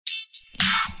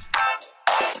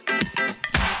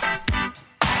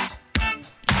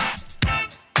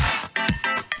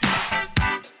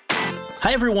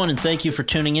Hi, everyone, and thank you for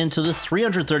tuning in to the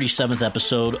 337th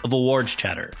episode of Awards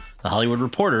Chatter, the Hollywood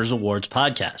Reporter's awards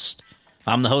podcast.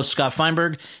 I'm the host, Scott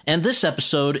Feinberg, and this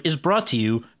episode is brought to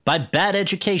you by Bad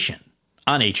Education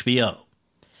on HBO.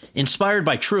 Inspired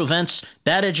by true events,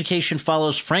 Bad Education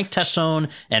follows Frank Tassone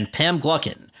and Pam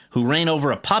Gluckin, who reign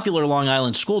over a popular Long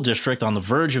Island school district on the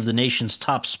verge of the nation's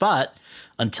top spot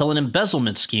until an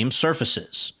embezzlement scheme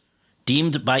surfaces.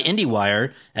 Deemed by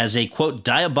IndieWire as a, quote,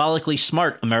 diabolically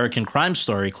smart American crime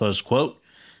story, close quote,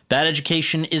 Bad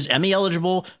Education is Emmy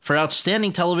eligible for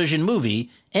Outstanding Television Movie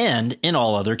and in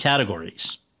all other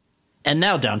categories. And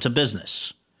now down to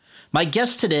business. My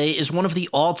guest today is one of the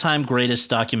all-time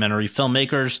greatest documentary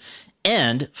filmmakers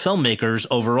and filmmakers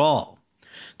overall.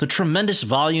 The tremendous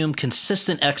volume,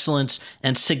 consistent excellence,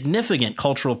 and significant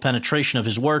cultural penetration of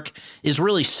his work is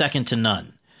really second to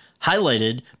none.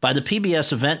 Highlighted by the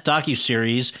PBS event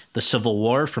docuseries The Civil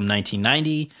War from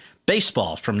 1990,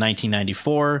 Baseball from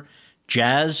 1994,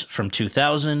 Jazz from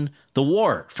 2000, The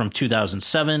War from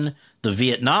 2007, The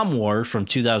Vietnam War from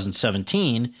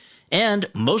 2017, and,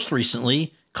 most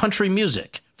recently, Country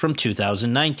Music from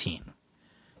 2019.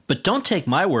 But don't take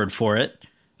my word for it.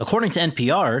 According to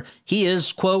NPR, he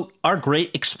is, quote, our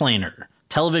great explainer,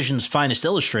 television's finest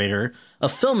illustrator, a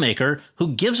filmmaker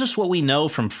who gives us what we know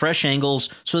from fresh angles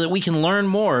so that we can learn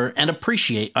more and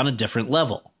appreciate on a different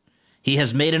level. He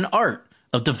has made an art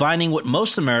of divining what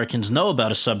most Americans know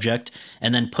about a subject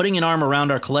and then putting an arm around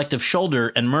our collective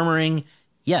shoulder and murmuring,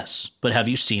 yes, but have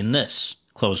you seen this?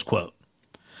 Close quote.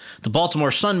 The Baltimore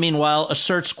Sun, meanwhile,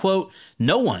 asserts, quote,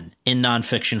 no one in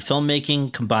nonfiction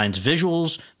filmmaking combines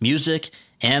visuals, music,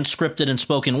 and scripted and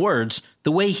spoken words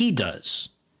the way he does.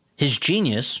 His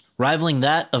genius, rivaling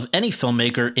that of any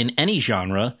filmmaker in any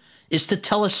genre, is to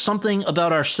tell us something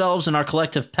about ourselves and our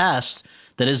collective past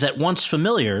that is at once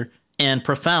familiar and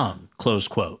profound, close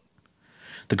quote.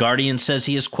 The Guardian says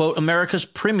he is, quote, America's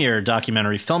premier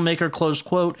documentary filmmaker, close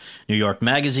quote. New York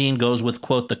Magazine goes with,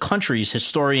 quote, the country's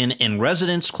historian in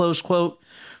residence, close quote.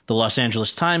 The Los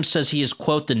Angeles Times says he is,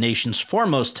 quote, the nation's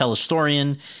foremost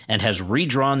telehistorian and has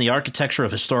redrawn the architecture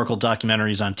of historical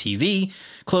documentaries on TV,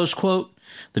 close quote.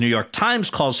 The New York Times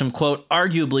calls him, quote,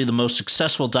 arguably the most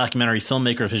successful documentary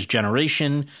filmmaker of his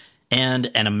generation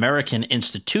and an American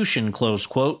institution, close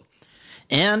quote.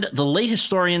 And the late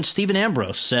historian Stephen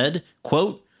Ambrose said,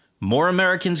 quote, more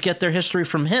Americans get their history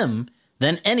from him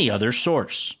than any other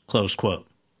source, close quote.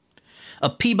 A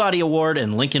Peabody Award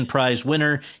and Lincoln Prize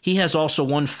winner, he has also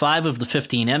won 5 of the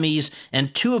 15 Emmys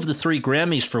and 2 of the 3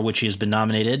 Grammys for which he has been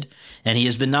nominated, and he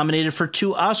has been nominated for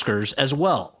 2 Oscars as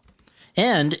well.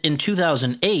 And in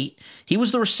 2008, he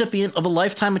was the recipient of a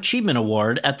Lifetime Achievement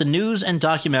Award at the News and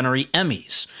Documentary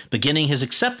Emmys, beginning his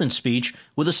acceptance speech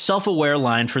with a self-aware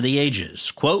line for the ages,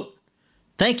 quote,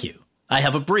 thank you. I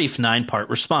have a brief 9-part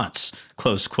response,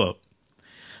 close quote.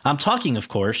 I'm talking, of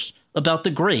course, about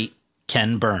the great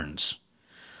Ken Burns.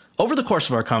 Over the course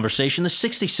of our conversation, the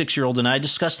 66-year-old and I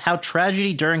discussed how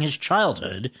tragedy during his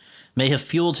childhood may have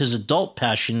fueled his adult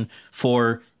passion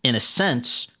for, in a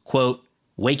sense, quote,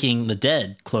 waking the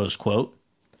dead, close quote.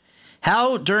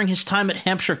 How, during his time at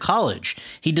Hampshire College,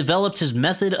 he developed his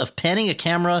method of panning a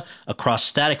camera across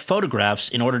static photographs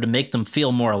in order to make them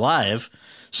feel more alive,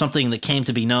 something that came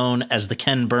to be known as the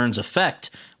Ken Burns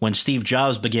effect when Steve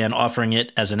Jobs began offering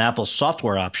it as an Apple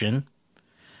software option.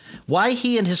 Why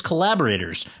he and his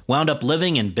collaborators wound up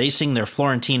living and basing their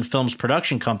Florentine Films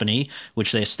production company,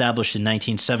 which they established in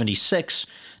 1976,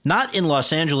 not in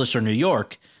Los Angeles or New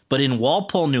York, but in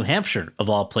Walpole, New Hampshire, of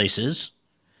all places.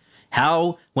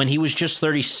 How, when he was just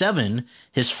 37,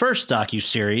 his first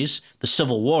docuseries, The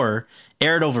Civil War,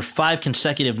 aired over 5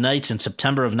 consecutive nights in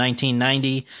September of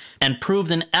 1990 and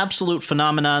proved an absolute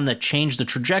phenomenon that changed the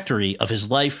trajectory of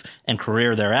his life and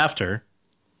career thereafter.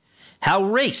 How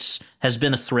race has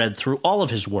been a thread through all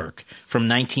of his work, from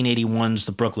 1981's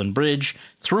The Brooklyn Bridge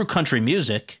through Country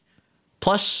Music,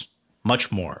 plus much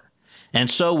more. And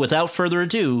so, without further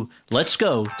ado, let's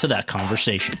go to that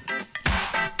conversation.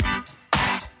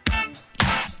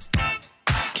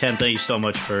 Ken, thank you so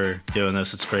much for doing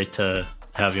this. It's great to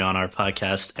have you on our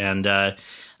podcast. And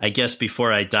I guess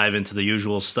before I dive into the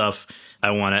usual stuff,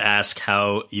 I want to ask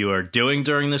how you are doing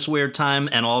during this weird time.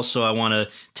 And also, I want to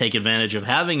take advantage of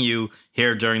having you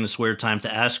here during this weird time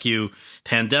to ask you,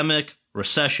 pandemic,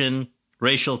 recession,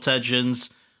 racial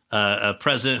tensions, a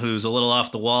president who's a little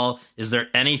off the wall. Is there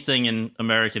anything in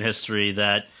American history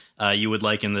that you would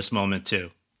like in this moment too?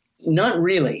 Not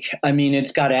really. I mean,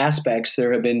 it's got aspects.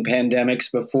 There have been pandemics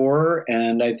before,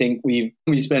 and I think we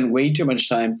spend way too much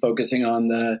time focusing on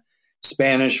the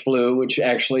Spanish flu, which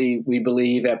actually we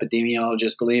believe,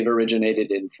 epidemiologists believe,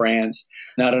 originated in France.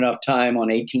 Not enough time on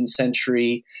 18th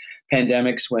century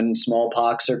pandemics when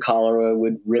smallpox or cholera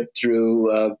would rip through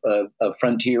a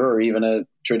frontier or even a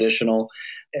traditional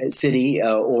city,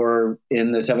 or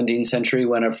in the 17th century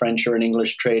when a French or an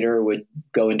English trader would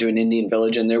go into an Indian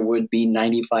village and there would be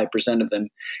 95% of them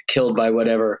killed by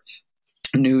whatever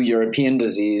new European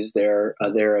disease their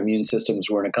immune systems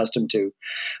weren't accustomed to.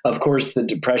 Of course, the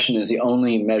Depression is the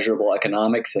only measurable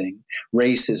economic thing.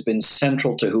 Race has been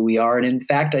central to who we are. And in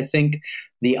fact, I think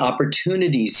the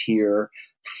opportunities here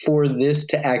for this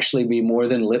to actually be more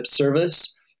than lip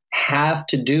service have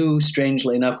to do,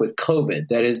 strangely enough, with COVID.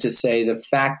 That is to say, the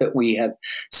fact that we have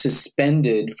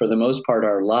suspended, for the most part,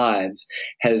 our lives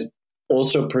has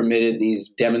also permitted these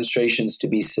demonstrations to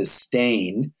be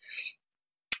sustained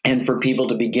and for people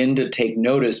to begin to take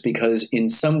notice, because in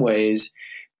some ways,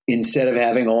 instead of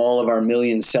having all of our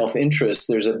million self-interests,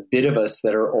 there's a bit of us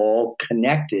that are all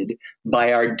connected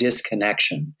by our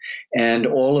disconnection. And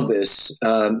all of this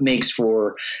makes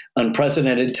for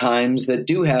unprecedented times that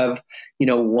do have,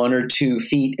 one or 2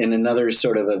 feet in another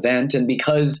sort of event. And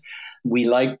because we've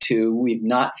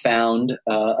not found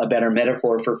a better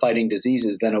metaphor for fighting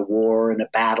diseases than a war and a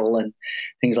battle and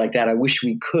things like that. I wish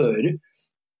we could.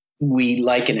 We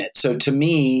liken it. So to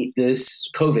me, this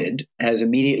COVID has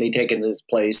immediately taken this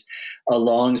place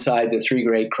alongside the 3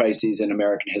 great crises in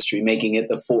American history, making it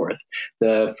the 4th.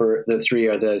 The 3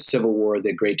 are the Civil War,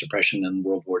 the Great Depression, and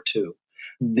World War II.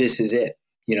 This is it.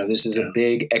 This is a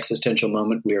big existential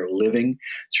moment. We are living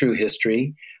through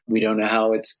history. We don't know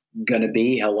how it's going to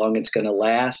be, how long it's going to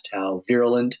last, how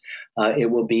virulent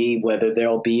it will be, whether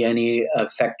there'll be any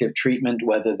effective treatment,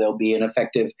 whether there'll be an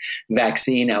effective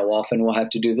vaccine, how often we'll have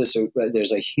to do this. So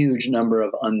there's a huge number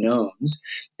of unknowns.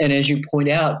 And as you point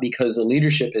out, because the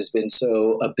leadership has been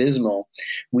so abysmal,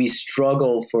 we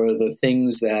struggle for the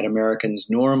things that Americans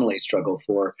normally struggle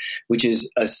for, which is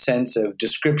a sense of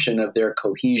description of their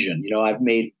cohesion. I've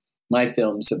made my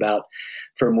films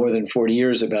for more than 40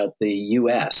 years about the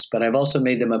U.S., but I've also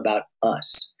made them about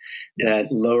us. Yes.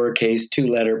 That lowercase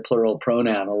 2-letter plural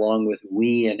pronoun along with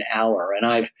we and our. And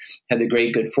I've had the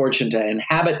great good fortune to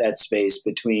inhabit that space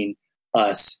between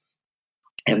us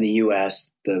and the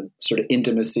U.S., the sort of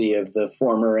intimacy of the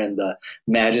former and the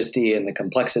majesty and the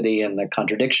complexity and the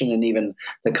contradiction and even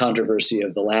the controversy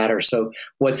of the latter. So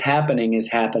what's happening is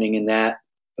happening in that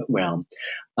realm.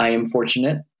 I am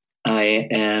fortunate. I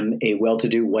am a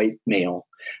well-to-do white male.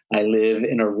 I live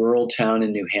in a rural town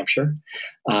in New Hampshire.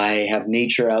 I have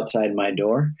nature outside my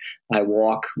door. I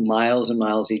walk miles and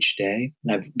miles each day.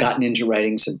 I've gotten into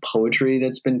writing some poetry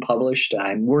that's been published.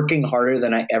 I'm working harder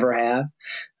than I ever have.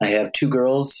 I have 2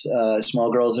 girls,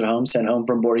 small girls at home, sent home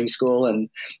from boarding school and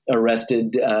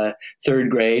arrested 3rd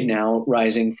grade, now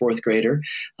rising 4th grader.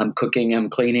 I'm cooking, I'm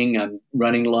cleaning, I'm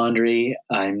running laundry.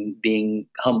 I'm being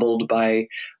humbled by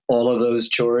all of those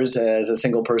chores as a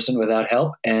single person without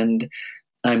help. And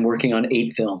I'm working on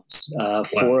 8 films.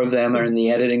 4 of them are in the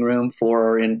editing room, 4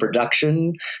 are in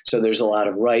production. So there's a lot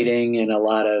of writing and a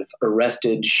lot of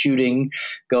arrested shooting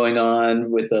going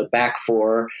on with the back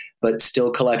 4, but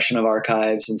still collection of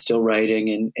archives and still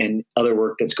writing and other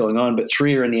work that's going on. But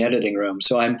 3 are in the editing room.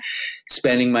 So I'm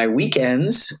spending my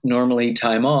weekends, normally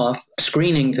time off,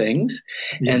 screening things.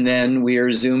 Yeah. And then we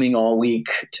are Zooming all week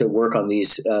to work on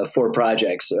these 4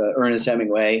 projects, Ernest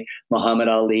Hemingway, Muhammad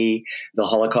Ali, the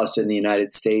Holocaust in the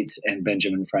United States, and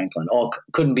Benjamin Franklin. All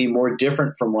couldn't be more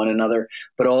different from one another,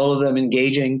 but all of them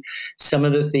engaging some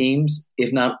of the themes,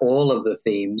 if not all of the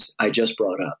themes I just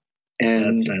brought up.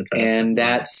 And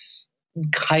that's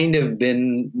kind of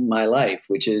been my life,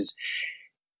 which is,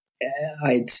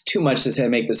 it's too much to say I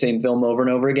make the same film over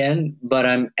and over again, but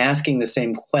I'm asking the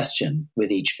same question with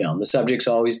each film. The subject's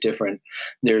always different.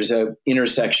 There's a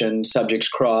intersection, subjects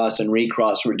cross and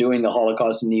recross. We're doing the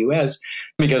Holocaust in the U.S.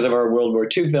 because of our World War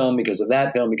II film, because of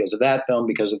that film, because of that film,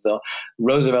 because of the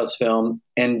Roosevelt's film,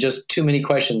 and just too many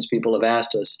questions people have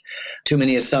asked us, too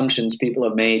many assumptions people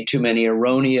have made, too many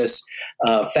erroneous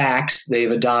facts they've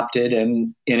adopted,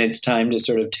 and it's time to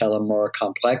sort of tell them more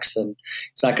complex, and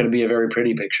it's not going to be a very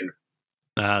pretty picture.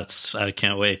 I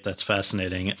can't wait. That's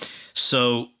fascinating.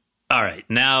 So, all right,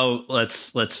 now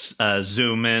let's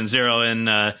zoom in, zero in,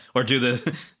 or do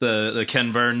the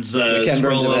Ken Burns, the Ken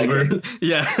Burns over.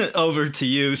 Yeah, over to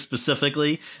you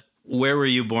specifically. Where were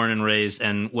you born and raised,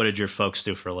 and what did your folks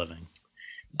do for a living?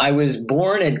 I was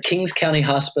born at Kings County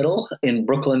Hospital in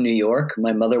Brooklyn, New York.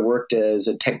 My mother worked as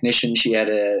a technician. She had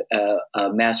a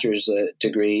master's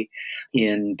degree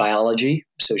in biology.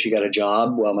 So she got a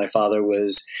job while my father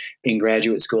was in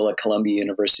graduate school at Columbia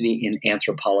University in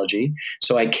anthropology.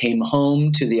 So I came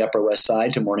home to the Upper West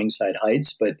Side, to Morningside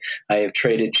Heights, but I have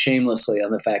traded shamelessly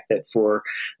on the fact that for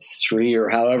 3 or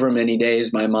however many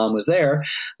days my mom was there,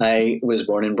 I was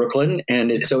born in Brooklyn.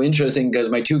 And it's so interesting because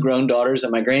my 2 grown daughters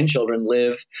and my grandchildren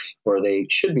live, or they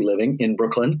should be living, in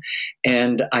Brooklyn.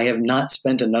 And I have not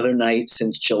spent another night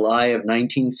since July of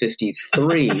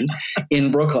 1953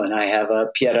 in Brooklyn. I have a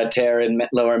pied-à-terre in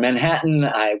Lower Manhattan.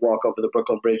 I walk over the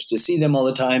Brooklyn Bridge to see them all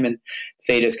the time, and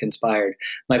fate has conspired.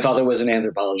 My father was an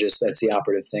anthropologist. That's the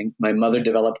operative thing. My mother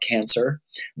developed cancer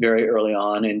very early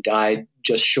on and died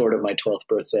just short of my 12th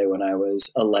birthday when I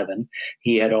was 11.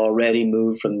 He had already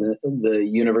moved from the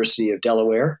University of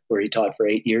Delaware, where he taught for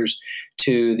 8 years,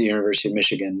 to the University of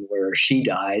Michigan, where she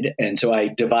died. And so I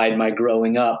divide my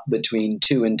growing up between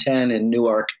 2 and 10 in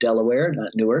Newark, Delaware,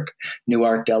 not Newark,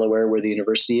 Newark, Delaware, where the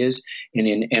university is, and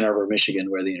in Ann Arbor,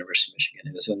 Michigan, where the University of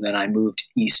Michigan is. And then I moved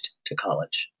east to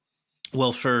college.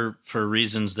 Well, for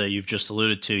reasons that you've just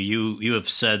alluded to, you have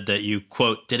said that you,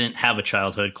 quote, didn't have a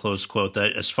childhood, close quote,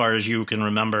 that as far as you can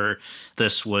remember,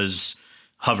 this was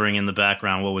hovering in the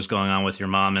background, what was going on with your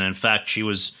mom. And in fact, she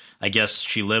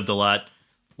lived a lot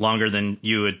longer than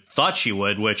you had thought she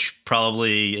would, which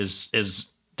probably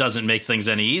doesn't make things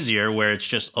any easier, where it's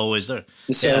just always there.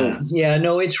 So,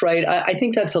 no, it's right. I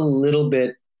think that's a little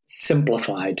bit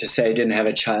simplified to say I didn't have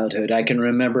a childhood. I can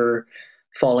remember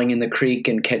falling in the creek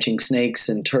and catching snakes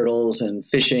and turtles and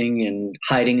fishing and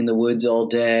hiding in the woods all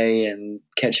day and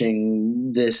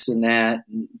catching this and that,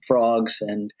 and frogs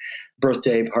and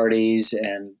birthday parties,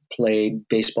 and played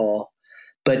baseball.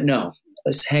 But no,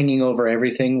 hanging over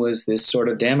everything was this sort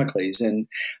of Damocles. And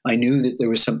I knew that there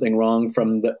was something wrong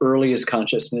from the earliest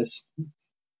consciousness,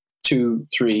 2,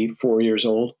 3, 4 years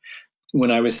old.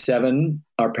 When I was 7,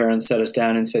 our parents set us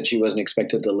down and said she wasn't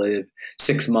expected to live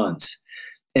 6 months.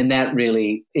 And that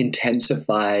really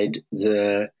intensified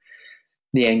the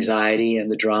anxiety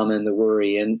and the drama and the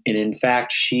worry. And in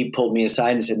fact, she pulled me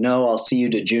aside and said, no, I'll see you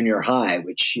to junior high,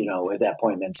 which, at that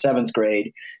point meant 7th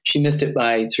grade. She missed it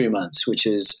by 3 months, which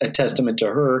is a testament to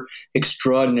her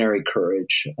extraordinary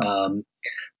courage.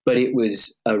 But it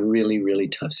was a really, really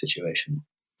tough situation.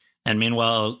 And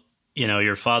meanwhile,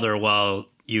 your father, while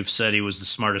you've said he was the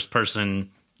smartest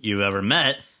person you've ever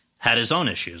met, had his own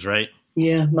issues, right?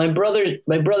 Yeah, my brother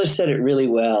said it really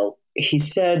well. He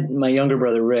said, my younger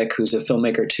brother, Rick, who's a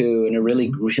filmmaker too, and a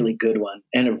really, really good one,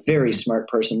 and a very smart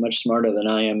person, much smarter than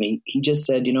I am. He just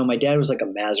said, my dad was like a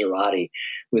Maserati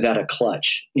without a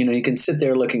clutch. You can sit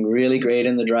there looking really great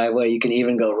in the driveway. You can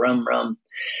even go rum, rum.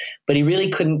 But he really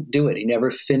couldn't do it. He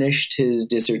never finished his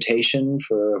dissertation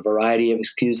for a variety of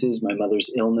excuses, my mother's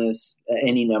illness,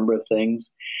 any number of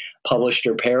things. Published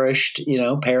or perished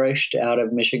out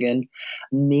of Michigan.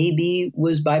 Maybe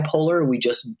was bipolar. We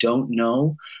just don't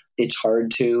know. It's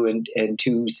hard to and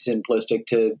too simplistic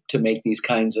to make these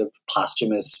kinds of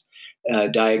posthumous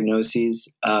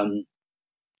diagnoses.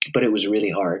 But it was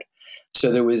really hard. So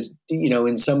there was,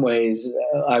 in some ways,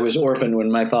 I was orphaned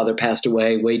when my father passed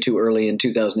away way too early in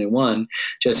 2001,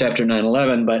 just after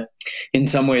 9/11. But in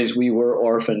some ways, we were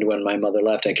orphaned when my mother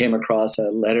left. I came across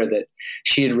a letter that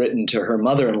she had written to her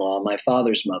mother-in-law, my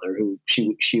father's mother, who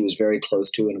she was very close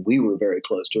to, and we were very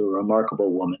close to, a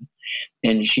remarkable woman.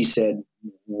 And she said,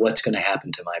 what's going to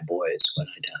happen to my boys when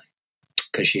I die?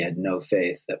 Because she had no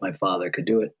faith that my father could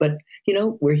do it. But,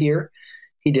 we're here.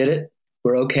 He did it.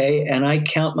 We're okay. And I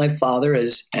count my father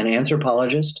as an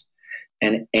anthropologist,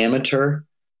 an amateur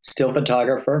still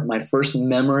photographer. My first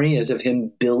memory is of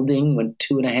him building, when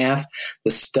 2.5, the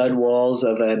stud walls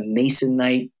of a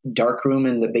Masonite darkroom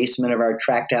in the basement of our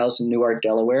tract house in Newark,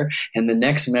 Delaware. And the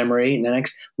next memory, the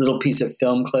next little piece of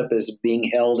film clip, is being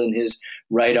held in his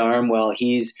right arm while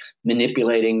he's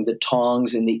manipulating the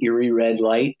tongs in the eerie red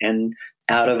light. And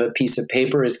out of a piece of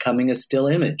paper is coming a still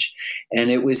image. And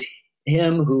it was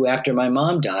him who, after my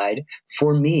mom died,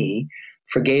 for me,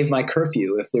 forgave my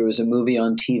curfew. If there was a movie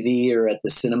on TV or at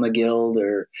the Cinema Guild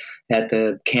or at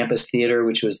the Campus Theater,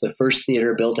 which was the first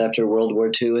theater built after World War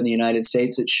II in the United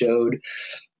States, it showed,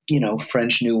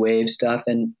 French New Wave stuff.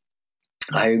 And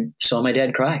I saw my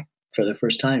dad cry for the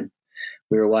first time.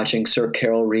 We were watching Sir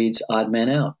Carol Reed's Odd Man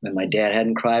Out, and my dad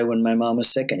hadn't cried when my mom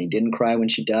was sick, and he didn't cry when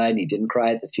she died, and he didn't cry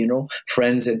at the funeral.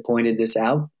 Friends had pointed this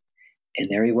out. And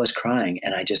there he was crying.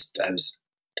 And I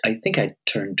think I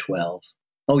turned 12.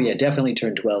 Oh yeah, definitely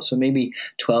turned 12. So maybe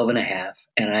 12 and a half.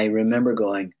 And I remember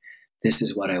going, this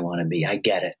is what I want to be. I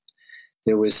get it.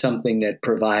 There was something that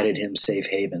provided him safe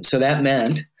haven. So that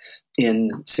meant in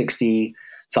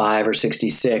 65 or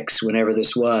 66, whenever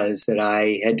this was, that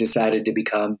I had decided to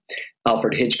become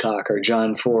Alfred Hitchcock or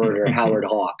John Ford or Howard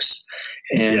Hawks.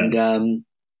 And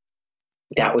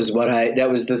that was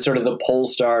the sort of the pole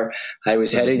star I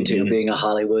was heading to, being a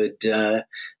Hollywood a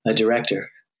director.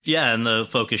 Yeah, and the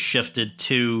focus shifted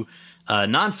to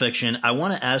nonfiction. I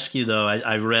want to ask you, though,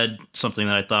 I read something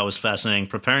that I thought was fascinating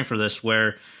preparing for this,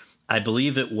 where I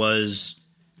believe it was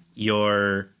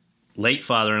your late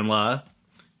father-in-law,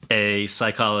 a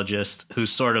psychologist, who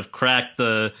sort of cracked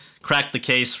the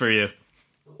case for you.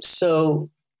 So,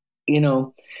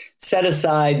 set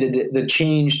aside the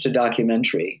change to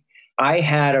documentary. I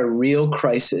had a real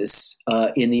crisis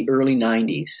in the early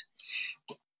 90s,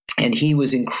 and he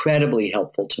was incredibly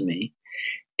helpful to me.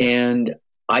 And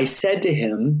I said to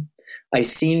him, I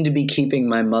seem to be keeping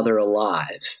my mother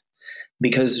alive,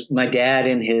 because my dad,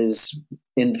 in his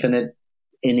infinite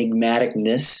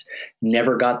enigmaticness,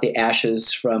 never got the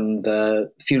ashes from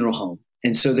the funeral home.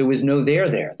 And so there was no there.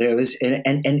 There was, and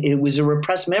it was a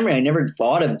repressed memory. I never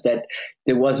thought of that.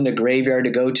 There wasn't a graveyard to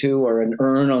go to or an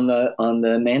urn on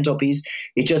the mantelpiece.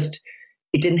 It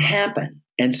didn't happen.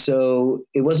 And so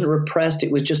it wasn't repressed.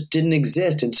 It just didn't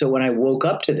exist. And so when I woke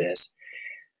up to this,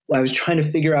 I was trying to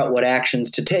figure out what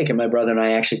actions to take. And my brother and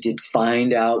I actually did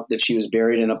find out that she was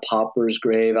buried in a pauper's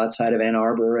grave outside of Ann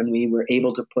Arbor. And we were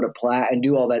able to put a plaque and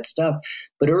do all that stuff.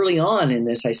 But early on in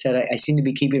this, I said, I seem to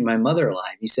be keeping my mother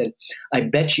alive. He said, I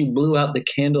bet you blew out the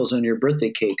candles on your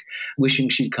birthday cake, wishing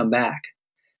she'd come back.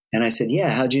 And I said,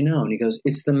 yeah, how'd you know? And he goes,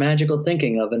 it's the magical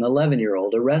thinking of an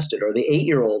 11-year-old arrested, or the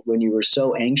 8-year-old when you were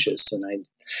so anxious. And I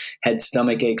had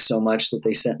stomach aches so much that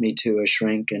they sent me to a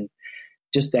shrink, and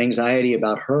just anxiety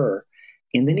about her.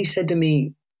 And then he said to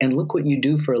me, and look what you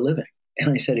do for a living.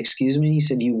 And I said, excuse me? He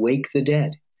said, you wake the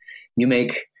dead. You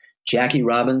make Jackie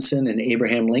Robinson and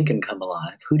Abraham Lincoln come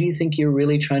alive. Who do you think you're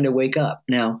really trying to wake up?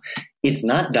 Now, it's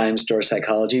not dime store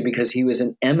psychology, because he was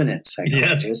an eminent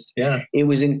psychologist. Yes. Yeah. It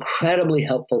was incredibly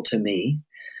helpful to me.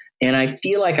 And I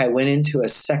feel like I went into a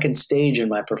second stage in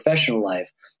my professional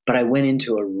life, but I went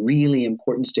into a really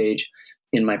important stage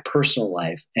in my personal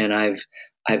life. And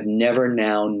I've never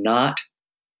now not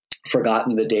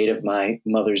forgotten the date of my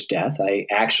mother's death. I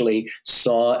actually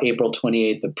saw April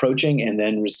 28th approaching and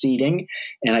then receding,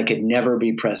 and I could never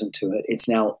be present to it. It's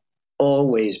now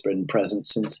always been present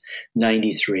since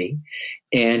 93,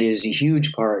 and is a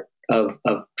huge part of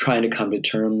trying to come to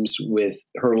terms with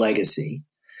her legacy,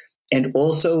 and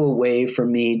also a way for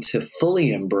me to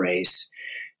fully embrace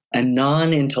a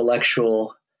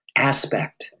non-intellectual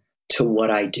aspect to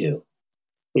what I do.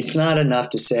 It's not enough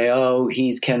to say, oh,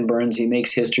 he's Ken Burns, he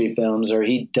makes history films, or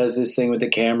he does this thing with the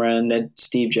camera, and that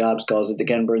Steve Jobs calls it the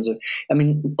Ken Burns. I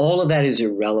mean, all of that is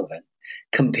irrelevant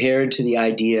compared to the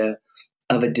idea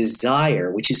of a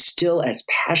desire, which is still as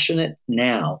passionate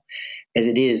now as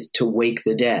it is to wake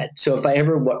the dead. So if I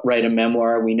ever write a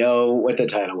memoir, we know what the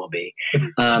title will be.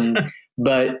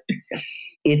 But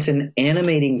it's an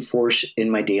animating force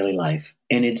in my daily life.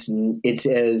 And it's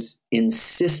as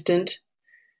insistent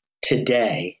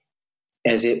today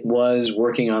as it was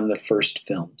working on the first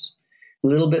films. A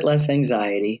little bit less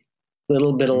anxiety, a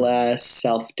little bit less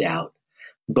self-doubt,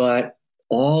 but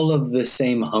all of the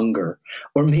same hunger,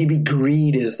 or maybe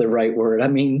greed is the right word. I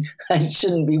mean, I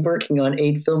shouldn't be working on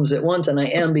 8 films at once, and I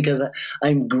am, because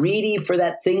I'm greedy for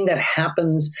that thing that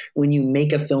happens when you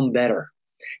make a film better.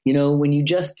 You know, when you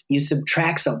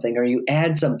subtract something, or you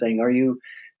add something, or you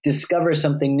discover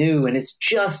something new. And it's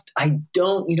just,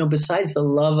 besides the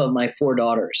love of my 4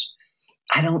 daughters,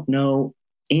 I don't know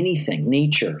anything.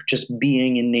 Nature, just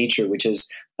being in nature, which is,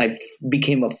 I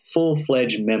became a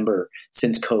full-fledged member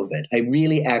since COVID. I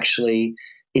really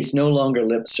it's no longer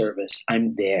lip service.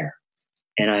 I'm there.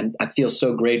 And I feel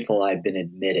so grateful I've been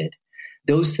admitted.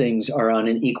 Those things are on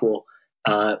an equal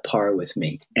par with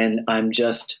me. And I'm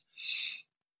just,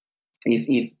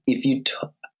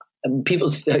 people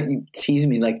tease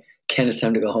me like, Ken, it's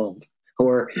time to go home,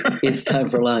 or it's time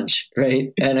for lunch,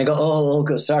 right? And I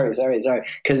go, sorry.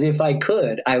 Because if I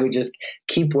could, I would just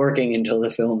keep working until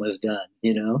the film was done,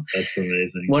 you know? That's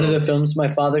amazing. One of the films my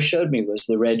father showed me was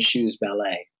the Red Shoes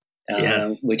Ballet,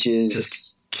 which is...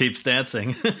 Just keeps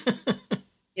dancing.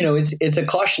 It's a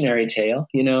cautionary tale,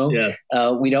 you know?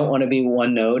 Yeah. We don't want to be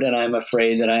one note, and I'm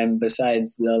afraid that I'm,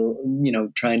 besides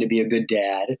trying to be a good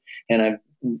dad, and I've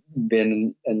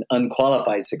been an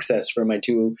unqualified success for my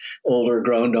 2 older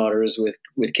grown daughters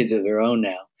with kids of their own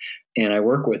now. And I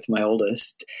work with my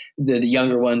oldest. The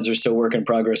younger ones are still work in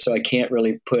progress, so I can't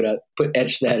really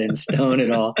etch that in stone at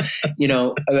all.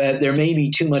 There may be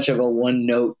too much of a one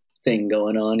note thing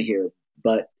going on here,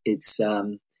 but it's,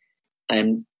 Scott,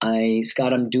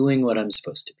 I'm doing what I'm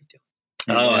supposed to be doing.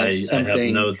 And I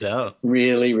have no doubt.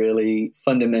 Really, really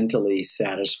fundamentally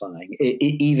satisfying,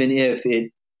 even if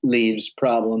it leaves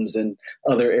problems in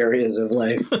other areas of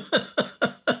life.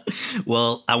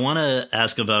 Well, I want to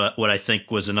ask about what I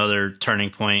think was another turning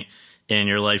point in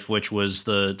your life, which was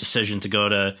the decision to go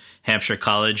to Hampshire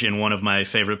College, in one of my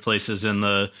favorite places in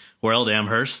the world,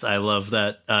 Amherst. I love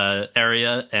that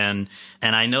area. And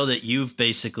I know that you've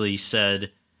basically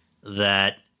said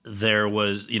that there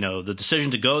was, the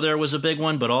decision to go there was a big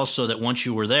one, but also that once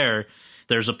you were there,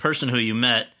 there's a person who you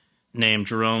met named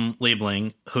Jerome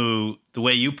Liebling, who, the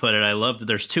way you put it, I loved.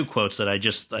 There's two quotes that I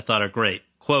thought are great.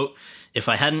 Quote, "If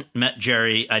I hadn't met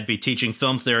Jerry, I'd be teaching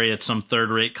film theory at some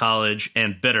third-rate college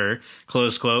and bitter,"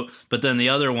 close quote. But then the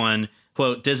other one,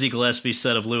 quote, "Dizzy Gillespie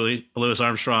said of Louis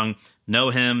Armstrong, know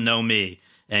him, know me."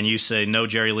 And you say, "No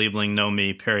Jerry Liebling, know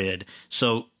me, period."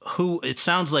 So it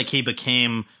sounds like he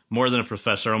became more than a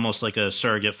professor, almost like a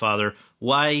surrogate father.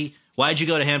 Why'd you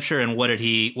go to Hampshire, and what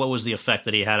was the effect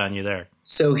that he had on you there?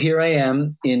 So here I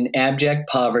am in abject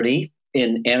poverty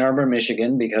in Ann Arbor,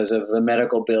 Michigan, because of the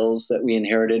medical bills that we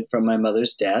inherited from my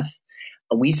mother's death.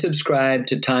 We subscribed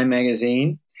to Time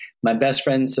magazine. My best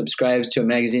friend subscribes to a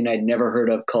magazine I'd never heard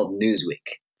of called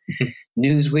Newsweek.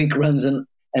 Newsweek runs an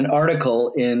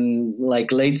article in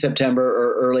like late September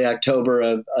or early October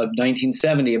of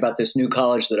 1970 about this new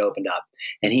college that opened up.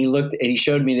 And he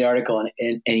showed me the article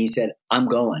and he said, "I'm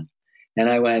going." And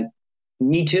I went,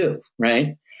 "Me too,"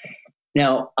 right?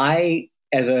 Now, I,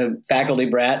 as a faculty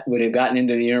brat, would have gotten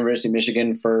into the University of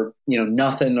Michigan for,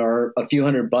 nothing or a few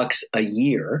 $100 a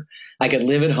year. I could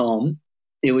live at home.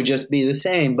 It would just be the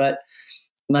same. But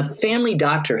my family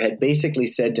doctor had basically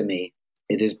said to me,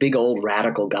 this big old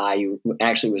radical guy who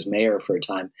actually was mayor for a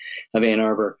time of Ann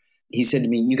Arbor, he said to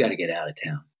me, "You got to get out of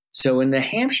town." So when the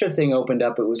Hampshire thing opened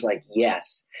up, it was like,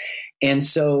 yes. And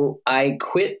so I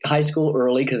quit high school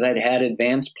early because I'd had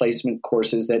advanced placement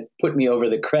courses that put me over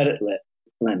the credit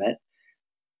limit.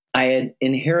 I had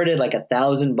inherited like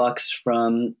 $1,000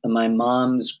 from my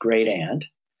mom's great aunt,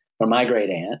 or my great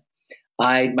aunt.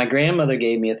 My grandmother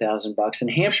gave me $1,000,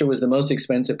 and Hampshire was the most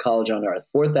expensive college on earth.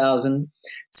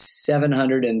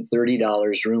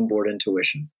 $4,730 room, board, and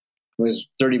tuition. It was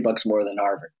 $30 more than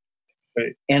Harvard.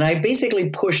 Right. And I basically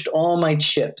pushed all my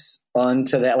chips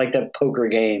onto that, like that poker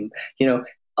game,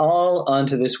 all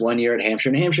onto this 1 year at Hampshire.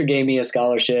 And Hampshire gave me a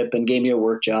scholarship and gave me a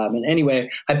work job. And anyway,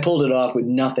 I pulled it off with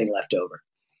nothing left over.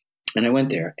 And I went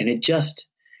there, and I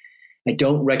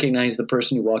don't recognize the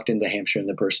person who walked into Hampshire and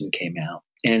the person who came out.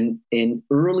 And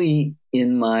early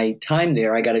in my time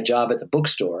there, I got a job at the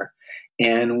bookstore.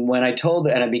 And when I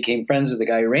became friends with the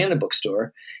guy who ran the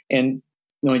bookstore, and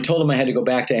when I told him I had to go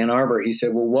back to Ann Arbor, he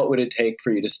said, "Well, what would it take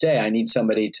for you to stay? I need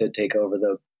somebody to take over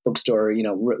the bookstore,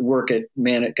 work at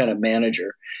kind of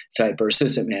manager type or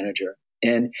assistant manager."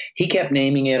 And he kept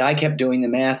naming it. I kept doing the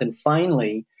math. And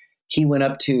finally, he went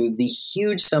up to the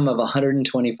huge sum of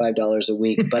 $125 a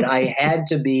week. But I had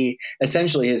to be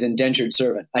essentially his indentured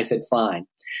servant. I said, fine.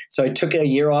 So I took a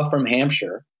year off from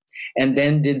Hampshire and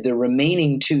then did the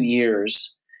remaining 2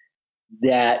 years.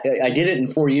 That I did it in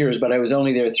 4 years, but I was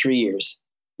only there 3 years.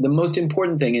 The most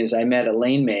important thing is I met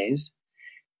Elaine Mays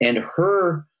and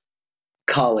her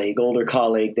older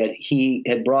colleague that he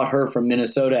had brought her from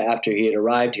Minnesota after he had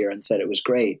arrived here and said it was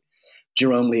great,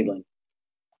 Jerome Liebling.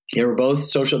 They were both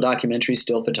social documentary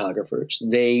still photographers.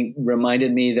 They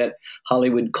reminded me that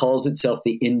Hollywood calls itself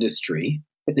the industry.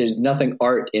 There's nothing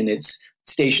art in its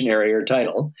stationery or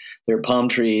title. There are palm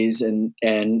trees and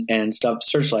stuff,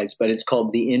 searchlights, but it's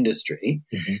called the industry.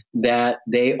 Mm-hmm. That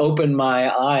they opened my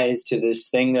eyes to this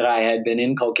thing that I had been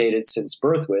inculcated since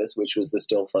birth with, which was the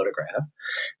still photograph.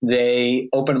 They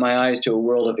opened my eyes to a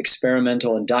world of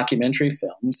experimental and documentary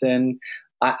films. And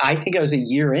I think I was a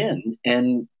year in,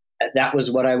 and that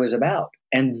was what I was about.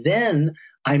 And then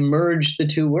I merged the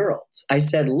two worlds. I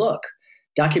said, look,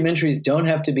 documentaries don't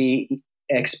have to be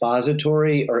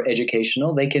expository or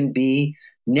educational. They can be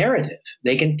narrative.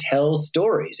 They can tell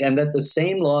stories, and that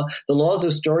the laws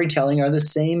of storytelling are the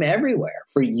same everywhere.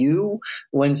 For you,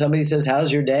 when somebody says,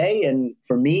 "How's your day?" and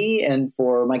for me and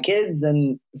for my kids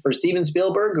and for Steven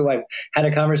Spielberg, who I've had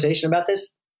a conversation about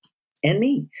this, and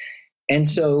me. And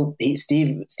so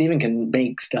Steven can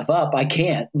make stuff up. I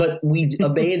can't, but we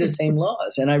obey the same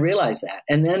laws. And I realized that.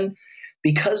 And then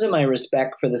because of my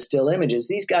respect for the still images,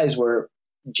 these guys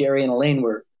Jerry and Elaine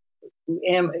were,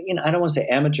 I don't want to say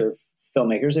amateur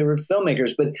filmmakers. They were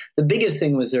filmmakers, but the biggest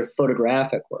thing was their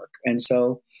photographic work. And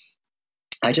so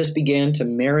I just began to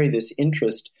marry this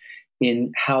interest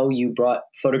in how you brought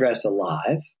photographs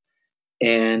alive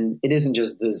And it isn't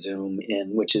just the zoom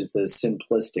in, which is the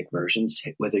simplistic versions.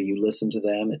 Whether you listen to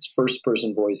them, it's first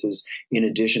person voices in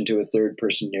addition to a third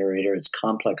person narrator. It's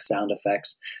complex sound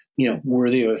effects,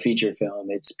 worthy of a feature film.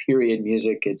 It's period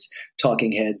music. It's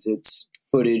talking heads. It's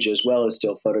footage as well as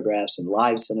still photographs and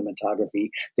live cinematography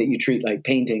that you treat like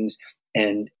paintings,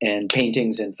 and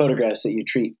paintings and photographs that you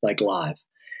treat like live.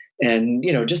 And,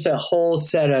 just a whole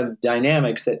set of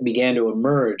dynamics that began to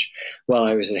emerge while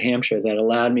I was at Hampshire that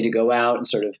allowed me to go out and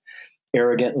sort of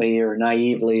arrogantly or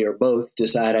naively or both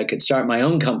decide I could start my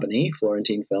own company,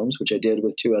 Florentine Films, which I did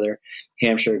with two other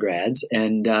Hampshire grads.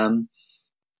 And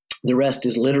the rest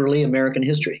is literally American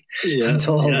history. That's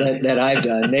all that I've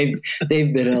done.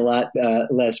 They've been a lot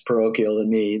less parochial than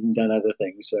me and done other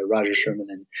things, Roger Sherman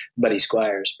and Buddy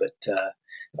Squires, but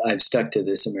I've stuck to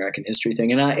this American history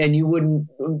thing. And you wouldn't,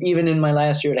 even in my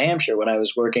last year at Hampshire, when I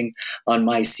was working on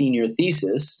my senior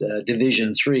thesis,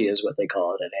 Division 3 is what they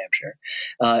call it at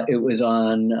Hampshire. It was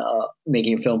on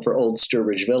making a film for Old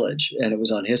Sturbridge Village, and it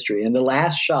was on history. And the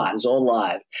last shot is all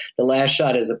live. The last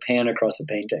shot is a pan across a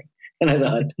painting. And I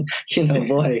thought,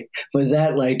 boy, was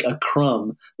that like a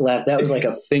crumb left? That was like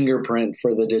a fingerprint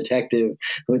for the detective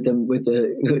with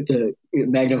the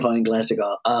magnifying glass to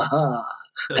go, aha.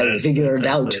 I figured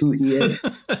out who he is.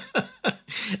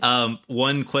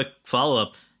 One quick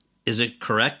follow-up. Is it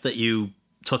correct that you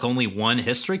took only one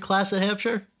history class at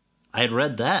Hampshire? I had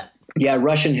read that. Yeah,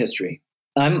 Russian history.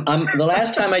 The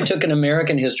last time I took an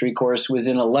American history course was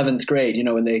in 11th grade,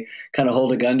 when they kind of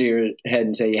hold a gun to your head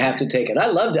and say, you have to take it.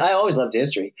 I always loved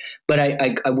history, but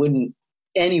I wouldn't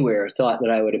anywhere thought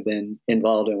that I would have been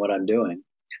involved in what I'm doing.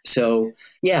 So,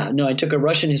 I took a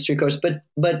Russian history course,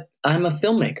 but I'm a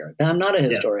filmmaker. I'm not a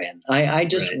historian. I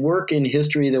just work in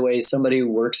history the way somebody who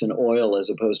works in oil as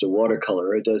opposed to watercolor,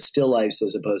 or does still lifes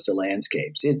as opposed to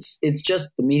landscapes. It's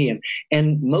just the medium.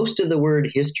 And most of the word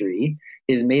history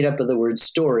is made up of the word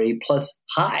story plus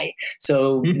hi.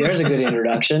 So there's a good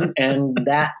introduction. And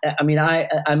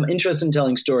I'm interested in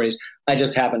telling stories. I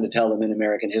just happen to tell them in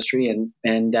American history,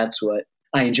 and that's what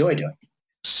I enjoy doing.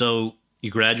 So you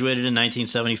graduated in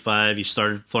 1975. You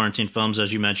started Florentine Films,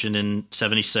 as you mentioned, in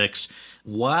 76.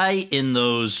 Why in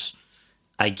those,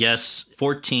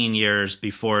 14 years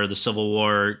before the Civil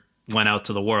War went out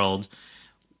to the world,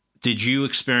 did you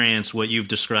experience what you've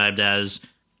described as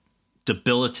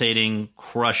debilitating,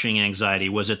 crushing anxiety?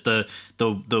 Was it the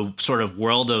sort of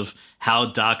world of how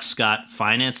Doc Scott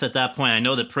financed at that point? I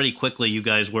know that pretty quickly you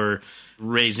guys were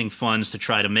raising funds to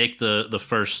try to make the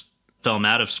first film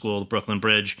out of school, the Brooklyn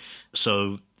Bridge.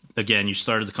 So again, you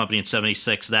started the company in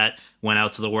 76. That went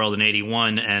out to the world in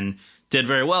 81 and did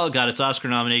very well, got its Oscar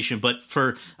nomination. But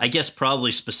for,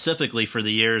 probably specifically for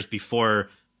the years before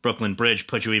Brooklyn Bridge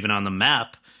put you even on the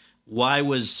map, why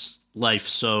was life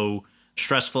so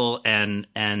stressful, and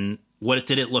what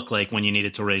did it look like when you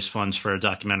needed to raise funds for a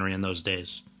documentary in those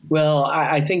days? Well,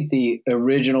 I think the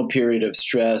original period of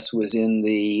stress was in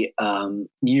the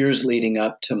years leading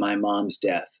up to my mom's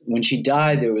death. When she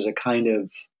died, there was a kind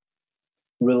of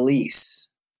release,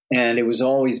 and it was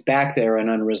always back there and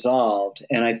unresolved.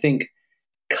 And I think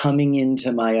coming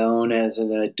into my own as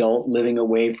an adult, living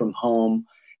away from home,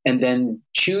 and then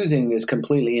choosing this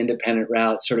completely independent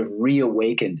route sort of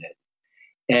reawakened it.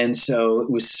 And so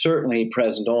it was certainly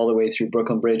present all the way through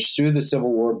Brooklyn Bridge, through the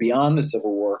Civil War, beyond the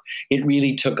Civil War. It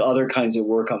really took other kinds of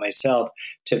work on myself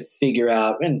to figure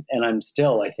out, and I'm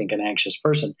still, I think, an anxious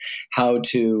person, how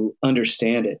to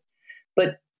understand it.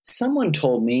 But someone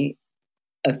told me,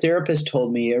 a therapist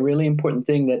told me a really important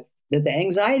thing, that the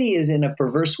anxiety is in a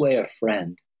perverse way a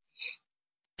friend,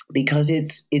 because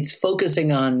it's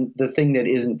focusing on the thing that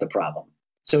isn't the problem.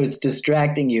 So it's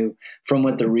distracting you from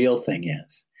what the real thing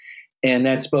is. And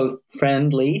that's both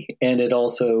friendly and it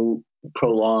also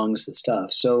prolongs the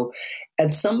stuff. So at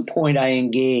some point I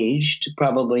engaged,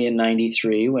 probably in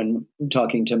 93, when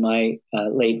talking to my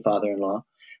late father-in-law,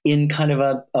 in kind of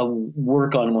a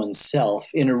work on oneself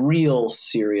in a real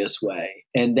serious way.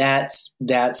 And that's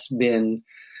been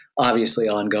obviously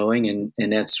ongoing.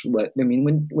 And that's what,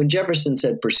 when Jefferson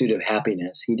said pursuit of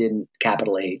happiness, he didn't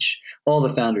capital H. All the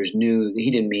founders knew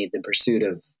he didn't mean the pursuit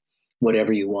of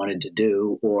whatever you wanted to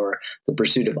do or the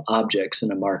pursuit of objects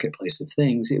in a marketplace of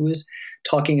things. It was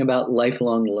talking about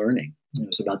lifelong learning. It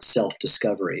was about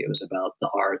self-discovery. It was about the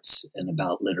arts and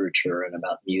about literature and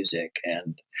about music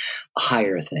and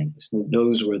higher things.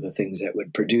 Those were the things that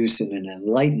would produce in an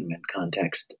enlightenment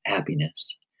context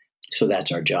happiness. So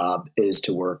that's our job, is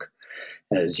to work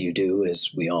as you do, as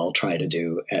we all try to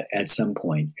do at some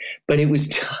point. But it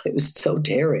was so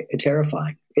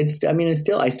terrifying. I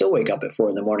still wake up at 4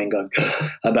 a.m. going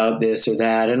about this or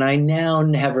that. And I now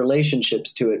have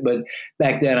relationships to it. But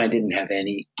back then I didn't have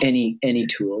any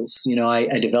tools.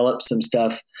 I developed some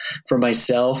stuff for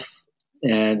myself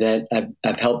that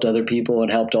I've helped other people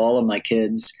and helped all of my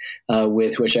kids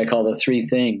with, which I call the 3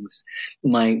 things.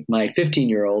 My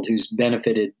 15-year-old, who's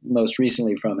benefited most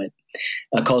recently from it,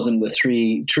 calls them the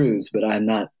 3 truths, but I'm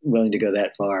not willing to go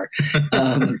that far.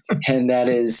 And that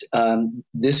is,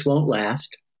 this won't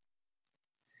last.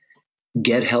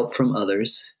 Get help from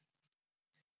others.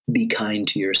 Be kind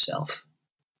to yourself.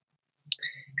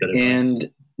 Good advice. And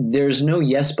there's no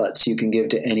yes buts you can give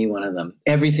to any one of them.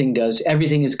 Everything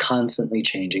is constantly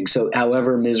changing. So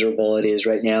however miserable it is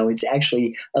right now, it's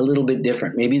actually a little bit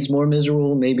different. Maybe it's more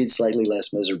miserable, maybe it's slightly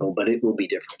less miserable, but it will be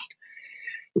different.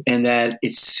 And that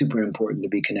it's super important to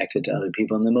be connected to other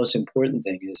people. And the most important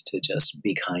thing is to just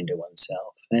be kind to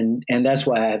oneself. And that's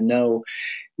why I have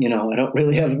I don't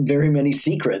really have very many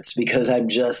secrets, because I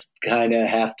just kind of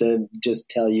have to just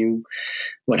tell you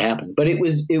what happened. But it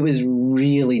was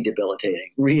really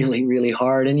debilitating, really, really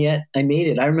hard. And yet I made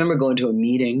it. I remember going to a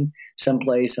meeting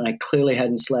someplace and I clearly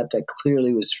hadn't slept. I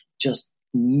clearly was just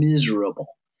miserable.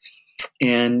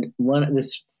 And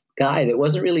this guy that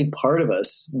wasn't really part of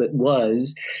us, but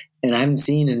was, and I haven't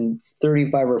seen in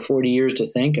 35 or 40 years to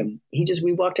thank him.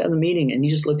 We walked out of the meeting and he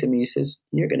just looked at me. He says,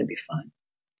 "You're going to be fine."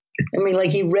 I mean,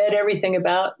 like, he read everything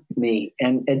about me,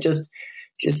 and it just,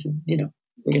 we're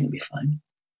going to be fine.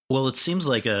 Well, it seems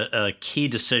like a key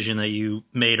decision that you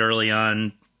made early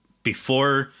on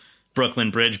before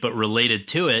Brooklyn Bridge, but related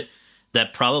to it,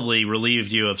 that probably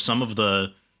relieved you of some of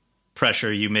the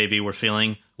pressure you maybe were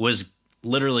feeling, was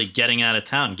literally getting out of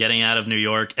town, getting out of New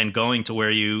York and going to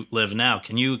where you live now.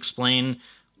 Can you explain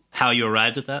how you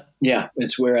arrived at that? Yeah,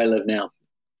 it's where I live now.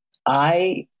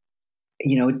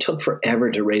 It took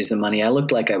forever to raise the money. I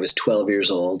looked like I was 12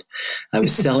 years old. I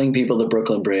was selling people the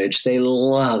Brooklyn Bridge. They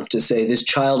love to say, "This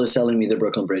child is selling me the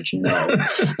Brooklyn Bridge." No.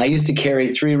 I used to carry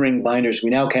 3-ring binders.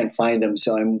 We now can't find them,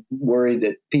 so I'm worried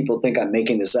that people think I'm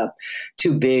making this up.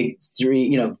 2 big,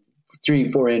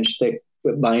 3-4-inch thick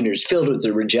binders filled with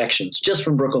the rejections just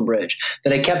from Brooklyn Bridge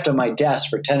that I kept on my desk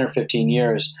for 10 or 15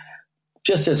 years,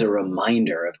 just as a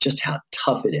reminder of just how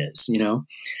tough it is,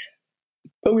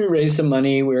 But we raised some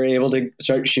money. We were able to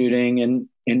start shooting, and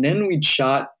then we'd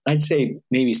shot, I'd say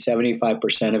maybe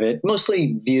 75% of it,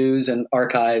 mostly views and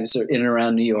archives in and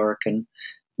around New York, and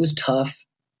it was tough.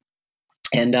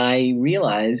 And I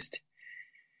realized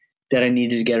that I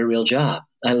needed to get a real job.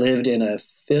 I lived in a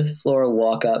 5th floor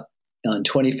walk-up on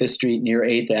 25th Street near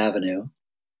 8th Avenue,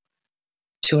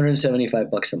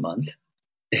 $275 a month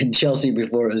in Chelsea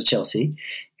before it was Chelsea,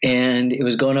 and it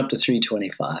was going up to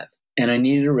 $325. And I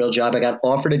needed a real job. I got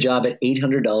offered a job at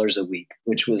 $800 a week,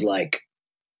 which was like,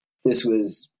 this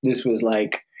was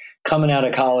like coming out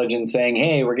of college and saying,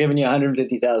 "Hey, we're giving you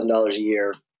 $150,000 a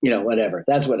year," whatever.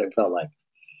 That's what it felt like.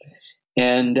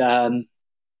 And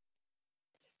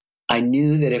I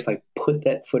knew that if I put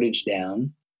that footage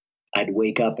down, I'd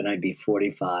wake up and I'd be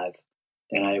 45,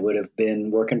 and I would have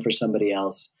been working for somebody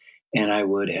else, and I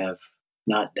would have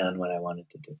not done what I wanted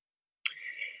to do.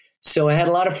 So I had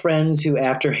a lot of friends who,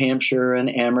 after Hampshire and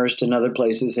Amherst and other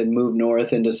places, had moved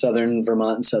north into southern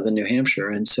Vermont and southern New Hampshire.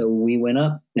 And so we went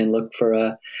up and looked for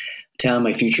a town,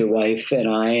 my future wife and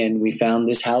I, and we found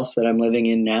this house that I'm living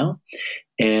in now.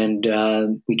 And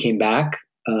we came back.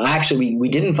 Actually, we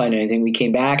didn't find anything. We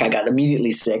came back. I got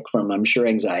immediately sick from, I'm sure,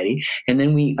 anxiety. And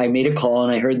then I made a call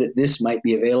and I heard that this might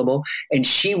be available. And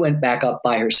she went back up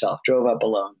by herself, drove up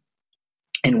alone,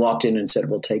 and walked in and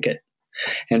said, "We'll take it."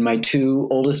 And my 2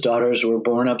 oldest daughters were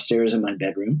born upstairs in my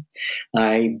bedroom.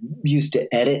 I used to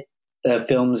edit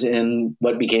films in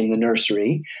what became the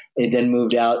nursery. It then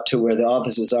moved out to where the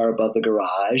offices are above the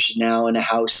garage, now in a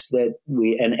house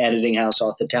an editing house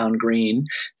off the town green.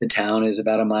 The town is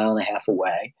about 1.5 miles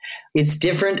away. It's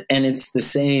different and it's the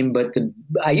same, but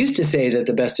I used to say that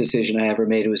the best decision I ever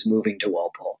made was moving to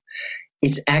Walpole.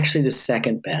 It's actually the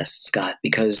second best, Scott,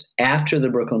 because after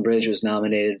the Brooklyn Bridge was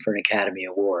nominated for an Academy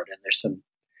Award, and there's some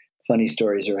funny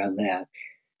stories around that,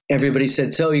 everybody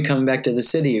said, "So you're coming back to the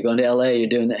city, you're going to LA, you're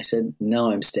doing that." I said,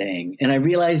 "No, I'm staying." And I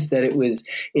realized that it was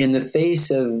in the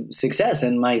face of success.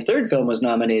 And my 3rd film was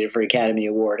nominated for Academy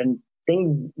Award, and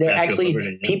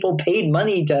people paid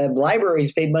money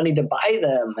libraries paid money to buy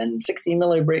them, and 60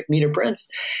 millimeter prints.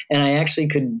 And I actually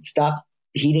could stop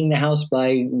heating the house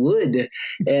by wood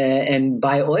and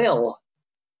by oil.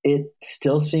 It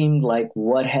still seemed like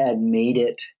what had made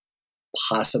it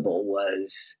possible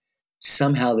was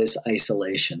somehow this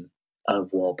isolation of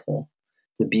Walpole.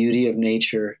 the beauty of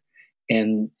nature.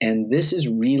 And this is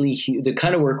really the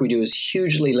kind of work we do is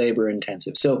hugely labor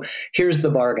intensive. So here's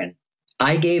the bargain.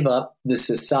 I gave up the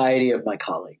society of my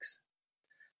colleagues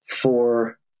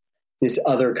for this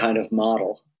other kind of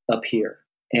model up here.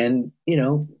 And,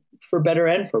 for better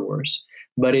and for worse.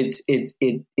 But it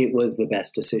was the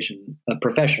best decision, a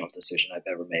professional decision I've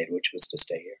ever made, which was to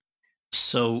stay here.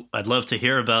 So I'd love to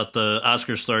hear about the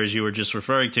Oscar stories you were just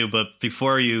referring to. But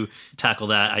before you tackle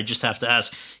that, I just have to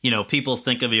ask, people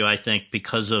think of you, I think,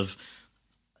 because of,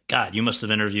 God, you must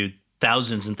have interviewed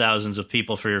thousands and thousands of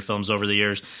people for your films over the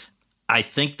years. I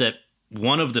think that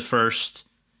one of the first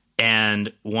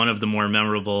and one of the more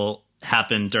memorable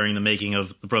happened during the making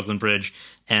of the Brooklyn Bridge.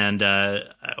 And I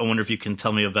wonder if you can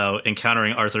tell me about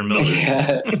encountering Arthur Miller.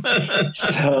 Yeah.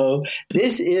 So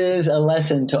this is a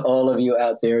lesson to all of you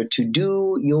out there to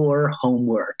do your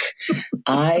homework.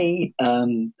 I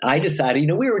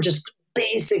decided, we were just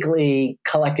basically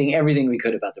collecting everything we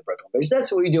could about the Brooklyn Bridge.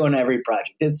 That's what we do on every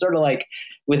project. It's sort of like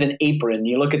with an apron.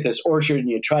 You look at this orchard and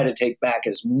you try to take back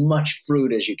as much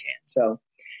fruit as you can. So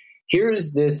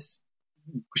here's this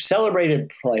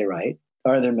celebrated playwright,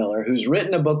 Arthur Miller, who's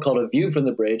written a book called A View from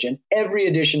the Bridge, and every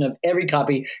edition of every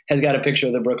copy has got a picture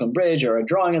of the Brooklyn Bridge or a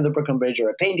drawing of the Brooklyn Bridge or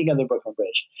a painting of the Brooklyn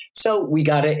Bridge. So we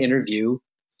got to interview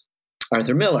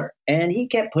Arthur Miller. And he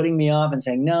kept putting me off and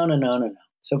saying, no.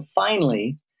 So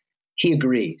finally, he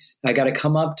agrees. I got to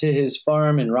come up to his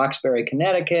farm in Roxbury,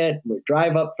 Connecticut. We'll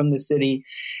drive up from the city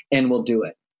and we'll do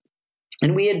it.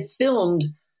 And we had filmed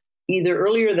either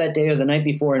earlier that day or the night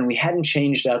before, and we hadn't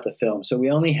changed out the film. So we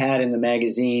only had in the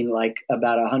magazine like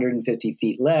about 150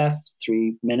 feet left,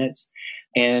 3 minutes,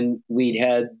 and we'd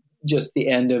had just the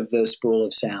end of the spool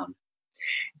of sound.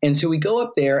 And so we go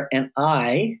up there, and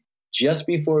I, just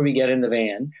before we get in the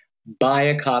van, buy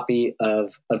a copy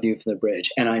of A View from the Bridge.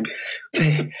 And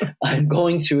I'm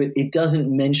going through it. It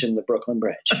doesn't mention the Brooklyn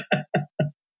Bridge.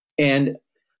 And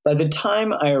by the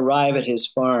time I arrive at his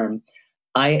farm,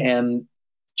 I am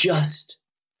just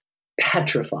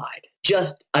petrified.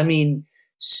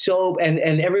 So, and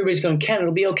everybody's going, Ken,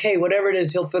 it'll be okay. Whatever it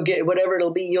is, he'll forget. Whatever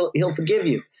it'll be, he'll forgive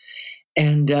you.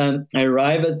 And I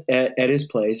arrive at his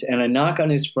place, and I knock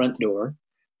on his front door,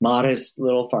 modest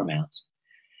little farmhouse.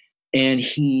 And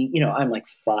he, I'm like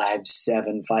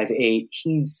 5'7", 5'8".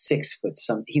 He's 6 foot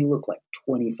something. He looked like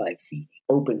 25 feet. He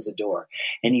opens the door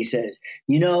and he says,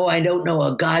 I don't know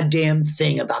a goddamn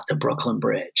thing about the Brooklyn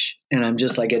Bridge. And I'm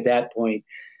just like, at that point,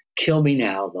 kill me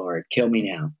now, Lord, kill me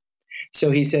now.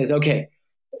 So he says, okay,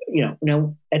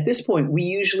 now at this point, we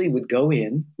usually would go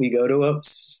in, we go to a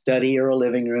study or a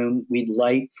living room, we'd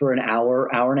light for an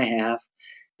hour, hour and a half,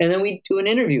 and then we'd do an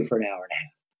interview for an hour and a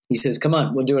half. He says, come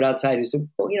on, we'll do it outside. He said,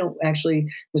 well, actually,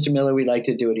 Mr. Miller, we'd like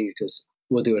to do it. He goes,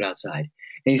 we'll do it outside.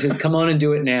 And he says, come on and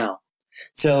do it now.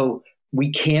 So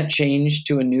we can't change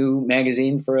to a new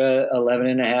magazine for a 11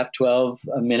 and a half, 12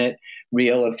 a minute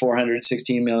reel of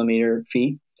 416 millimeter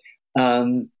feet.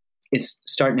 It's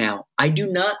start now. I do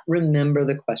not remember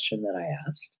the question that I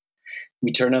asked.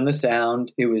 We turned on the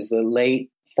sound. It was the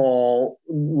late fall,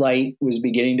 light was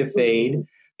beginning to fade. Mm-hmm.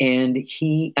 And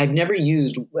I've never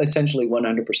used essentially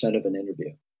 100% of an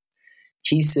interview.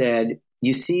 He said,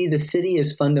 you see, the city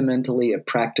is fundamentally a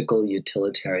practical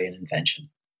utilitarian invention.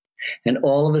 And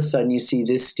all of a sudden you see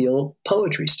this steel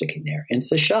poetry sticking there. And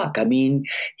it's a shock. I mean,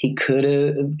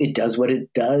 it does what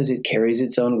it does. It carries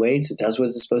its own weights. It does what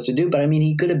it's supposed to do. But I mean,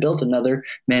 he could have built another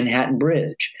Manhattan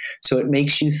Bridge. So it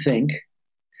makes you think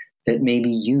that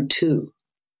maybe you too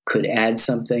could add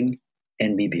something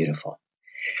and be beautiful.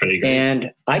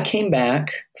 And I came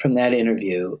back from that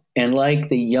interview, and like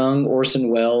the young Orson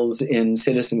Welles in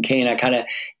Citizen Kane, I kind of,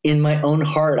 in my own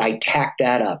heart, I tacked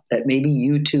that up, that maybe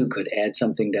you too could add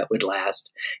something that would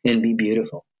last and be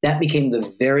beautiful. That became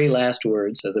the very last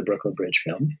words of the Brooklyn Bridge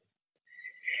film.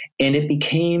 And it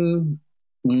became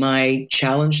my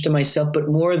challenge to myself, but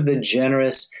more the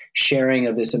generous sharing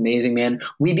of this amazing man.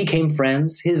 We became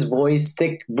friends. His voice,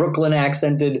 thick Brooklyn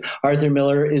accented Arthur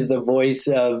Miller, is the voice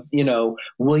of,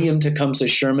 William Tecumseh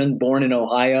Sherman, born in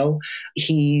Ohio.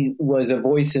 He was a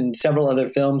voice in several other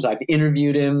films. I've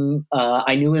interviewed him.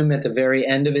 I knew him at the very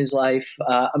end of his life.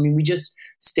 We just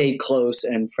stayed close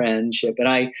and friendship. And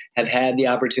I have had the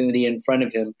opportunity in front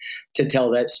of him to tell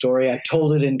that story. I've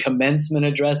told it in commencement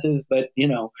addresses, but,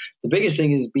 the biggest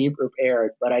thing is be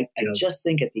prepared. But I just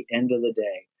think at the end of the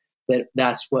day,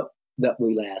 that's that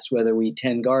we last, whether we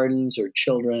tend gardens or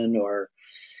children or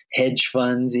hedge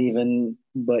funds even,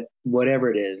 but whatever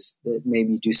it is, that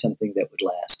maybe do something that would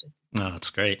last. Oh, that's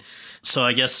great. So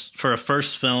I guess for a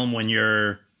first film, when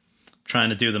you're trying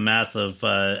to do the math of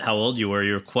how old you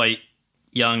were quite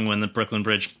young when the Brooklyn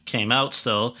Bridge came out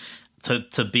still.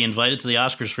 to be invited to the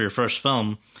Oscars for your first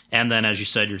film, and then, as you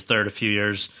said, your third a few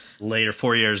years later,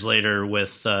 4 years later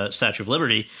with Statue of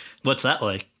Liberty. What's that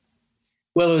like?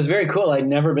 Well, it was very cool. I'd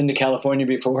never been to California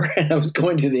before, and I was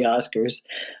going to the Oscars.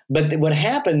 But what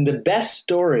happened, the best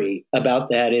story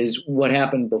about that is what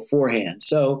happened beforehand.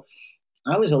 So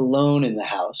I was alone in the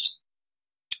house,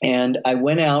 and I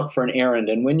went out for an errand.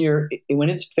 And when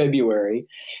it's February,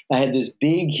 I had this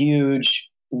big, huge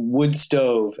wood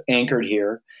stove anchored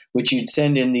here, which you'd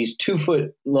send in these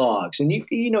 2-foot logs. And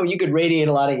you could radiate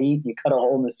a lot of heat. You cut a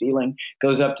hole in the ceiling,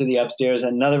 goes up to the upstairs,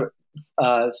 another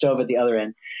stove at the other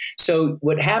end. So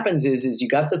what happens is you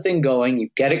got the thing going, you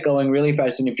get it going really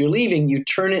fast. And if you're leaving, you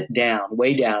turn it down,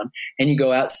 way down, and you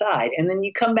go outside. And then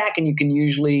you come back and you can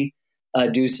usually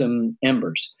do some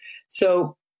embers.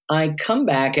 So I come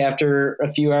back after a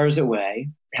few hours away,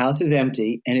 house is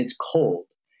empty, and it's cold.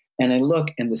 And I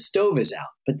look and the stove is out.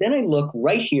 But then I look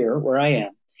right here where I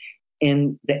am,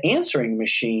 and the answering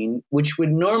machine, which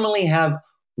would normally have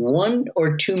 1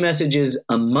 or 2 messages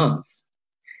a month,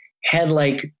 had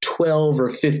like 12 or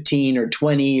 15 or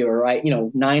 20 or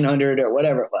 900 or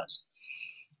whatever it was.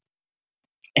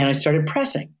 And I started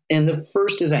pressing. And the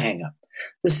first is a hang up.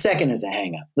 The second is a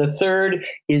hang up. The third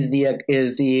is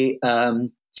the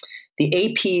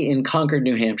AP in Concord,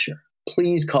 New Hampshire.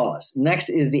 Please call us. Next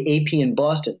is the AP in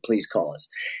Boston. Please call us.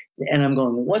 And I'm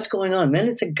going, what's going on? Then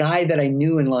it's a guy that I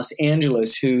knew in Los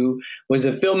Angeles who was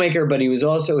a filmmaker, but he was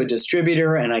also a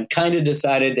distributor. And I kind of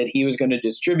decided that he was going to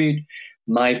distribute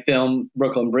my film,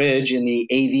 Brooklyn Bridge, in the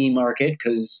AV market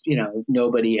because,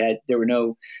 there were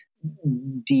no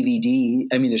DVD.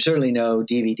 I mean, there's certainly no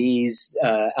DVDs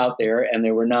out there, and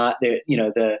there were not,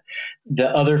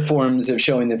 the other forms of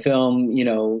showing the film,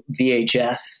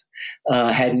 VHS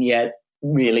hadn't yet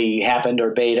really happened,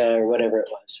 or beta or whatever it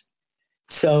was.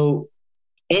 So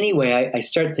anyway, I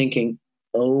start thinking,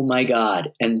 oh my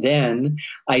God. And then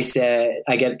I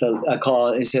get a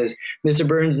call. It says, Mr.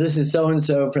 Burns, this is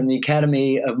so-and-so from the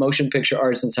Academy of Motion Picture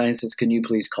Arts and Sciences. Can you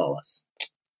please call us?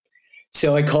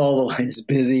 So I call, the line is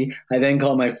busy. I then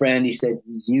call my friend. He said,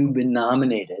 you've been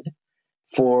nominated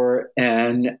for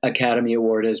an Academy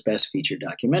Award as Best Feature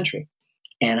Documentary.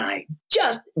 And I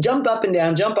just jump up and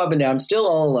down, still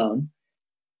all alone.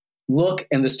 Look,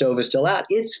 and the stove is still out.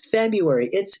 It's February.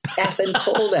 It's effing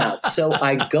cold out. So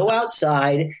I go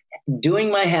outside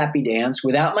doing my happy dance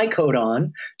without my coat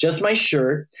on, just my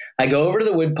shirt. I go over to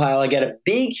the wood pile. I get a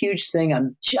big, huge thing.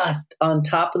 I'm just on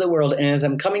top of the world. And as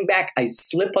I'm coming back, I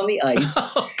slip on the ice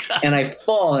and I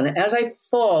fall. And as I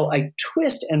fall, I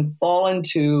twist and fall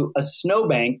into a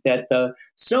snowbank that the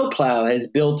snowplow has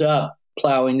built up,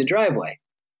 plowing the driveway.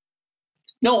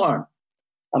 No harm.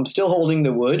 I'm still holding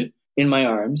the wood in my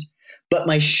arms, but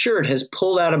my shirt has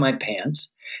pulled out of my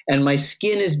pants and my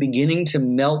skin is beginning to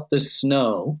melt the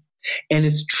snow and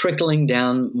it's trickling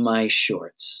down my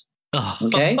shorts.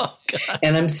 Okay? Oh,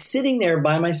 and I'm sitting there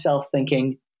by myself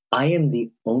thinking, I am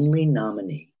the only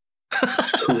nominee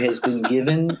who has been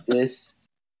given this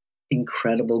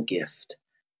incredible gift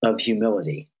of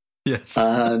humility. Yes.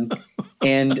 And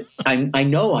I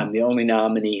know I'm the only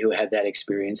nominee who had that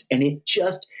experience. And it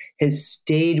just has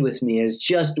stayed with me as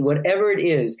just whatever it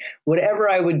is, whatever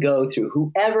I would go through,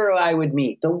 whoever I would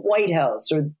meet, the White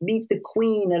House, or meet the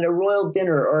Queen at a royal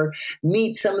dinner, or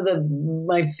meet some of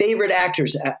my favorite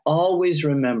actors, I always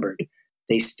remembered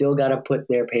they still got to put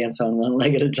their pants on one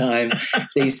leg at a time.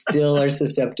 They still are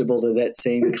susceptible to that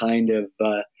same kind of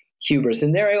hubris.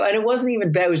 And it wasn't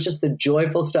even bad. It was just the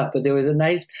joyful stuff. But there was a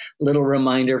nice little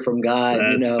reminder from God,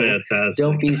 fantastic.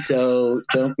 don't be so,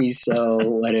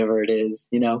 whatever it is,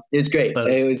 it's great.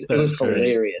 It was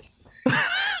hilarious.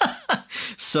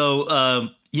 So,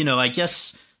 I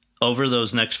guess over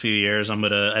those next few years, I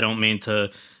don't mean to,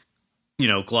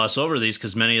 gloss over these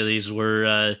because many of these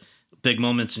were big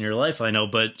moments in your life, I know.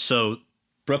 But so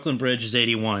Brooklyn Bridge is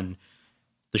 81.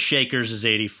 The Shakers is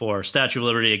 84. Statue of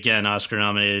Liberty, again, Oscar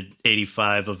nominated,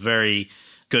 85. A very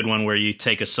good one where you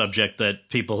take a subject that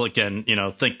people, again,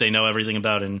 think they know everything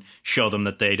about and show them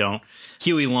that they don't.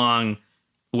 Huey Long,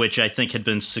 which I think had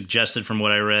been suggested from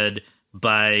what I read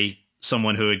by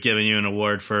someone who had given you an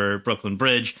award for Brooklyn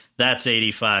Bridge, that's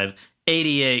 85.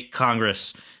 88,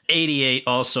 Congress. 88,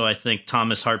 also, I think,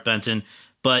 Thomas Hart Benton.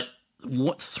 But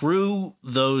through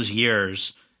those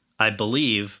years, I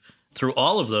believe, through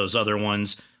all of those other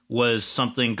ones, was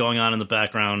something going on in the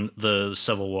background, the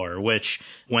Civil War, which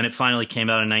when it finally came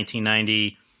out in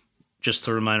 1990, just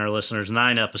to remind our listeners,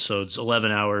 9 episodes,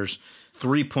 11 hours,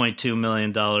 $3.2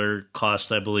 million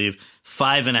cost, I believe,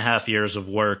 5.5 years of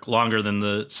work, longer than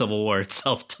the Civil War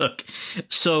itself took.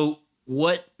 So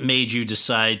what made you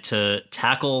decide to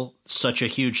tackle such a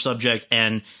huge subject,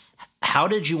 and How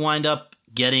did you wind up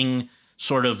getting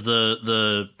sort of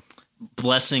the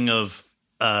blessing of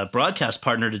a broadcast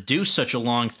partner to do such a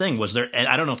long thing? Was there,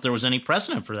 I don't know if there was any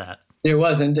precedent for that. There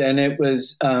wasn't, and it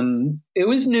was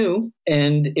new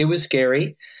and it was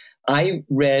scary. I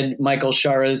read Michael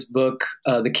Shara's book,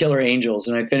 The Killer Angels,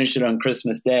 and I finished it on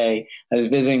Christmas Day. I was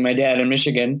visiting my dad in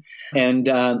Michigan, and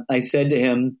I said to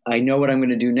him, I know what I'm going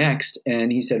to do next.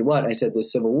 And he said, what? I said, the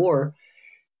Civil War.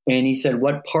 And he said,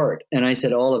 what part? And I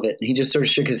said, all of it. And he just sort of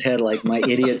shook his head like my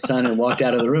idiot son and walked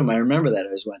out of the room. I remember that. I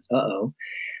just went, uh-oh.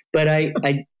 But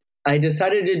I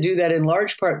decided to do that in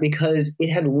large part because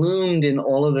it had loomed in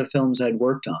all of the films I'd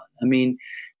worked on. I mean,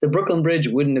 the Brooklyn Bridge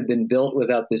wouldn't have been built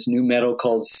without this new metal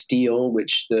called steel,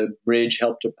 which the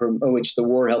which the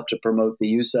war helped to promote the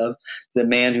use of. The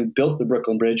man who built the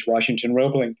Brooklyn Bridge, Washington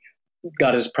Roebling,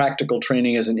 got his practical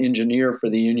training as an engineer for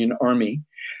the Union Army.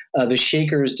 The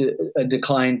Shakers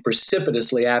declined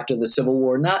precipitously after the Civil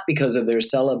War, not because of their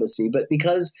celibacy, but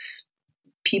because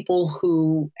people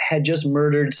who had just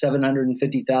murdered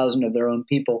 750,000 of their own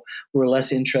people were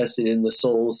less interested in the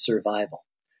soul's survival,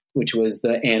 which was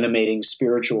the animating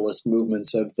spiritualist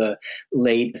movements of the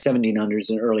late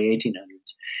 1700s and early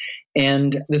 1800s.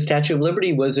 And the Statue of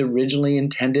Liberty was originally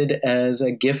intended as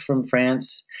a gift from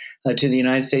France to the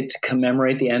United States to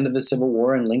commemorate the end of the Civil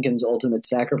War and Lincoln's ultimate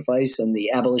sacrifice and the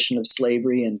abolition of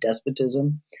slavery and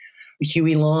despotism.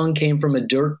 Huey Long came from a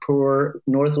dirt poor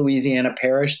North Louisiana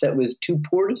parish that was too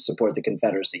poor to support the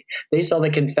Confederacy. They saw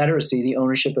the Confederacy, the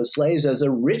ownership of slaves, as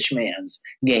a rich man's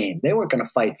game. They weren't going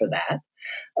to fight for that.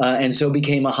 And so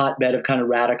became a hotbed of kind of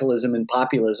radicalism and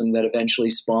populism that eventually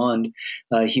spawned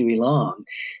Huey Long.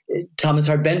 Thomas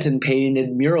Hart Benton painted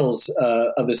murals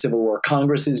of the Civil War.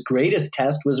 Congress's greatest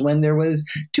test was when there was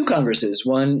two Congresses,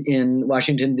 one in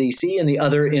Washington, D.C., and the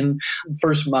other in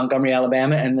first Montgomery,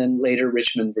 Alabama, and then later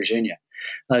Richmond, Virginia.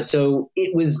 So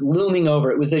it was looming over.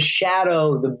 It was the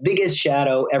shadow, the biggest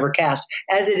shadow ever cast,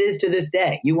 as it is to this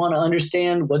day. You want to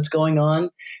understand what's going on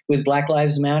with Black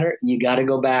Lives Matter? You got to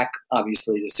go back,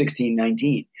 obviously, to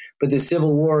 1619. But the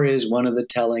Civil War is one of the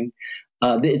telling.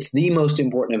 It's the most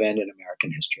important event in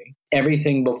American history.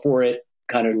 Everything before it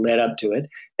kind of led up to it.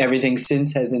 Everything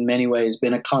since has in many ways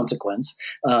been a consequence,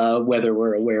 whether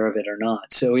we're aware of it or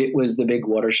not. So it was the big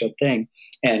watershed thing.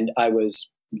 And I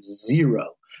was zero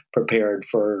prepared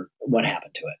for what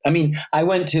happened to it. I mean, I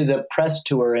went to the press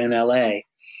tour in LA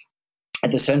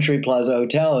at the Century Plaza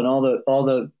Hotel, and all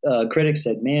the critics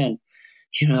said, man,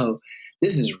 you know,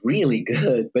 this is really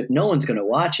good, but no one's going to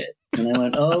watch it. And I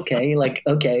went, oh,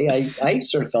 okay. I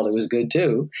sort of felt it was good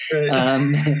too.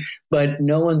 Right. But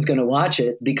no one's going to watch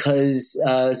it because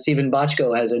Stephen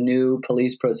Bochco has a new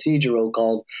police procedural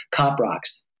called Cop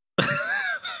Rocks.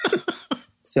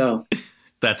 So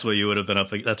that's what you would have been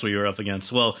that's what you were up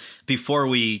against. Well, before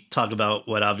we talk about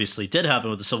what obviously did happen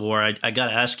with the Civil War, I got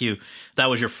to ask you, that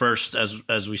was your first,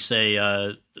 as we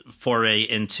say, foray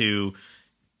into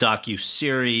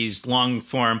docu-series, long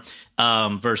form,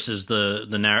 versus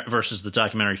the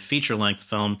documentary feature length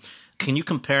film. Can you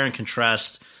compare and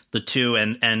contrast the two?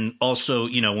 And also,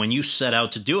 you know, when you set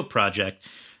out to do a project,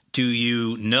 do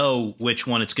you know which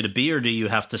one it's going to be, or do you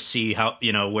have to see how,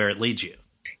 you know, where it leads you?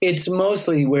 It's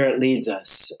mostly where it leads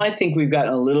us. I think we've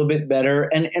gotten a little bit better.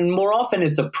 And more often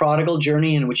it's a prodigal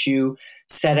journey in which you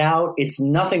set out. It's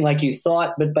nothing like you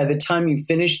thought, but by the time you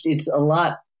finished, it's a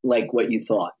lot like what you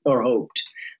thought or hoped.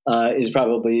 Is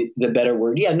probably the better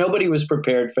word. Yeah, nobody was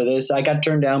prepared for this. I got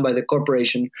turned down by the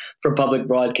Corporation for Public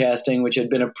Broadcasting, which had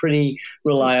been a pretty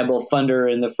reliable funder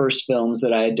in the first films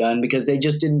that I had done, because they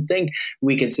just didn't think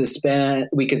we could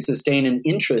sustain an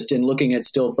interest in looking at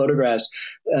still photographs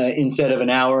instead of an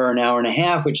hour or an hour and a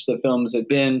half, which the films had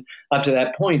been up to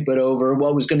that point, but over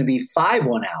what was going to be 5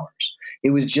 1 hours.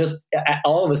 It was just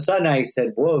all of a sudden I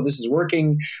said, whoa, this is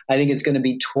working. I think it's going to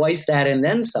be twice that and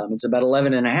then some. It's about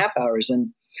 11 and a half hours. And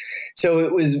so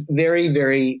it was very,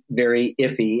 very, very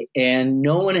iffy, and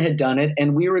no one had done it.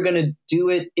 And we were going to do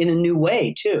it in a new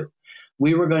way, too.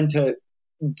 We were going to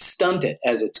stunt it,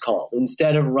 as it's called.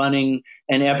 Instead of running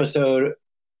an episode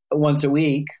once a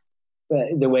week,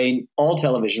 the way all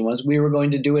television was, we were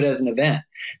going to do it as an event.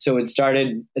 So it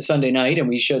started Sunday night, and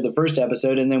we showed the first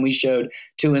episode, and then we showed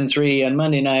 2 and 3 on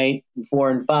Monday night, 4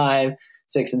 and 5,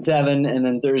 6 and 7, and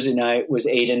then Thursday night was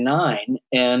 8 and 9.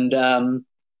 And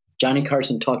Johnny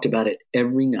Carson talked about it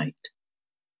every night.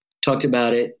 Talked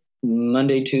about it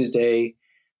Monday, Tuesday,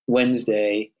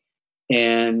 Wednesday,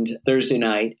 and Thursday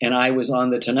night. And I was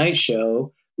on The Tonight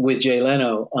Show with Jay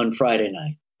Leno on Friday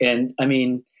night. And I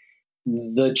mean,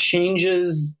 the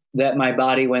changes that my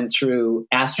body went through,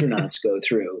 astronauts go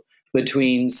through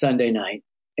between Sunday night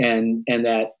and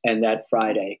that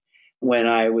Friday. when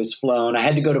I was flown. I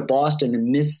had to go to Boston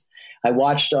and I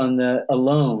watched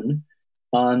alone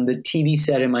on the TV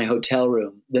set in my hotel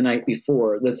room the night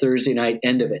before, the Thursday night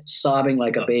end of it, sobbing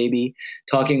like a baby,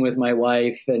 talking with my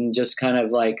wife and just kind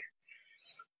of like,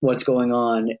 what's going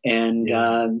on? And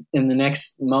in the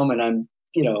next moment, I'm,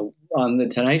 on the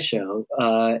Tonight Show.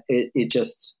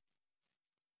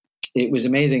 It was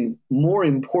amazing. More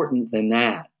important than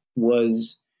that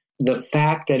was the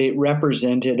fact that it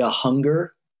represented a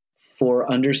hunger for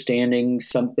understanding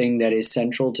something that is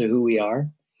central to who we are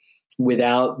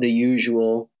without the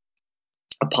usual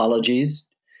apologies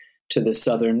to the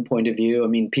Southern point of view. I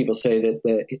mean, people say that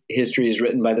the history is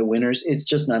written by the winners. It's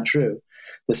just not true.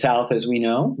 The South, as we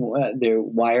know,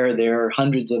 why are there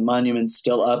hundreds of monuments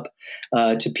still up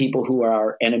to people who are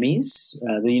our enemies?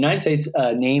 The United States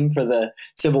name for the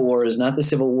Civil War is not the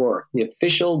Civil War. The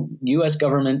official U.S.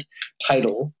 government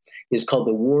title is called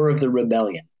the War of the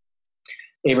Rebellion.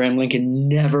 Abraham Lincoln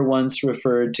never once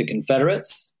referred to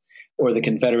Confederates or the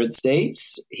Confederate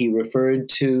States. He referred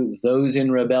to those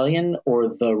in rebellion or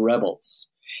the rebels.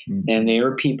 Mm-hmm. And they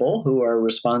are people who are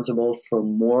responsible for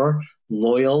more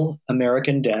loyal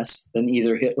American deaths than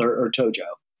either Hitler or Tojo.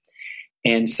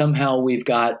 And somehow we've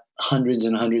got hundreds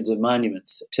and hundreds of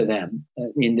monuments to them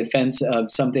in defense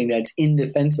of something that's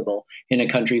indefensible in a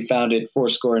country founded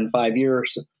 75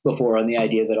 years before on the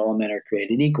idea that all men are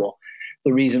created equal.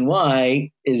 The reason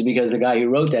why is because the guy who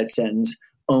wrote that sentence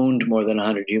owned more than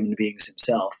 100 human beings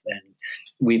himself. And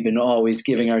we've been always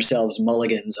giving ourselves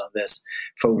mulligans on this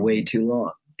for way too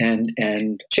long.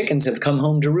 And chickens have come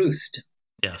home to roost.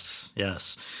 Yes,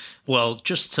 yes. Well,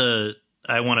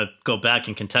 I want to go back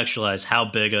and contextualize how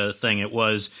big a thing it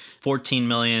was. 14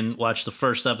 million watched the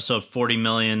first episode, 40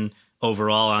 million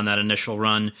overall on that initial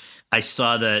run. I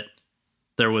saw that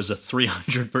there was a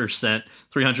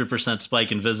 300%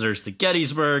 spike in visitors to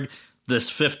Gettysburg.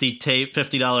 This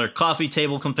 $50 coffee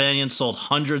table companion sold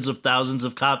hundreds of thousands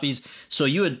of copies. So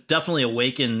you had definitely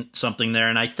awakened something there.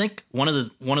 And I think one of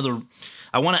the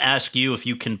I want to ask you if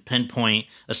you can pinpoint,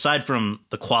 aside from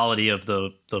the quality of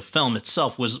the film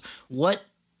itself, was what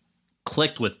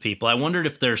clicked with people. I wondered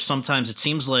if there's sometimes, it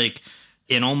seems like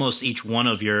in almost each one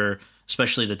of your,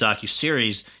 especially the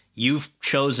docuseries, you've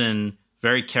chosen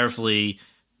very carefully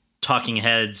talking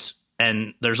heads,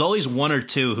 and there's always one or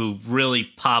two who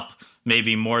really pop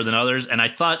maybe more than others. And I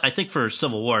think for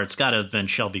Civil War, it's got to have been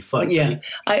Shelby Foote. Well, yeah,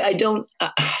 right? I don't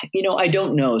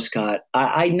know, Scott.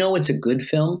 I know it's a good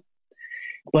film,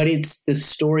 but it's the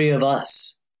story of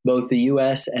us, both the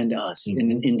U.S. and us,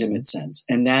 in an intimate sense.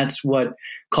 And that's what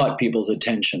caught people's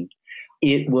attention.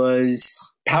 It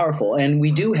was powerful. And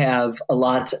we do have a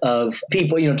lot of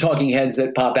people, talking heads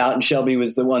that pop out, and Shelby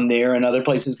was the one there and other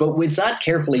places, but it's not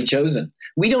carefully chosen.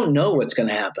 We don't know what's going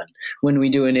to happen when we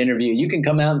do an interview. You can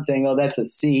come out and saying, oh, that's a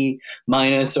C-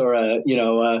 or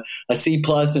a C+,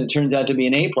 and it turns out to be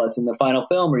an A+ in the final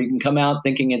film, or you can come out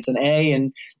thinking it's an A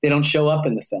and they don't show up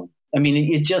in the film. I mean,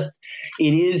 it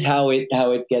is how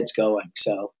it gets going.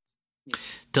 So,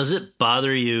 does it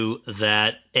bother you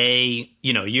that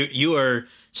you are,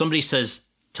 somebody says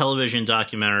television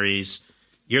documentaries,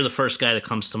 you're the first guy that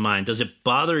comes to mind. Does it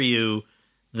bother you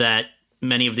that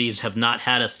many of these have not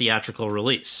had a theatrical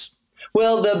release?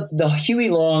 Well, the Huey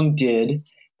Long did,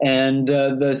 and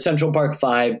the Central Park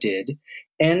Five did.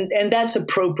 And that's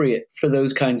appropriate for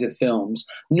those kinds of films.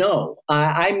 No,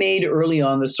 I made early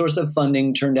on, the source of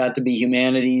funding turned out to be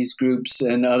humanities groups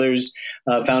and others,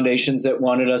 foundations that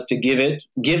wanted us to give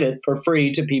it for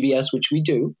free to PBS, which we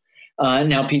do.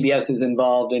 Now PBS is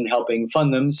involved in helping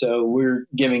fund them, so we're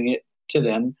giving it to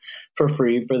them for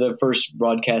free for the first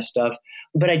broadcast stuff.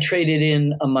 But I traded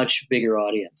in a much bigger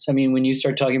audience. I mean, when you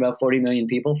start talking about 40 million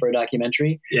people for a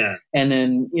documentary, yeah, and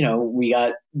then, we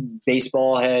got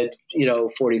baseball had,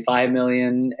 45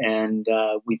 million, and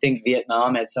we think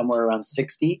Vietnam had somewhere around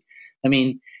 60. I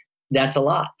mean, that's a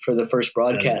lot for the first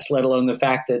broadcast, let alone the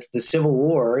fact that the Civil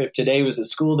War, if today was a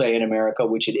school day in America,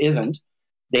 which it isn't,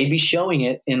 they'd be showing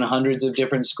it in hundreds of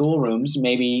different schoolrooms,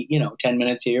 maybe, 10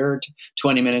 minutes here,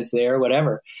 20 minutes there,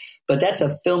 whatever. But that's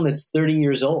a film that's 30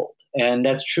 years old. And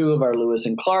that's true of our Lewis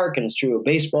and Clark, and it's true of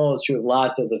baseball. It's true of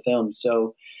lots of the films.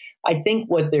 So I think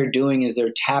what they're doing is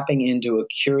they're tapping into a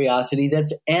curiosity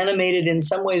that's animated in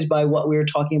some ways by what we were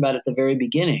talking about at the very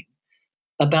beginning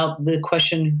about the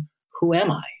question, who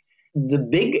am I? The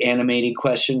big animating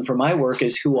question for my work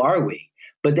is, who are we?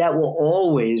 But that will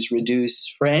always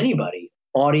reduce for anybody,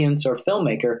 audience or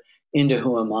filmmaker, into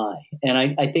who am I? And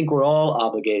I think we're all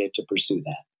obligated to pursue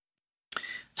that.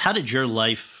 How did your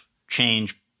life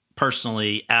change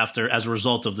personally as a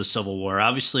result of the Civil War?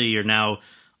 Obviously, you're now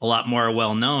a lot more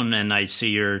well known, and I see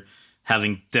you're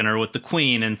having dinner with the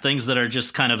Queen and things that are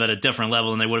just kind of at a different level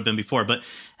than they would have been before. But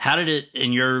how did it,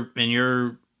 in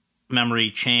your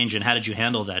memory, change, and how did you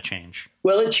handle that change?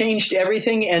 Well, it changed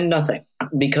everything and nothing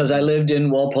because I lived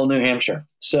in Walpole, New Hampshire.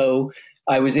 So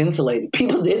I was insulated.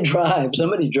 People did drive.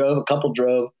 A couple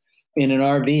drove in an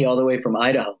RV all the way from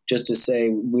Idaho just to say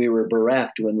we were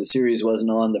bereft when the series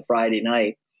wasn't on the Friday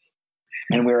night.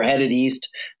 And we were headed east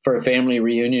for a family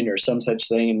reunion or some such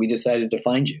thing. And we decided to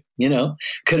find you,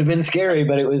 could have been scary,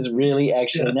 but it was really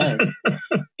actually nice.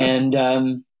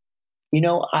 And,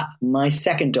 my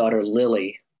second daughter,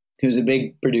 Lily, who's a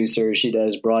big producer, she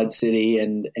does Broad City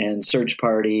and Search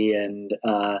Party and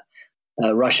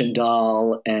Russian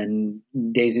Doll and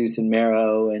Jesus and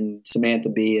Marrow and Samantha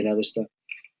Bee and other stuff.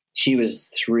 She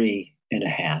was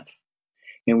 3.5.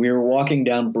 And we were walking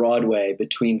down Broadway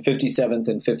between 57th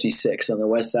and 56th on the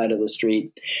west side of the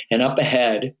street. And up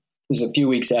ahead, this was a few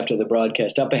weeks after the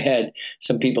broadcast, up ahead,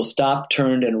 some people stopped,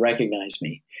 turned, and recognized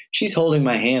me. She's holding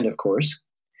my hand, of course,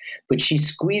 but she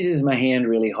squeezes my hand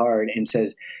really hard and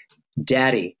says,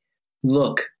 "Daddy,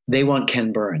 look, they want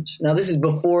Ken Burns." Now, this is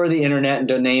before the internet and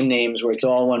to name names where it's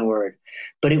all one word.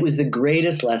 But it was the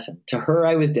greatest lesson. To her,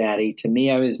 I was Daddy. To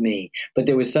me, I was me. But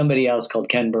there was somebody else called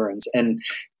Ken Burns. And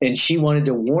she wanted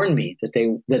to warn me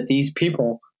that these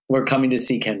people were coming to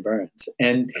see Ken Burns.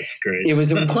 And that's great. It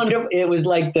was a wonderful, it was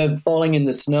like the falling in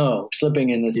the snow, slipping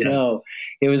in the snow.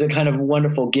 It was a kind of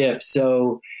wonderful gift.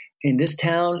 So in this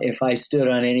town, if I stood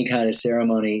on any kind of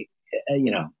ceremony,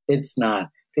 it's not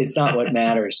what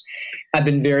matters. I've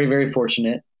been very, very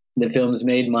fortunate. The film's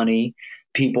made money.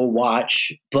 People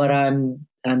watch, but I'm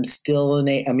still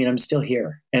I'm still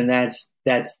here, and that's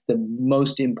the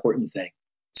most important thing.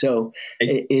 So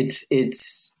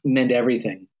it's meant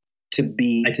everything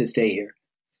to stay here.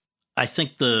 I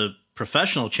think the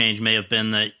professional change may have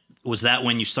been that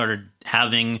when you started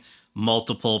having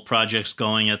multiple projects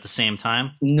going at the same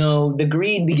time? No, the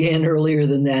greed began earlier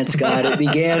than that, Scott. It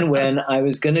began when I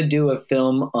was going to do a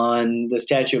film on the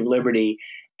Statue of Liberty,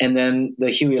 and then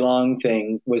the Huey Long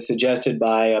thing was suggested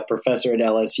by a professor at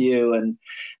LSU, and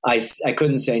I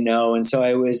couldn't say no. And so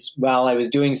while I was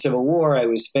doing Civil War, I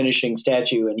was finishing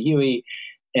Statue and Huey,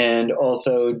 and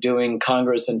also doing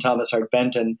Congress and Thomas Hart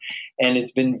Benton. And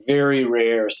it's been very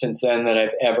rare since then that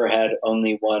I've ever had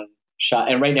only one shot.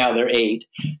 And right now they're 8.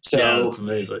 So, yeah, that's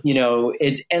amazing.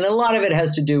 And a lot of it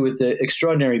has to do with the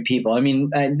extraordinary people. I mean,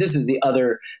 this is the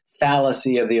other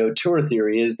fallacy of the auteur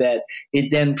theory, is that it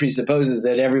then presupposes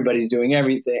that everybody's doing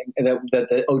everything, that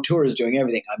the auteur is doing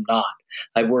everything. I'm not.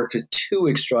 I've worked with 2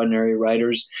 extraordinary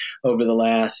writers over the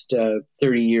last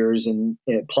 30 years, in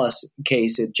plus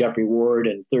case of Jeffrey Ward,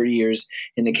 and 30 years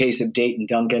in the case of Dayton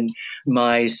Duncan.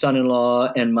 My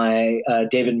son-in-law and my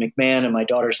David McMahon and my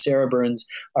daughter Sarah Burns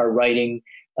are writing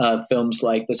films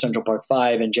like The Central Park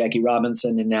Five and Jackie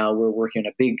Robinson, and now we're working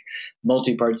on a big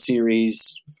multi-part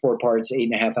series, 4 parts,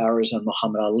 8.5 hours on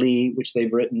Muhammad Ali, which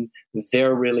they've written.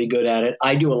 They're really good at it.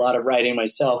 I do a lot of writing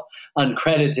myself,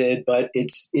 uncredited, but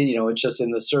it's just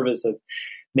in the service of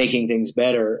making things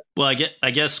better. Well, I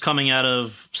guess coming out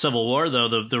of Civil War, though,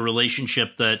 the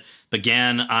relationship that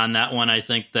began on that one, I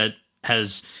think that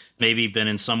has maybe been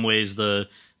in some ways the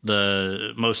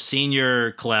most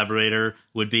senior collaborator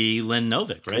would be Lynn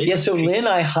Novick, right? Yeah, so Lynn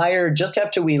I hired just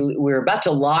after we were about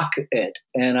to lock it,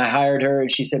 and I hired her,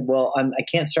 and she said, well, I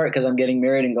can't start because I'm getting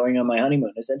married and going on my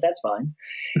honeymoon. I said, that's fine.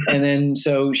 And then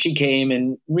so she came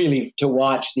and really to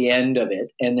watch the end of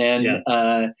it. And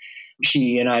then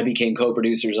she and I became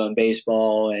co-producers on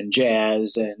Baseball and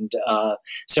Jazz and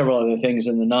several other things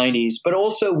in the 90s. But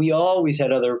also we always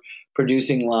had other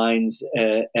producing lines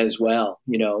as well,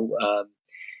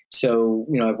 So,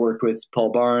 I've worked with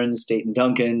Paul Barnes, Dayton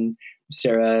Duncan,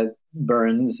 Sarah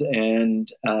Burns, and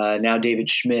now David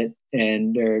Schmidt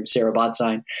and Sarah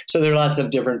Botstein. So there are lots of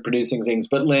different producing things,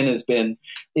 but Lynn has been,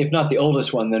 if not the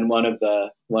oldest one, then one of the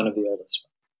oldest.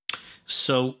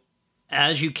 So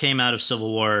as you came out of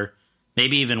Civil War,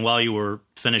 maybe even while you were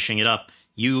finishing it up,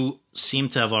 you seem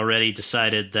to have already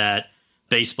decided that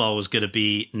Baseball was going to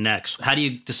be next. How do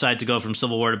you decide to go from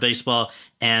Civil War to Baseball?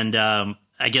 And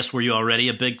I guess, were you already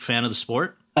a big fan of the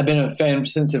sport? I've been a fan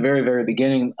since the very, very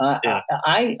beginning.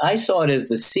 I saw it as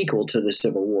the sequel to the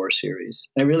Civil War series.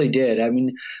 I really did. I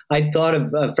mean, I thought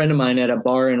of a friend of mine at a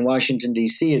bar in Washington,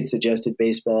 D.C. had suggested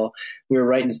Baseball. We were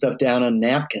writing stuff down on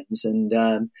napkins,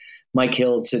 and Mike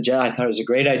Hill suggested, I thought it was a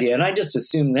great idea. And I just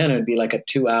assumed then it would be like a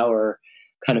 2-hour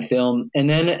kind of film. And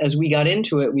then as we got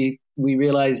into it, we we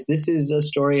realized this is a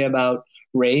story about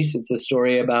race. It's a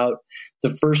story about the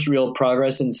first real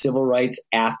progress in civil rights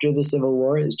after the Civil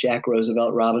War is Jack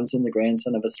Roosevelt Robinson, the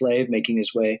grandson of a slave, making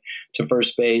his way to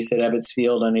first base at Ebbets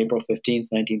Field on April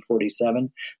 15th,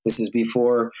 1947. This is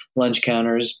before lunch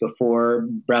counters, before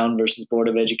Brown versus Board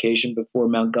of Education, before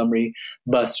Montgomery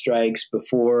bus strikes,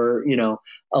 before,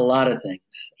 a lot of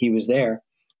things. He was there.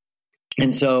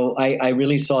 And so I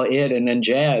really saw it and then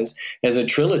jazz as a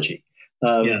trilogy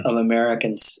of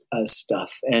American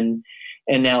stuff.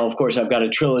 And now, of course, I've got a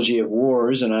trilogy of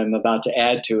wars, and I'm about to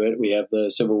add to it. We have the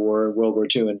Civil War, World War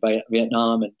II, and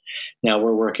Vietnam, and now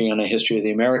we're working on a history of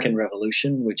the American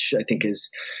Revolution, which I think is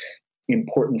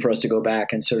important for us to go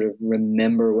back and sort of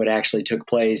remember what actually took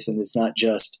place, and it's not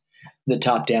just the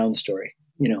top-down story.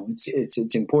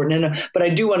 It's important. But I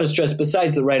do want to stress,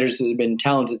 besides the writers that have been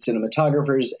talented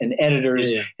cinematographers and editors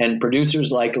and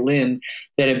producers like Lynn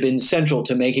that have been central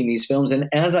to making these films. And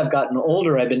as I've gotten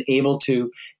older, I've been able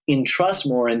to entrust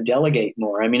more and delegate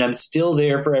more. I mean, I'm still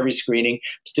there for every screening,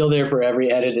 I'm still there for every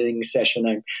editing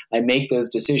session. I make those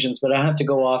decisions, but I have to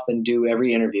go off and do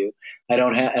every interview. I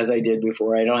don't have, as I did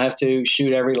before, I don't have to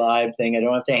shoot every live thing. I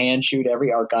don't have to hand shoot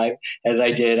every archive as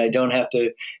I did. I don't have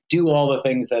to do all the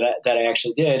things that I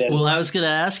actually did. Well, I was going to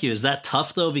ask you, is that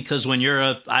tough though? Because when you're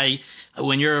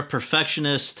a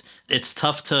perfectionist, it's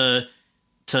tough to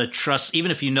trust,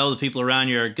 even if you know the people around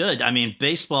you are good. I mean,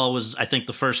 baseball was, I think,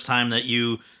 the first time that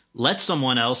you let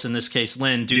someone else, in this case,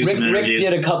 Lynn, do some interviews.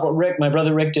 My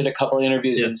brother Rick did a couple of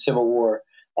interviews in Civil War.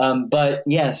 But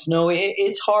yes, no,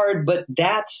 it's hard, but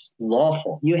that's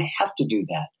lawful. You have to do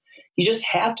that. You just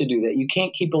have to do that. You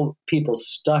can't keep people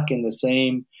stuck in the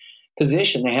same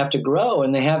position. They have to grow,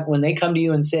 and when they come to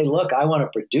you and say, look, I want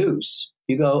to produce,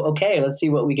 you go, okay, let's see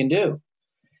what we can do.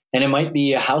 And it might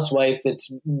be a housewife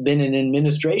that's been in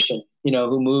administration,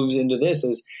 who moves into this,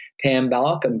 as Pam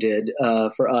Balcom did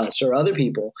for us, or other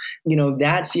people. You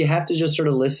have to just sort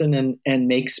of listen and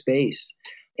make space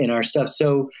in our stuff.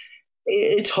 So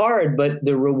it's hard, but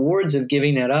the rewards of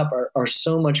giving that up are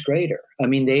so much greater. I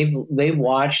mean, they've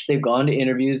watched, they've gone to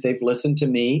interviews, they've listened to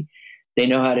me. They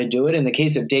know how to do it. In the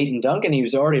case of Dayton Duncan, he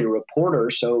was already a reporter,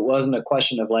 so it wasn't a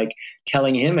question of like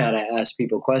telling him how to ask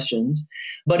people questions.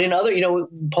 But in other,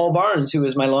 Paul Barnes, who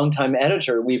was my longtime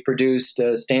editor, we produced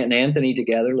Stanton Anthony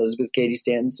together, Elizabeth Cady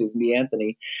Stanton, Susan B.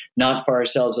 Anthony, Not For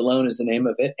Ourselves Alone is the name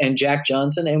of it, and Jack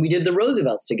Johnson, and we did the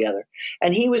Roosevelts together.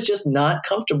 And he was just not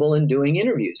comfortable in doing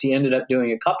interviews. He ended up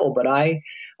doing a couple, but I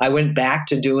went back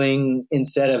to doing,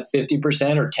 instead of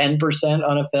 50% or 10%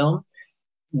 on a film,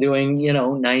 doing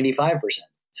 95%.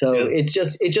 So it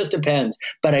just depends.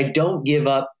 But I don't give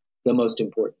up the most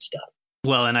important stuff.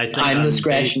 Well, and I think I'm the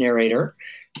scratch narrator,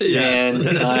 and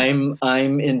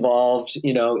I'm involved,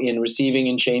 in receiving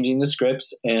and changing the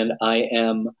scripts, and I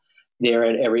am there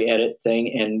at every edit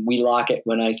thing, and we lock it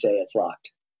when I say it's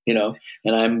locked,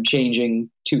 and I'm changing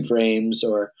 2 frames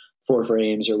or 4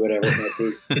 frames or whatever it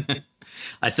might be.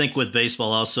 I think with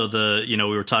baseball also, we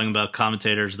were talking about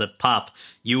commentators that pop.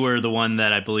 You were the one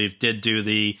that I believe did do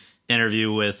the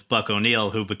interview with Buck O'Neil,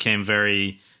 who became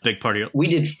very big part of your... We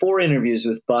did 4 interviews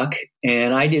with Buck,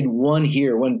 and I did one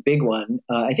here, one big one.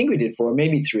 I think we did 4,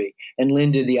 maybe 3, and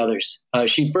Lynn did the others.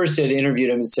 She first had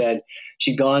interviewed him and said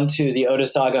she'd gone to the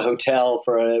Otesaga Hotel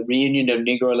for a reunion of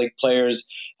Negro League players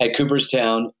at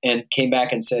Cooperstown and came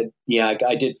back and said, yeah,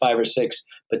 I did 5 or 6,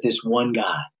 but this one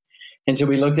guy. And so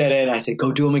we looked at it and I said,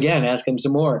 go do him again, ask him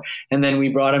some more. And then we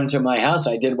brought him to my house.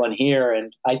 I did one here,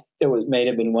 and may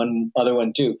have been one other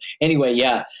one too. Anyway,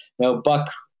 Buck,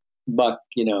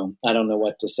 I don't know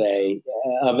what to say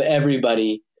of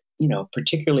everybody,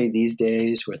 particularly these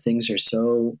days where things are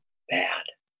so bad.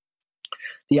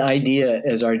 The idea,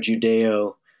 as our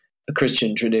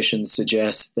Judeo-Christian tradition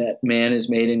suggests, that man is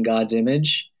made in God's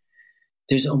image,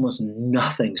 there's almost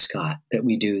nothing, Scott, that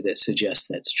we do that suggests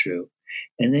that's true.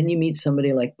 And then you meet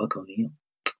somebody like Buck O'Neil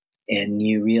and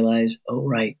you realize, oh,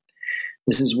 right,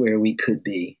 this is where we could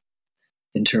be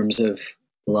in terms of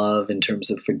love, in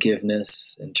terms of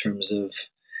forgiveness, in terms of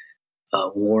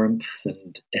warmth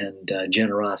and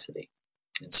generosity.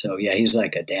 And so, he was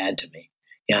like a dad to me.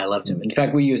 Yeah, I loved him. In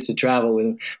fact, we used to travel with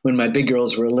him when my big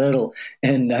girls were little.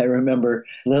 And I remember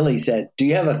Lily said, do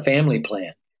you have a family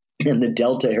plan? And the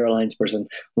Delta Airlines person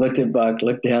looked at Buck,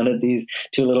 looked down at these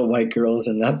 2 little white girls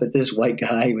and up at this white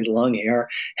guy with long hair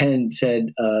and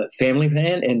said, family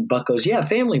plan? And Buck goes, yeah,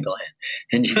 family plan.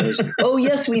 And she goes, oh,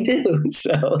 yes, we do.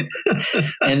 So,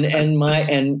 and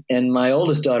my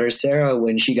oldest daughter, Sarah,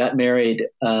 when she got married,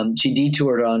 she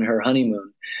detoured on her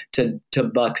honeymoon to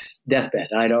Buck's deathbed.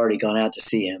 I'd already gone out to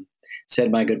see him.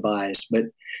 said my goodbyes. But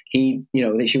he,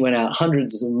 she went out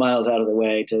hundreds of miles out of the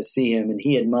way to see him, and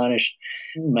he admonished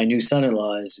my new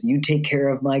son-in-law as, "You take care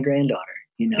of my granddaughter."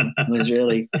 It was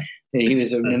really, he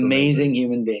was an amazing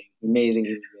human being, amazing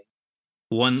human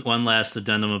being. One last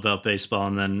addendum about baseball,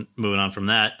 and then moving on from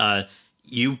that.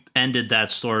 You ended that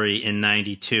story in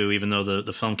 92, even though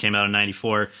the film came out in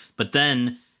 94. But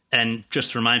then, and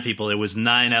just to remind people, it was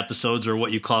 9 episodes, or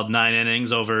what you called 9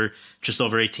 innings, over just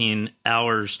over 18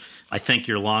 hours, I think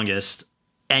your longest.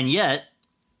 And yet,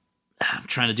 I'm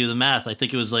trying to do the math, I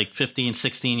think it was like 15,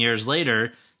 16 years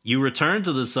later, you returned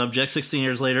to the subject 16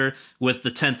 years later with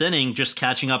the 10th inning, just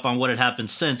catching up on what had happened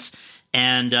since.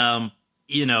 And,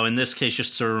 in this case,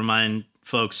 just to remind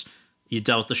folks, you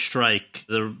dealt the strike,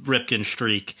 the Ripken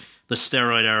streak, the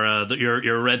steroid era,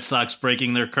 your Red Sox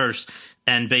breaking their curse,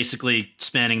 and basically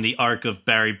spanning the arc of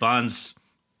Barry Bonds'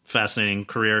 fascinating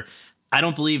career. I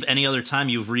don't believe any other time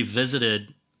you've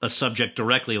revisited a subject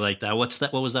directly like that. What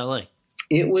was that like?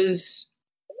 It was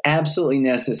absolutely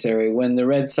necessary. When the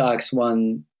Red Sox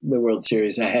won the World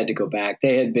Series, I had to go back.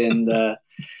 They had been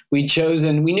we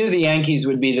knew the Yankees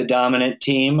would be the dominant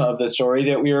team of the story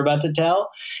that we were about to tell,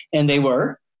 and they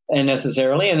were, and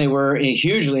they were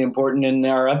hugely important in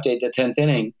our update, the 10th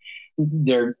inning.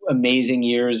 Their amazing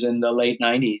years in the late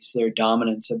 90s, their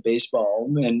dominance of baseball,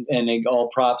 and all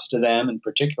props to them, and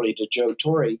particularly to Joe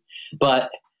Torre.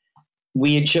 But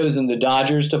we had chosen the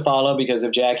Dodgers to follow because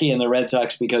of Jackie, and the Red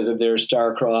Sox because of their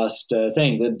star-crossed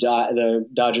thing. The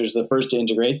Dodgers the first to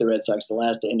integrate, the Red Sox the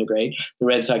last to integrate. The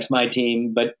Red Sox my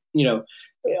team, but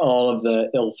all of the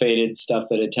ill-fated stuff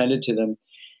that attended to them.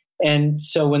 And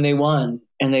so when they won,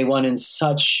 and they won in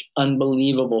such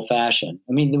unbelievable fashion.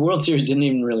 I mean, the World Series didn't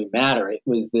even really matter. It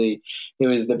was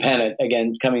the pennant,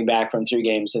 again, coming back from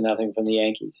 3-0 from the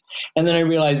Yankees. And then I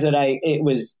realized that it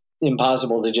was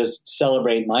impossible to just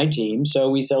celebrate my team. So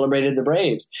we celebrated the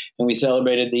Braves, and we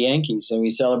celebrated the Yankees, and we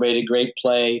celebrated great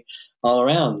play all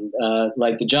around,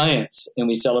 like the Giants. And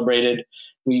we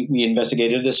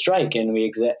investigated the strike, and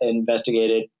we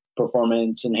investigated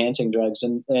performance enhancing drugs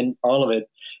and all of it.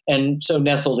 And so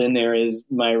nestled in there is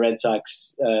my Red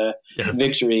Sox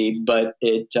victory. But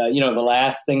the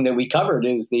last thing that we covered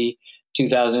is the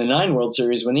 2009 World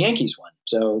Series when the Yankees won.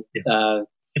 So,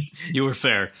 you were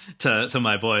fair to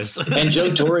my boys. And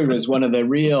Joe Torre was one of the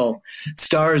real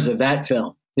stars of that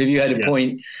film. If you had to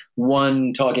point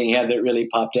one talking head that really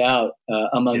popped out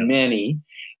among many,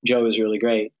 Joe was really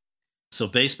great. So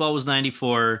baseball was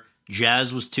 94,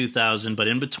 jazz was 2000, but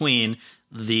in between,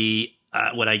 the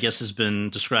what I guess has been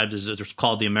described as it's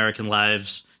called the American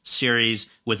Lives series,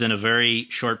 within a very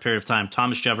short period of time.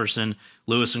 Thomas Jefferson,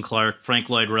 Lewis and Clark, Frank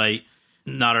Lloyd Wright,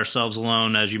 Not Ourselves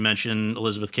Alone, as you mentioned,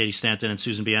 Elizabeth Cady Stanton and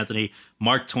Susan B. Anthony,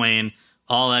 Mark Twain,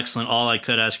 all excellent, all I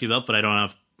could ask you about, but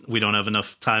we don't have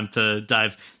enough time to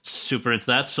dive super into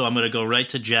that. So I'm going to go right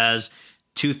to jazz.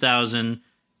 2000,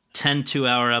 10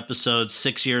 two-hour episodes,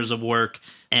 6 years of work,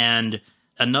 and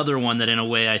another one that in a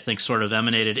way I think sort of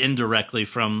emanated indirectly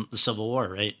from the Civil War,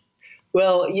 right?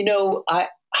 Well,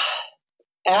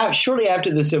 shortly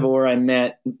after the Civil War, I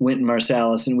met Wynton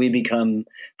Marsalis, and we become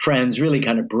friends, really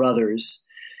kind of brothers.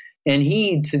 And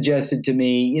he suggested to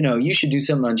me, you should do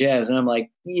something on jazz. And I'm like,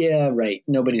 yeah, right.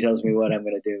 Nobody tells me what I'm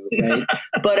going to do, right?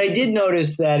 But I did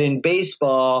notice that in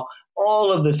baseball,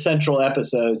 all of the central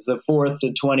episodes, the 4th,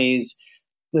 the 20s,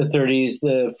 the 30s,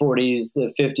 the 40s,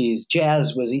 the 50s,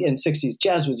 and 60s,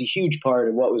 jazz was a huge part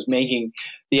of what was making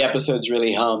the episodes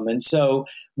really hum. And so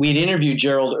we'd interviewed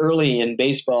Gerald Early in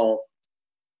baseball.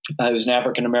 I was an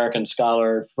African-American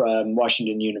scholar from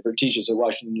Washington University, teaches at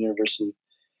Washington University.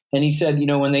 And he said,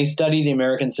 when they study the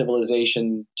American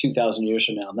civilization 2,000 years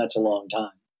from now, and that's a long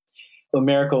time,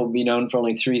 America will be known for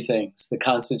only 3 things: the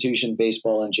Constitution,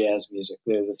 baseball, and jazz music.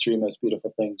 They're the 3 most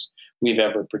beautiful things we've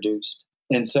ever produced.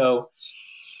 And so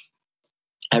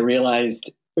I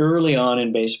realized early on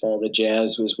in baseball that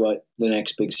jazz was what the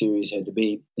next big series had to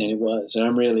be, and it was. And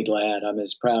I'm really glad. I'm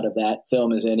as proud of that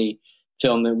film as any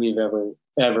film that we've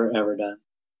ever done.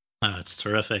 Oh, it's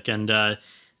terrific. And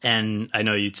I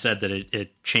know you'd said that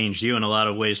it changed you in a lot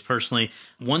of ways personally.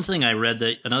 One thing I read,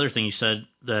 another thing you said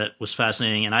that was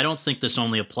fascinating, and I don't think this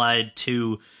only applied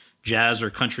to jazz or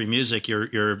country music,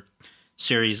 your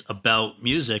series about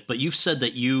music, but you've said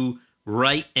that you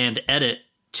write and edit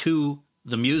to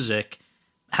the music.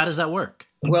 How does that work?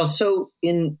 Well, so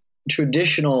in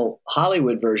traditional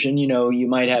Hollywood version, you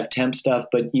might have temp stuff,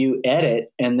 but you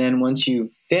edit, and then once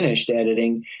you've finished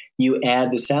editing, you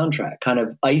add the soundtrack, kind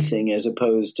of icing as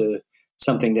opposed to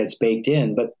something that's baked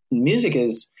in. But music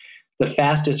is the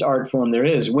fastest art form there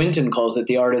is. Winton calls it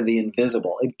the art of the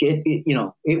invisible.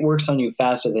 It works on you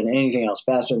faster than anything else,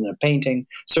 faster than a painting,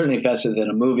 certainly faster than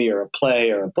a movie or a play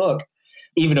or a book.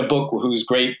 Even a book whose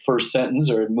great first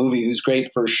sentence or a movie whose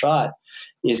great first shot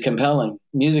is compelling.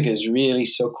 Music is really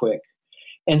so quick.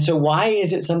 And so why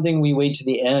is it something we wait to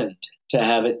the end to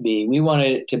have it be? We want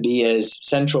it to be as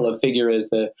central a figure as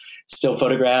the still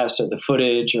photographs or the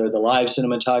footage or the live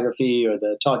cinematography or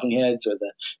the talking heads or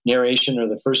the narration or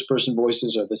the first person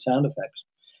voices or the sound effects.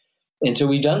 And so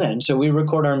we've done that. And so we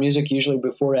record our music usually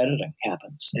before editing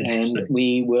happens. And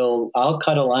I'll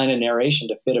cut a line of narration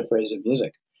to fit a phrase of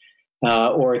music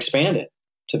or expand it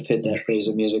to fit that phrase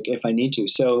of music if I need to.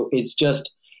 So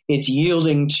it's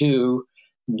yielding to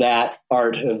that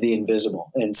art of the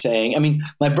invisible and saying, I mean,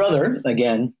 my brother,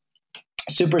 again,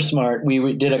 super smart.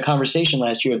 We did a conversation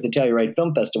last year at the Telluride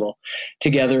Film Festival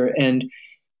together, and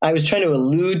I was trying to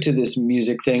allude to this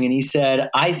music thing, and he said,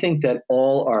 I think that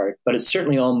all art, but it's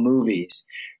certainly all movies,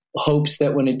 hopes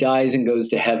that when it dies and goes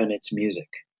to heaven, it's music,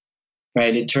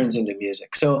 right? It turns into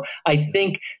music. So I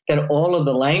think that all of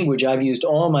the language I've used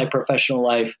all my professional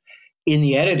life in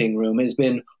the editing room has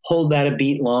been hold that a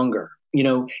beat longer. You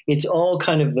know, it's all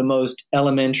kind of the most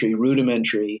elementary,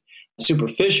 rudimentary,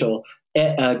 superficial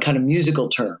kind of musical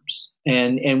terms.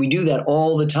 And we do that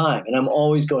all the time. And I'm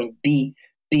always going beat,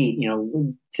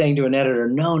 saying to an editor,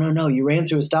 no, you ran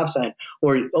through a stop sign,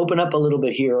 or open up a little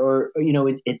bit here, or,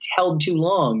 it's held too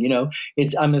long.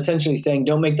 I'm essentially saying,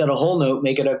 don't make that a whole note,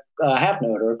 make it a half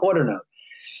note or a quarter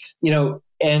note,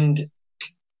 and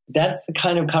that's the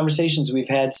kind of conversations we've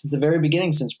had since the very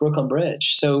beginning, since Brooklyn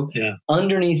Bridge. So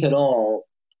underneath all,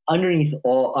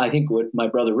 I think what my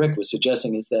brother Rick was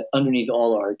suggesting is that underneath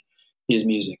all art is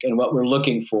music. And what we're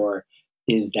looking for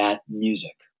is that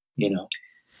music,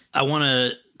 I want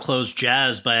to close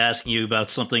jazz by asking you about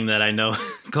something that I know,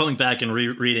 going back and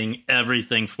rereading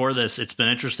everything for this, it's been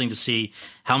interesting to see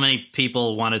how many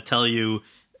people want to tell you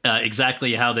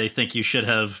exactly how they think you should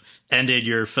have ended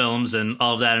your films and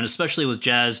all of that. And especially with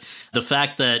jazz, the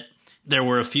fact that there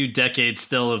were a few decades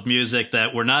still of music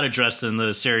that were not addressed in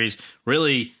the series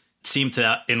really seemed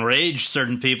to enrage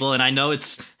certain people. And I know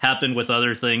it's happened with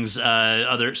other things,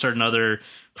 certain other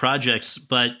projects.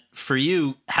 But for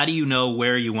you, how do you know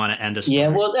where you want to end a story? Yeah,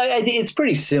 well, I think it's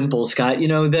pretty simple, Scott.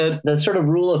 The sort of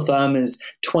rule of thumb is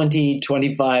 20,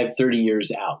 25, 30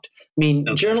 years out. I mean,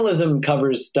 journalism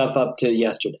covers stuff up to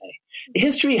yesterday.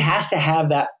 History has to have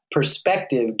that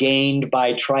perspective gained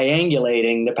by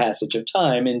triangulating the passage of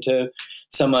time into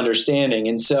some understanding.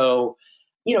 And so,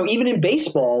 even in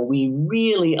baseball, we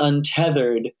really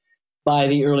untethered by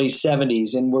the early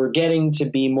 70s, and we're getting to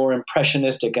be more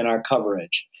impressionistic in our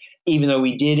coverage. Even though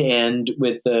we did end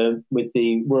with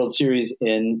the World Series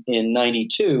in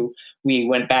 92, we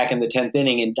went back in the 10th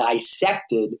inning and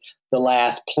dissected the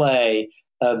last play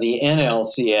of the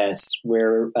NLCS,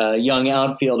 where a young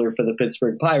outfielder for the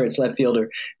Pittsburgh Pirates, left fielder,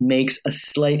 makes a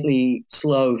slightly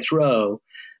slow throw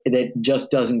that just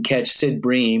doesn't catch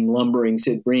lumbering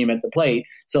Sid Bream at the plate.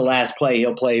 It's the last play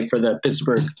he'll play for the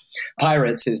Pittsburgh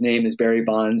Pirates. His name is Barry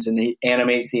Bonds, and he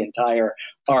animates the entire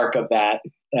arc of that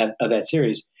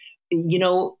series.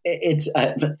 It's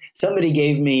somebody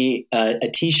gave me a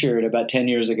T-shirt about 10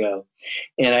 years ago,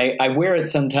 and I wear it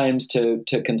sometimes to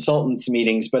consultants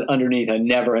meetings, but underneath I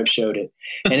never have showed it.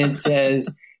 And it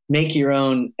says, make your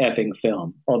own effing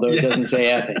film, although it doesn't say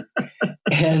effing.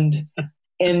 And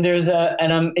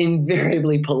and I'm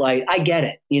invariably polite. I get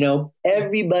it.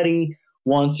 Everybody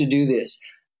wants to do this.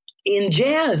 In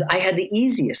jazz, I had the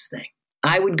easiest thing.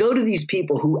 I would go to these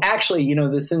people who actually,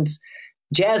 since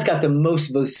jazz got the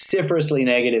most vociferously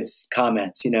negative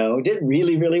comments, did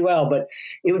really, really well, but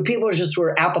people just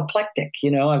were apoplectic.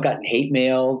 I've gotten hate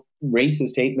mail,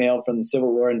 racist hate mail from the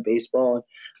Civil War and baseball and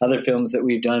other films that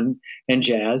we've done in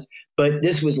jazz. But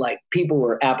this was like people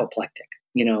were apoplectic.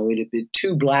 It'd be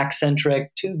too black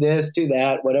centric, too this, too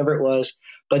that, whatever it was,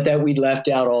 but that we'd left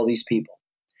out all these people.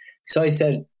 So I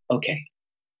said, okay,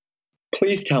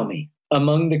 please tell me,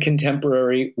 among the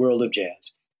contemporary world of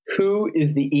jazz, who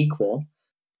is the equal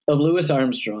of Louis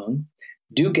Armstrong,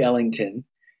 Duke Ellington,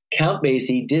 Count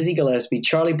Basie, Dizzy Gillespie,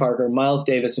 Charlie Parker, Miles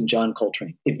Davis, and John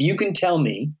Coltrane? If you can tell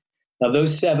me of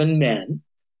those 7 men,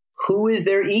 who is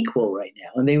their equal right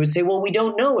now? And they would say, well, we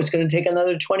don't know. It's going to take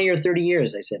another 20 or 30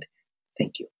 years. I said,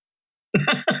 thank you.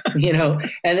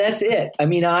 And that's it. I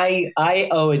mean, I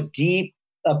owe a deep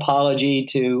apology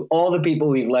to all the people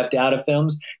we've left out of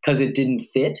films because it didn't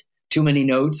fit. Too many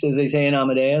notes, as they say in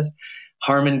Amadeus.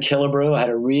 Harmon Killebrew had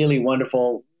a really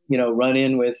wonderful,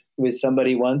 run-in with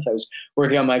somebody once. I was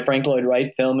working on my Frank Lloyd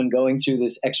Wright film and going through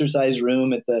this exercise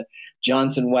room at the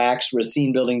Johnson Wax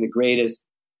Racine Building, the greatest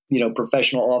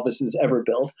professional offices ever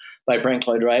built by Frank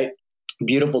Lloyd Wright.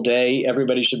 Beautiful day.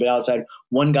 Everybody should be outside.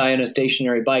 One guy on a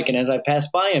stationary bike. And as I pass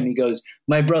by him, he goes,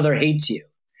 "My brother hates you."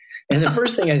 And the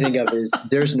first thing I think of is,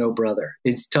 there's no brother.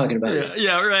 He's talking about this.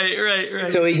 Yeah, right.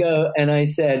 So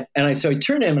so I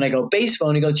turn to him and I go, "Baseball."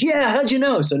 And he goes, "Yeah, how'd you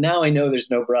know?" So now I know there's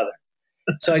no brother.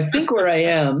 So I think where I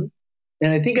am,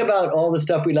 and I think about all the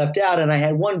stuff we left out, and I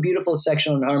had one beautiful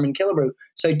section on Harmon Killebrew.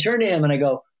 So I turn to him and I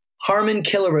go, "Harmon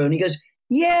Killebrew." And he goes,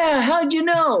 "Yeah, how'd you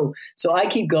know?" So I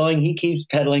keep going. He keeps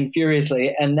pedaling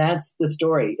furiously. And that's the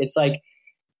story. It's like,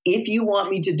 if you want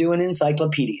me to do an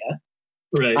encyclopedia,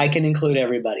 right, I can include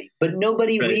everybody, but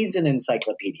nobody reads an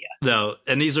encyclopedia. No,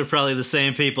 and these are probably the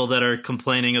same people that are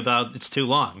complaining about it's too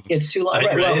long. It's too long.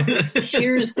 Right. Well,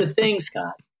 here's the thing,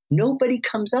 Scott. Nobody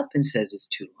comes up and says it's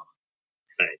too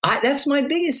long. Right. That's my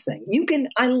biggest thing.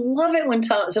 I love it when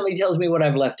somebody tells me what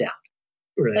I've left out.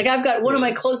 Right. Like, I've got one of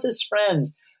my closest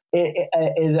friends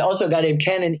is also a guy named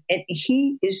Ken, and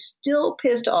he is still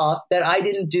pissed off that I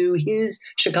didn't do his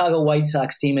Chicago White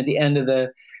Sox team at the end of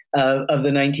the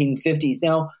 1950s.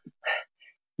 Now,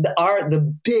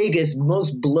 the biggest,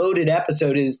 most bloated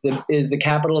episode is the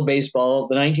capital of baseball.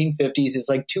 The 1950s is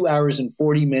like 2 hours and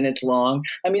 40 minutes long.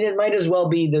 I mean, it might as well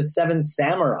be the Seven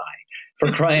Samurai,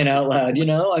 for crying out loud.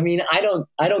 I mean, I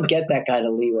don't get that kind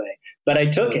of leeway, but I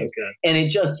took it, and it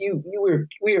just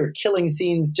we were killing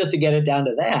scenes just to get it down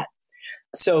to that.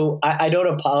 So I don't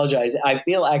apologize. I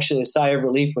feel actually a sigh of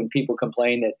relief when people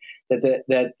complain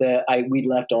that we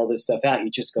left all this stuff out. You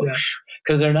just go,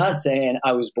 because they're not saying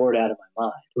I was bored out of my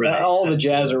mind. Right. All the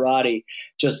jazzerati,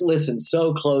 just listen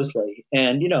so closely,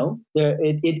 and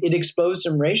it exposed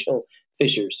some racial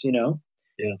fissures.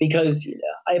 Because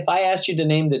if I asked you to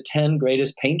name the 10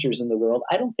 greatest painters in the world,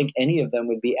 I don't think any of them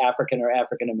would be African or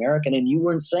African American, and you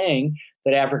weren't saying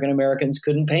that African Americans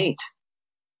couldn't paint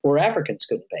or Africans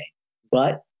couldn't paint.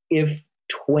 But if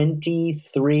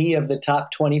 23 of the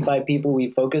top 25 people we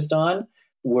focused on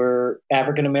were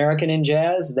African American in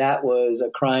jazz, that was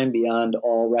a crime beyond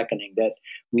all reckoning. That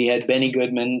we had Benny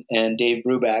Goodman and Dave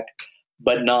Brubeck,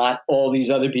 but not all these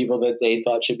other people that they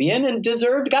thought should be in and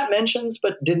got mentions,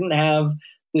 but didn't have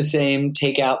the same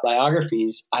takeout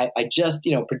biographies. I just,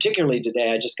 particularly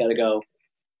today, I just got to go,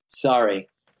 sorry.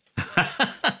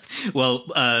 Well,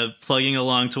 plugging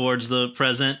along towards the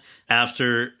present,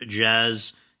 after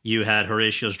jazz, you had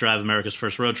Horatio's Drive, America's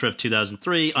First Road Trip,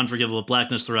 2003, Unforgivable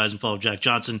Blackness, The Rise and Fall of Jack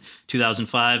Johnson,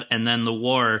 2005, and then The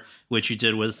War, which you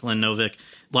did with Lynn Novick,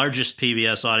 largest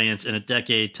PBS audience in a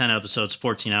decade, 10 episodes,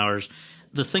 14 hours.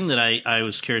 The thing that I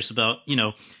was curious about,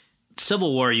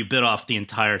 Civil War, you bit off the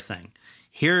entire thing.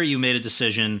 Here you made a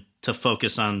decision to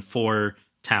focus on 4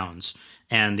 towns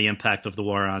and the impact of the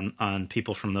war on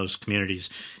people from those communities.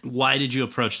 Why did you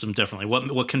approach them differently?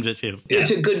 What convinced you? Yeah.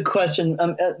 It's a good question.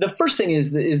 The first thing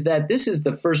is that this is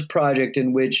the first project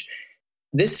in which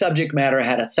this subject matter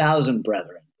had 1,000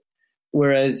 brethren,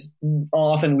 whereas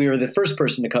often we were the first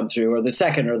person to come through, or the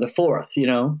second, or the fourth.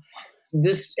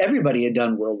 Everybody had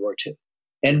done World War II,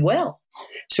 and well.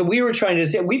 So we were trying to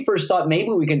say, we first thought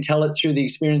maybe we can tell it through the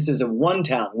experiences of one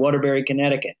town, Waterbury,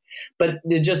 Connecticut. But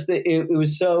there were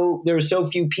so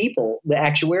few people, the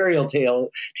actuarial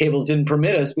tables didn't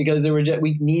permit us, because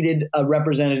we needed a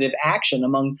representative action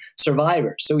among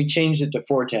survivors. So we changed it to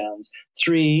 4 towns,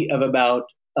 3 of about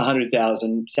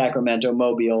 100,000, Sacramento,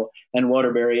 Mobile, and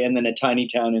Waterbury, and then a tiny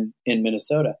town in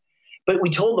Minnesota. But we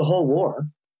told the whole war.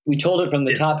 We told it from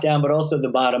the top down, but also the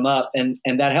bottom up, and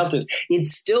that helped us.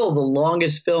 It's still the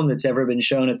longest film that's ever been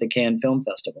shown at the Cannes Film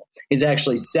Festival. It's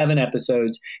actually 7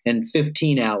 episodes and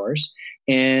 15 hours,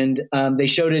 and they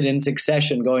showed it in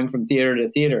succession, going from theater to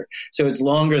theater. So it's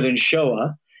longer than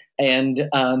Shoah, and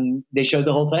they showed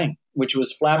the whole thing, which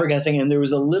was flabbergasting. And there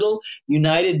was a little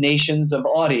United Nations of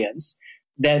audience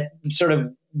that sort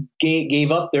of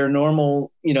gave up their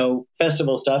normal,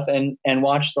 festival stuff and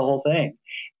watched the whole thing,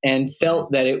 and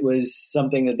felt that it was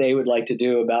something that they would like to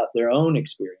do about their own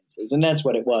experiences. And that's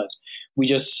what it was. We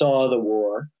just saw the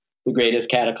war, the greatest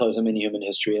cataclysm in human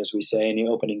history, as we say in the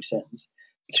opening sentence,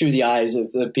 through the eyes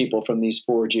of the people from these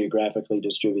 4 geographically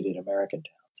distributed American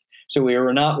towns. So we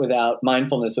were not without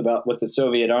mindfulness about what the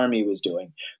Soviet army was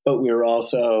doing, but we were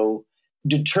also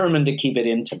determined to keep it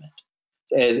intimate.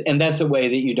 And that's a way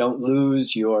that you don't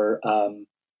lose your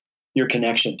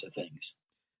connection to things.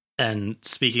 And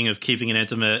speaking of keeping it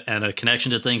intimate and a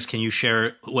connection to things, can you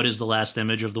share what is the last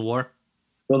image of the war?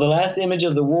 Well, the last image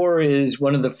of the war is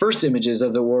one of the first images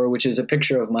of the war, which is a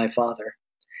picture of my father.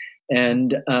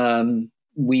 And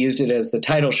we used it as the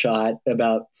title shot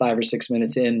about 5 or 6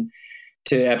 minutes in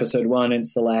to episode 1. And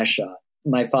it's the last shot.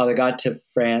 my father got to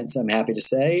France, I'm happy to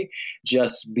say,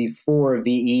 just before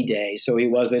VE Day. So he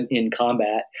wasn't in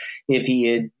combat. If he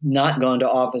had not gone to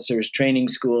officers training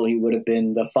school, he would have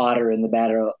been the fodder in the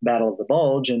Battle of the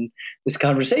Bulge. And this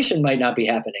conversation might not be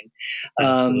happening.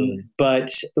 But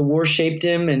the war shaped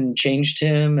him and changed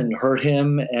him and hurt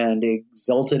him and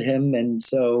exalted him. And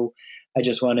so I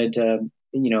just wanted to,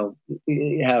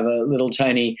 have a little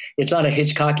tiny, it's not a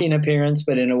Hitchcockian appearance,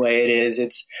 but in a way it is.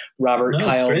 It's Robert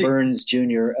Kyle Burns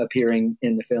Jr. appearing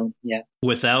in the film. Yeah.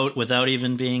 Without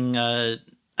even being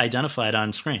identified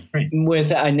on screen.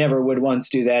 I never would once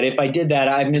do that. If I did that,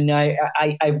 I mean, I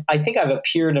think I've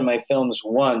appeared in my films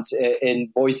once in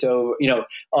voiceover,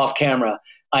 off camera.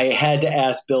 I had to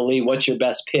ask Bill Lee, what's your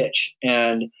best pitch?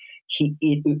 And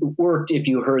it worked if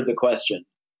you heard the question,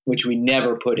 which we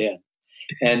never put in.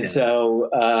 And so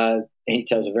he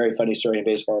tells a very funny story in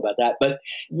baseball about that. But,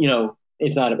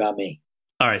 it's not about me.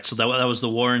 All right. So that was the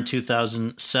war in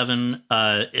 2007.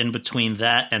 In between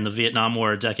that and the Vietnam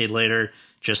War a decade later,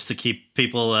 just to keep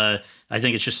people, I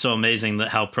think it's just so amazing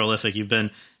how prolific you've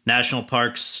been. National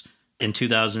Parks in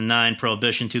 2009,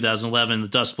 Prohibition 2011, the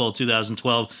Dust Bowl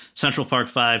 2012, Central Park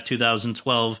 5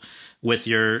 2012 with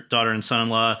your daughter and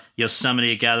son-in-law,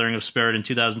 Yosemite, A Gathering of Spirit in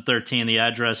 2013, The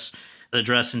Address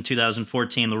in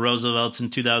 2014, The Roosevelts in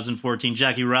 2014,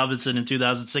 Jackie Robinson in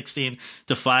 2016,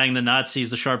 Defying the Nazis,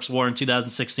 The Sharps War in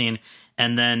 2016,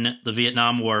 and then the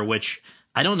Vietnam War, which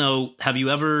I don't know, have you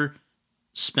ever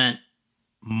spent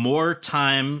more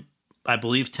time, I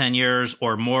believe 10 years,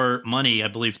 or more money, I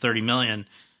believe 30 million,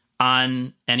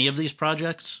 on any of these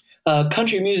projects?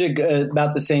 Country music,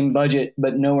 about the same budget,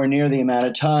 but nowhere near the amount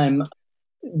of time.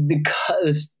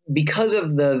 Because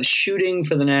of the shooting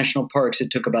for the national parks,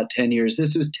 it took about 10 years.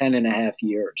 This was 10 and a half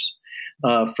years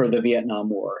for the Vietnam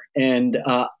War. And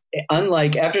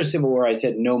unlike after the Civil War, I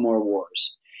said no more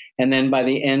wars. And then by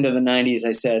the end of the 90s,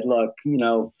 I said, look,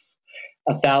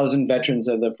 1,000 veterans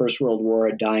of the First World War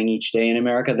are dying each day in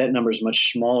America. That number is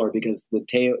much smaller because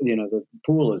the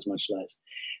pool is much less.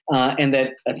 And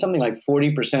that something like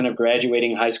 40% of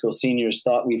graduating high school seniors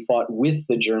thought we fought with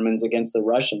the Germans against the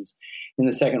Russians in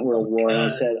the Second World War. And I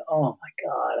said, oh my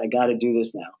God, I got to do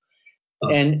this now. Oh.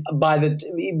 And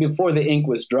before the ink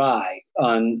was dry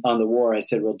on the war, I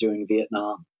said, we're doing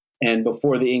Vietnam. And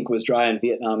before the ink was dry in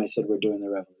Vietnam, I said, we're doing the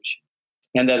revolution.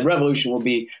 And that revolution will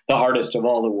be the hardest of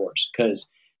all the wars because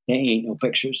there ain't no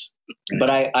pictures. But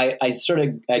I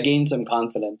gained some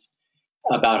confidence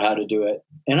about how to do it.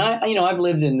 And I've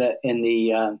lived in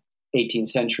the 18th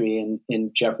century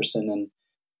in Jefferson and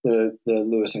the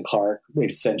Lewis and Clark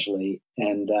essentially,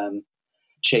 and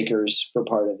Shakers for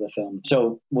part of the film.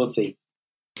 So we'll see.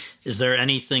 Is there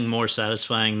anything more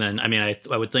satisfying than, I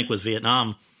would think with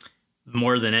Vietnam,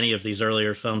 more than any of these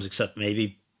earlier films, except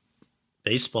maybe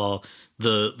baseball,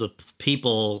 the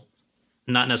people,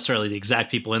 not necessarily the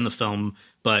exact people in the film,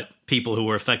 but people who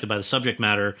were affected by the subject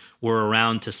matter were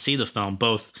around to see the film,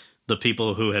 both the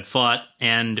people who had fought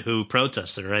and who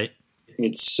protested, right?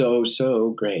 It's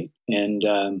so great.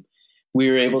 And we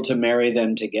were able to marry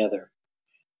them together.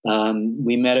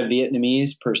 We met a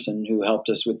Vietnamese person who helped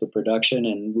us with the production,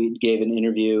 and we gave an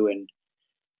interview, and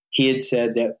he had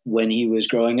said that when he was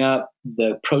growing up,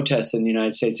 the protests in the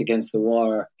United States against the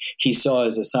war, he saw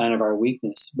as a sign of our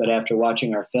weakness. But after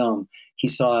watching our film, he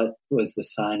saw it was the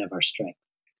sign of our strength.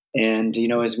 And,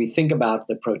 as we think about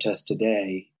the protest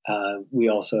today, we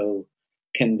also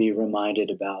can be reminded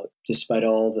about, despite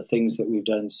all the things that we've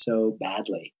done so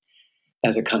badly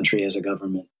as a country, as a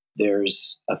government,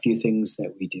 there's a few things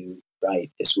that we do right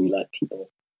is we let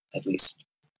people, at least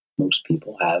most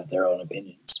people, have their own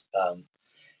opinions.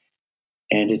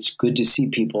 And it's good to see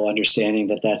people understanding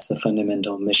that that's the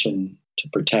fundamental mission to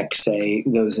protect, say,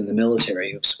 those in the military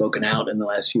who have spoken out in the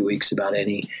last few weeks about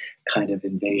any kind of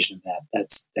invasion of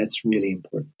that. That's really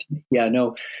important to me. Yeah,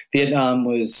 no, Vietnam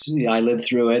was, I lived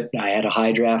through it. I had a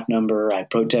high draft number. I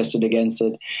protested against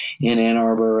it in Ann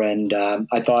Arbor. And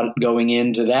I thought going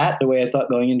into that, the way I thought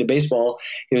going into baseball,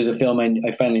 it was a film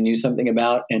I finally knew something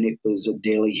about. And it was a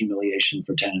daily humiliation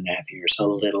for 10 and a half years. How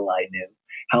little I knew,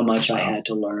 how much I had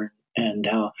to learn. And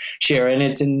share. And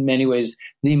it's in many ways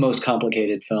the most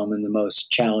complicated film and the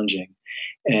most challenging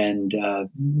and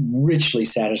richly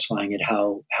satisfying at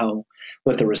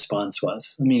what the response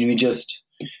was. We just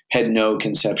had no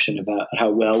conception about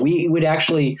how well we would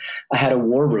actually had a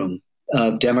war room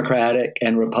of Democratic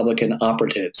and Republican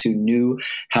operatives who knew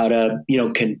how to,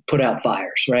 can put out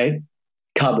fires, right?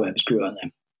 Cobwebs grew on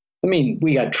them.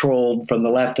 We got trolled from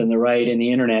the left and the right and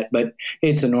the internet, but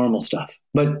it's a normal stuff.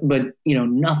 But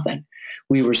nothing.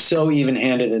 We were so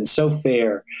even-handed and so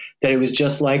fair that it was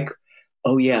just like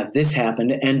oh yeah, this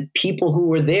happened. And people who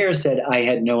were there said, I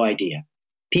had no idea.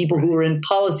 People who were in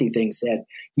policy things said,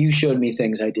 you showed me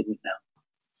things I didn't know.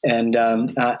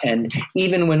 And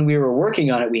even when we were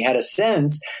working on it, we had a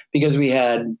sense because we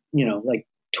had, like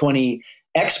 20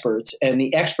 experts, and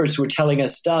the experts were telling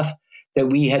us stuff that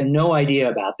we had no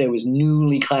idea about. There was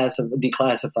newly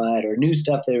declassified or new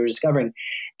stuff they were discovering,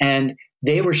 and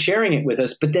they were sharing it with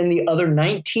us. But then the other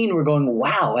 19 were going,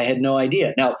 wow, I had no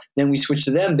idea. Now, then we switched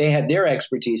to them. They had their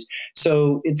expertise.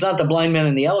 So it's not the blind man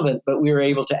and the elephant, but we were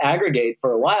able to aggregate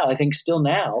for a while. I think still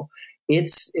now,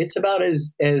 it's about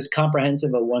as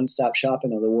comprehensive a one-stop shop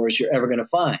in other wars you're ever going to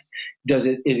find. Is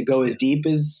it go as deep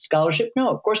as scholarship? No,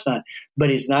 of course not. But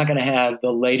it's not going to have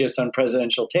the latest on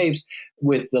presidential tapes,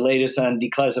 with the latest on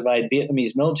declassified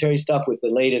Vietnamese military stuff, with the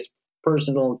latest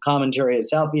personal commentary of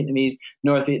South Vietnamese,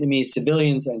 North Vietnamese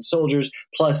civilians and soldiers,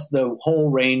 plus the whole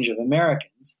range of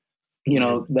Americans,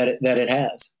 that it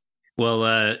has. Well,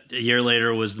 a year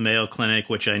later was the Mayo Clinic,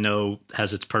 which I know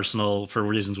has its personal, for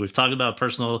reasons we've talked about,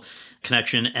 personal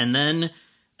connection. And then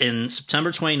in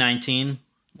September 2019,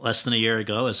 less than a year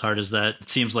ago, as hard as that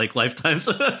seems like lifetimes,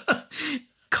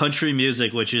 Country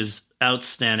Music, which is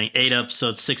outstanding. 8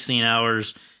 episodes, 16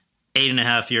 hours,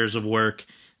 8.5 years of work.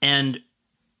 And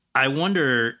I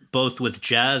wonder, both with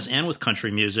jazz and with country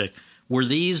music, were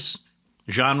these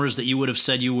genres that you would have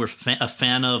said you were a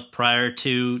fan of prior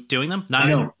to doing them?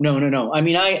 No. I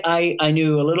mean, I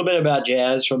knew a little bit about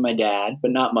jazz from my dad,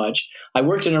 but not much. I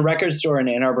worked in a record store in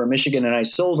Ann Arbor, Michigan, and I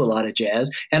sold a lot of jazz,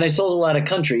 and I sold a lot of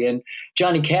country. And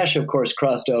Johnny Cash, of course,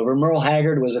 crossed over. Merle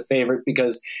Haggard was a favorite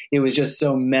because it was just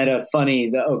so meta funny,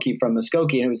 the Okie from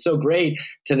Muskogee. And it was so great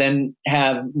to then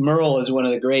have Merle as one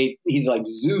of the great, he's like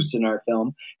Zeus in our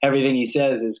film. Everything he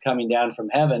says is coming down from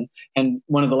heaven. And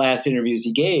one of the last interviews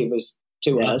he gave was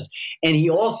to us. And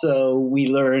he also, we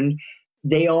learned,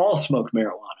 they all smoked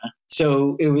marijuana.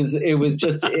 So it was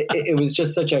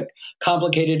just such a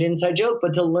complicated inside joke,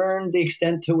 but to learn the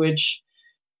extent to which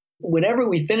whenever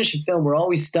we finish a film, we're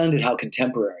always stunned at how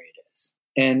contemporary it is.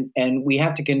 And we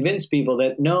have to convince people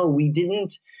that no, we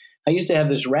didn't. I used to have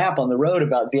this rap on the road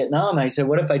about Vietnam. I said,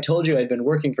 what if I told you I'd been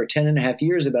working for 10.5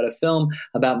 years about a film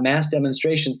about mass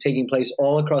demonstrations taking place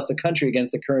all across the country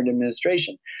against the current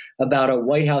administration, about a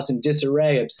White House in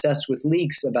disarray, obsessed with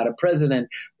leaks, about a president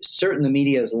certain the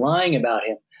media is lying about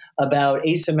him, about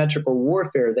asymmetrical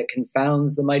warfare that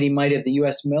confounds the mighty might of the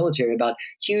U.S. military, about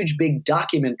huge big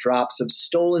document drops of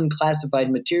stolen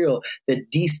classified material that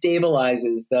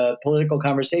destabilizes the political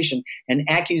conversation, and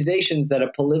accusations that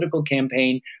a political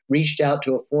campaign reached out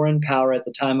to a foreign power at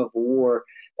the time of war,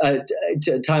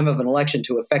 time of an election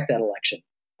to affect that election.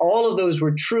 All of those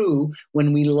were true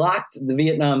when we locked the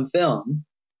Vietnam film.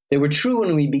 They were true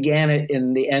when we began it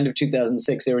in the end of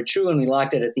 2006. They were true when we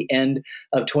locked it at the end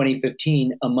of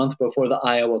 2015, a month before the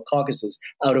Iowa caucuses,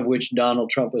 out of which Donald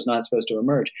Trump was not supposed to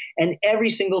emerge. And every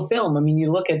single film, I mean,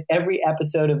 you look at every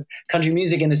episode of Country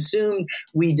Music and assume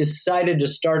we decided to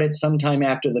start it sometime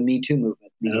after the Me Too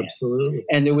movement began. Absolutely.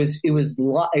 And it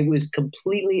was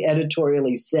completely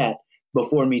editorially set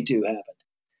before Me Too happened.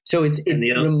 So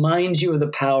it reminds you of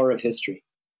the power of history.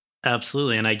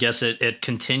 Absolutely. And I guess it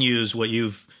continues what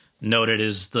you've noted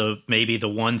is maybe the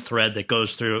one thread that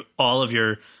goes through all of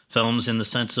your films in the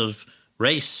sense of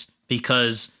race,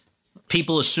 because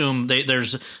people assume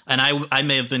there's, and I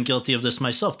may have been guilty of this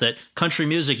myself, that country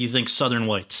music, you think Southern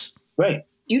whites. Right.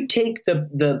 You take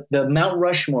the Mount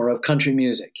Rushmore of country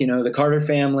music, the Carter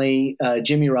family,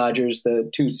 Jimmy Rogers,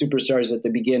 the two superstars at the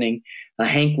beginning,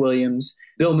 Hank Williams,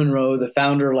 Bill Monroe, the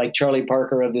founder, like Charlie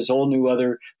Parker, of this whole new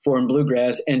other foreign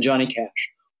bluegrass, and Johnny Cash.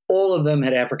 All of them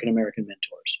had African-American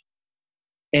mentors.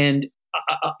 And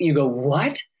you go,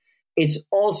 what? It's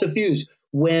all suffused.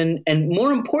 And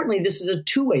more importantly, this is a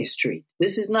two-way street.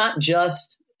 This is not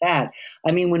just that.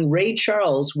 I mean, when Ray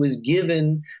Charles was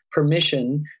given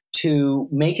permission to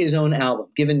make his own album,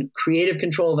 given creative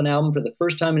control of an album for the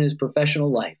first time in his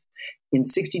professional life, in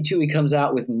 1962, he comes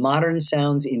out with Modern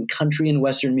Sounds in Country and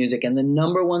Western Music. And the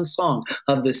number one song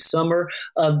of the summer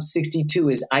of 1962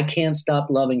 is I Can't Stop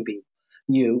Loving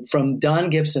You, from Don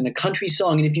Gibson, a country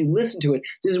song. And if you listen to it,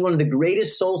 this is one of the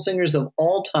greatest soul singers of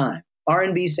all time,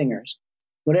 R&B singers,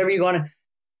 whatever you want to,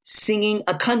 singing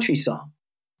a country song.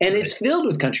 And it's filled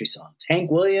with country songs,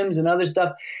 Hank Williams and other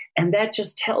stuff. And that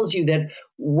just tells you that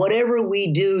whatever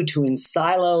we do to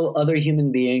ensilo other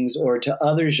human beings or to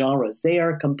other genres, they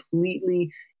are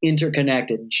completely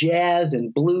interconnected. Jazz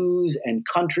and blues and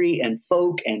country and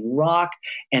folk and rock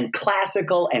and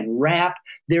classical and rap.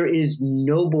 There is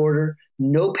no border,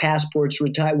 no passports.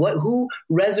 Who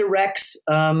resurrects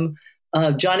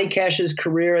Johnny Cash's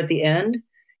career at the end?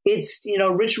 It's,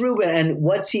 Rick Rubin, and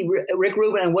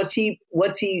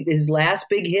his last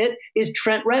big hit is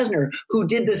Trent Reznor, who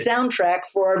did the soundtrack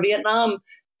for our Vietnam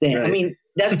thing. Right. I mean,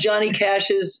 that's Johnny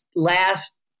Cash's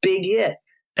last big hit.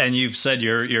 And you've said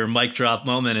your mic drop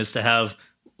moment is to have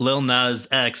Lil Nas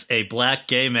X, a black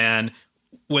gay man,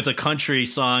 with a country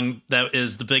song that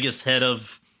is the biggest hit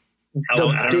of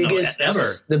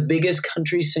the biggest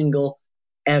country single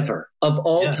ever of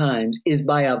all times is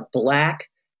by a black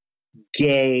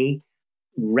gay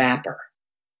rapper.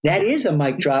 That is a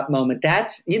mic drop moment.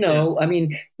 That's, I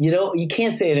mean, you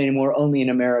can't say it anymore, only in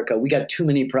America. We got too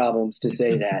many problems to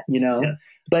say that,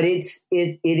 yes. But it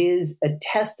is a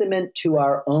testament to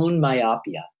our own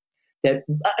myopia that,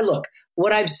 look,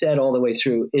 what I've said all the way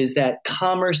through is that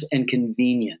commerce and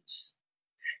convenience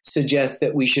suggest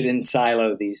that we should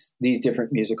silo these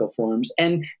different musical forms.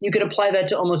 And you could apply that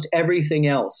to almost everything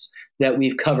else that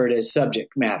we've covered as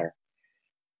subject matter.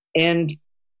 And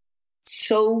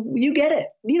so you get it.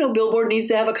 Billboard needs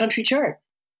to have a country chart.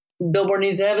 Billboard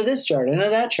needs to have this chart and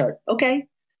that chart. Okay.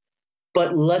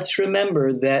 But let's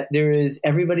remember that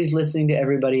everybody's listening to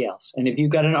everybody else. And if you've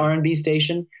got an R&B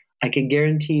station, I can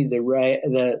guarantee the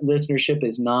listenership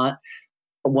is not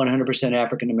 100%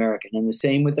 African American. And the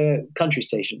same with the country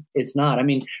station. It's not. I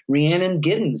mean, Rhiannon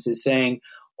Giddens is saying,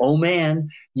 "Oh man,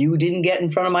 you didn't get in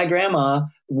front of my grandma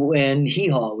when Hee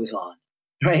Haw was on."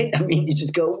 Right? I mean, you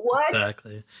just go, what?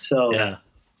 Exactly. So yeah,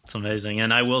 it's amazing.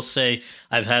 And I will say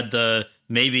I've had I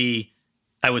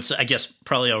guess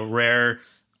probably a rare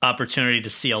opportunity to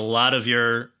see a lot of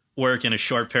your work in a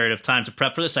short period of time to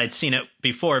prep for this. I'd seen it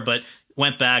before, but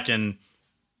went back and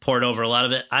poured over a lot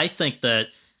of it. I think that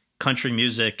country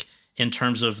music, in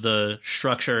terms of the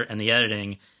structure and the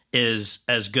editing, is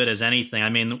as good as anything.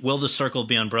 I mean, Will the Circle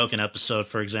Be Unbroken episode,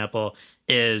 for example,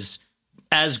 is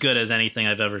as good as anything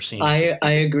I've ever seen. I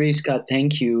agree, Scott.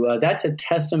 Thank you. That's a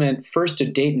testament first to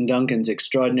Dayton Duncan's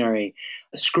extraordinary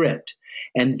script.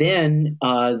 And then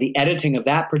the editing of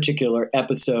that particular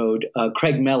episode,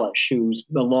 Craig Mellish, who's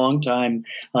a longtime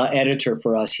editor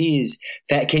for us,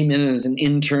 came in as an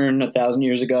intern 1,000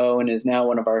 years ago and is now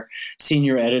one of our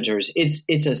senior editors.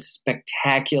 It's a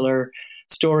spectacular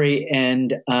story,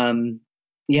 and I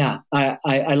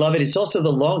love it. It's also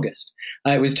the longest.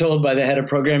 I was told by the head of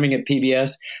programming at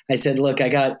PBS, I said, "Look, I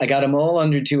got them all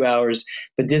under 2 hours,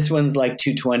 but this one's like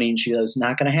 220." And she goes,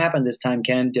 "Not going to happen this time,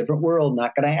 Ken. Different world.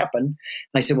 Not going to happen."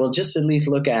 I said, "Well, just at least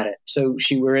look at it." So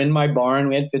we're in my barn.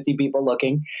 We had 50 people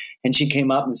looking, and she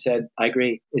came up and said, "I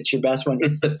agree. It's your best one.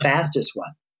 It's the fastest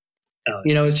one." Oh,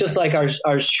 it's just like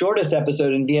our shortest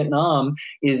episode in Vietnam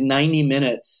is 90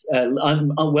 minutes,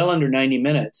 well under 90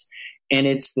 minutes. And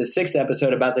it's the 6th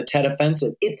episode about the Tet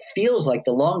Offensive. It feels like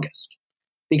the longest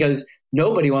because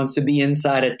nobody wants to be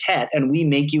inside a Tet, and we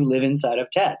make you live inside of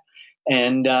Tet.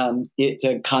 And it's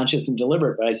a conscious and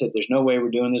deliberate. But I said, there's no way we're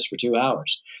doing this for 2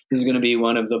 hours. This is going to be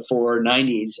one of the 4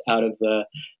 90s out of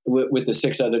with the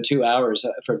 6 other 2 hours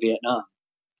for Vietnam.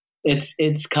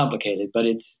 It's complicated, but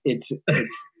it's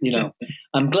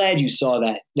I'm glad you saw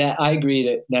that. That I agree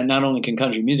that not only can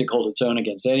country music hold its own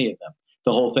against any of them,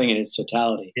 the whole thing in its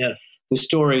totality. Yes. The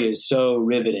story is so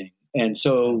riveting and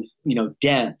so,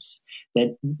 dense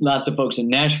that lots of folks in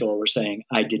Nashville were saying,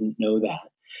 I didn't know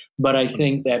that. But I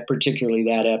think that particularly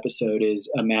that episode is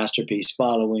a masterpiece,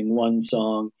 following one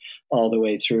song all the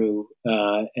way through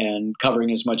and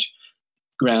covering as much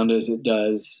ground as it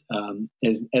does,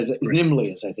 as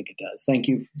nimbly as I think it does. Thank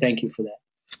you for that.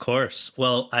 Of course.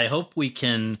 Well, I hope we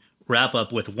can wrap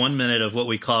up with 1 minute of what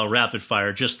we call rapid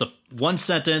fire, just the one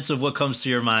sentence of what comes to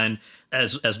your mind,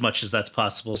 as much as that's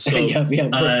possible. So,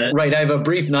 right. I have a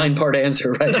brief 9-part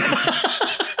answer. Right.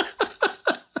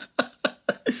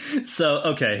 So,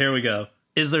 okay, here we go.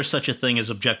 Is there such a thing as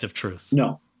objective truth?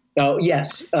 No. Oh,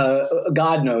 yes.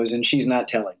 God knows, and she's not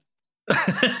telling.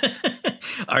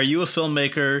 Are you a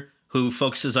filmmaker who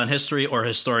focuses on history or a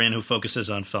historian who focuses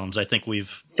on films? I think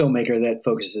filmmaker that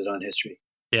focuses on history.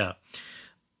 Yeah.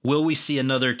 Will we see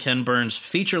another Ken Burns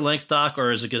feature-length doc,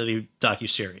 or is it going to be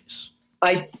docuseries?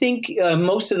 I think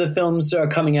most of the films are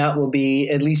coming out will be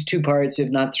at least 2 parts, if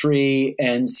not 3,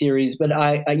 and series. But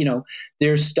I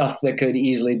there's stuff that could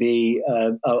easily be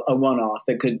a one-off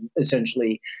that could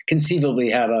essentially, conceivably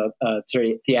have a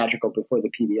theatrical before the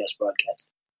PBS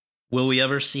broadcast. Will we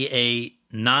ever see a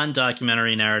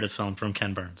non-documentary narrative film from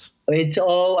Ken Burns? It's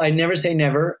all, I never say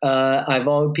never.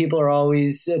 People are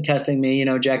always testing me.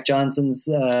 Jack Johnson's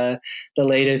the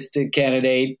latest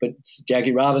candidate, but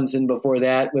Jackie Robinson before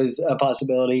that was a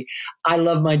possibility. I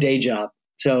love my day job.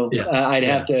 So I'd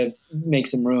have to make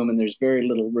some room, and there's very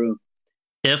little room.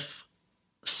 If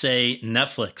say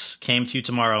Netflix came to you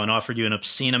tomorrow and offered you an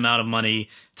obscene amount of money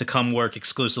to come work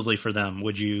exclusively for them,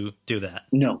 would you do that?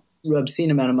 No. Obscene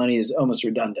amount of money is almost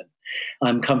redundant.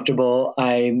 I'm comfortable.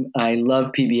 I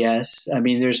love PBS. I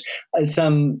mean, there's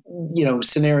some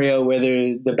scenario where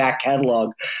the back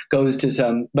catalog goes to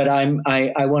some, but I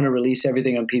want to release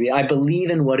everything on PBS. I believe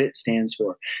in what it stands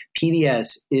for.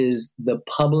 PBS is the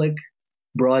public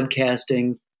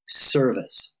broadcasting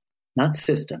service, not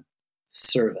system,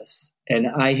 service. And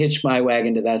I hitched my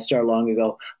wagon to that star long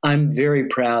ago. I'm very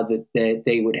proud that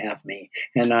they would have me.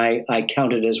 And I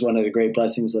count it as one of the great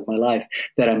blessings of my life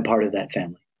that I'm part of that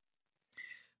family.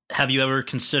 Have you ever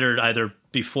considered, either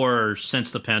before or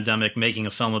since the pandemic, making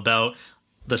a film about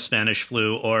the Spanish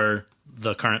flu or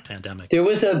the current pandemic? There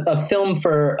was a film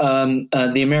for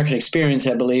the American Experience,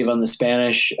 I believe, on the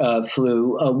Spanish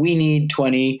flu. We need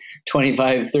 20,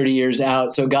 25, 30 years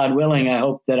out. So God willing, I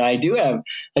hope that I do have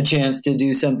a chance to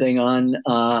do something on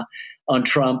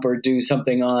Trump, or do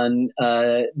something on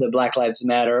the Black Lives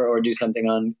Matter, or do something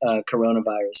on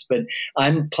coronavirus. But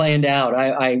I'm planned out.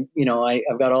 I've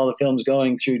got all the films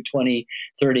going through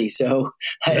 2030. So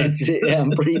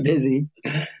I'm pretty busy.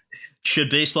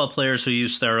 Should baseball players who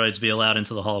use steroids be allowed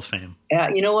into the Hall of Fame?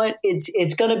 You know what?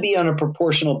 It's going to be on a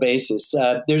proportional basis.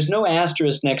 There's no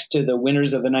asterisk next to the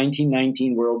winners of the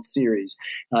 1919 World Series.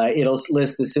 It'll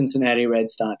list the Cincinnati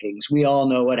Red Stockings. We all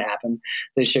know what happened.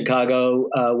 The Chicago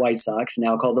White Sox,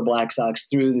 now called the Black Sox,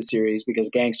 threw the series because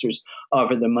gangsters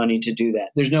offered them money to do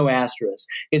that. There's no asterisk.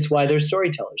 It's why there's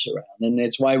storytellers around, and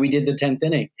it's why we did the 10th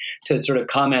inning, to sort of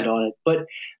comment on it. But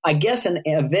I guess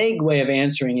a vague way of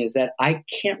answering is that I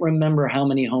can't remember how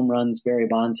many home runs Barry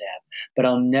Bonds had, but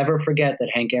I'll never forget that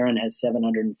Hank Aaron has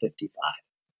 755.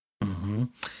 Mm-hmm.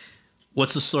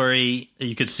 What's the story?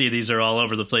 You could see these are all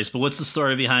over the place, but what's the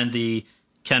story behind the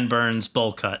Ken Burns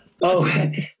bowl cut? Oh,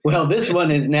 well, this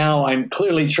one is now, I'm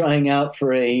clearly trying out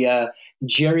for a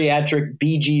geriatric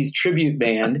Bee Gees tribute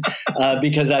band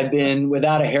because I've been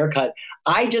without a haircut.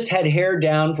 I just had hair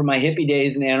down from my hippie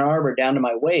days in Ann Arbor down to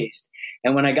my waist.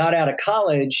 And when I got out of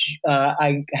college,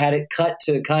 I had it cut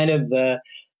to kind of the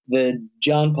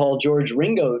John Paul George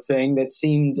Ringo thing that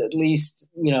seemed at least,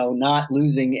 not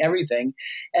losing everything.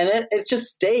 And it's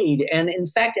just stayed. And in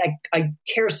fact, I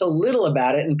care so little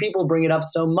about it, and people bring it up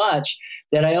so much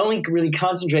that I only really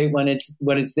concentrate when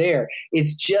it's there.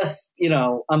 It's just,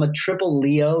 I'm a triple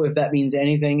Leo, if that means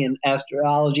anything in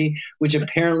astrology, which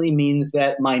apparently means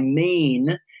that my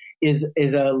mane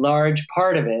is a large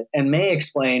part of it, and may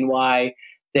explain why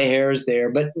the hair is there,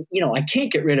 but I can't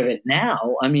get rid of it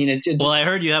now. I mean, well, I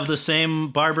heard you have the same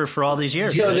barber for all these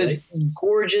years. So right? This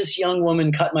gorgeous young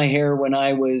woman cut my hair when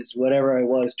I was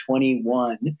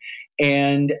 21,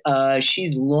 and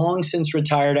she's long since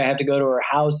retired. I have to go to her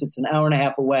house. It's an hour and a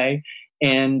half away.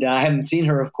 And I haven't seen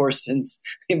her, of course, since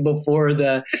before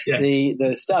the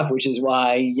stuff, which is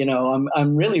why,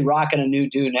 I'm really rocking a new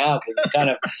do now, because it's kind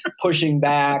of pushing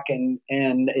back, and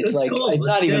it's like, cool. It's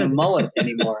not even a mullet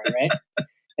anymore, right?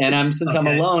 And since I'm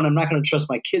alone, I'm not going to trust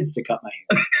my kids to cut my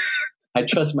hair. I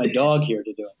trust my dog here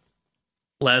to do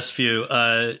it. Last few.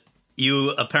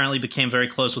 You apparently became very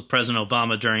close with President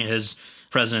Obama during his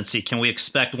presidency. Can we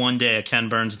expect one day a Ken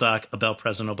Burns doc about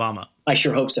President Obama? I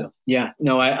sure hope so. Yeah.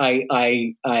 No,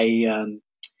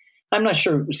 I'm not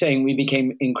sure saying we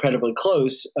became incredibly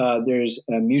close. There's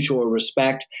a mutual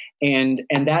respect, and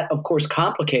that, of course,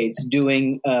 complicates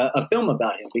doing a film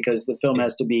about him, because the film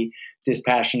has to be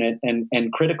dispassionate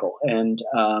and critical. And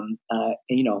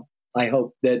I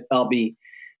hope that I'll be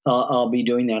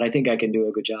doing that. I think I can do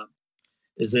a good job.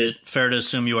 Is it fair to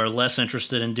assume you are less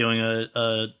interested in doing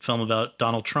a film about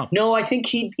Donald Trump? No, I think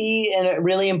he'd be a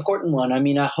really important one. I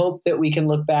mean, I hope that we can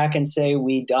look back and say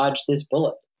we dodged this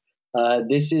bullet.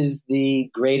 This is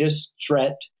the greatest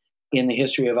threat in the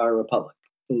history of our republic,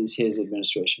 is his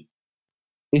administration.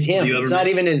 It's him. It's not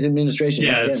even his administration.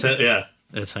 Yeah,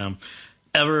 it's him.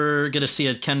 Ever get to see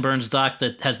a Ken Burns doc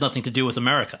that has nothing to do with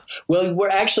America? Well, we're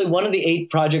actually one of the 8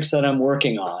 projects that I'm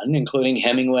working on, including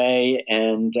Hemingway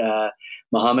and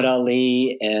Muhammad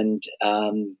Ali and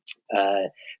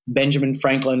Benjamin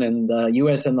Franklin and the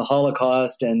U.S. and the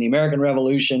Holocaust and the American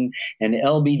Revolution and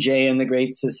LBJ and the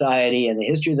Great Society and the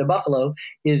history of the Buffalo,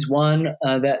 is one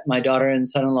that my daughter and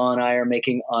son-in-law and I are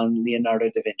making on Leonardo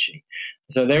da Vinci.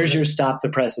 So there's your stop the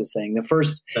presses thing,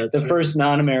 the first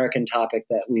non-American topic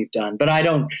that we've done. But I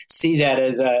don't see that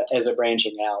as a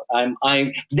branching out.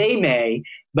 They may,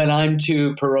 but I'm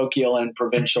too parochial and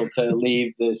provincial to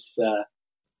leave this.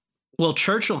 Well,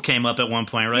 Churchill came up at one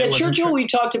point, right? Yeah, Churchill, we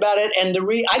talked about it. And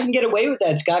I can get away with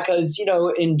that, Scott, because,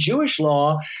 in Jewish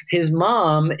law, his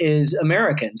mom is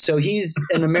American. So he's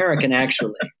an American,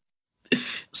 actually.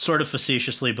 Sort of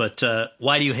facetiously, but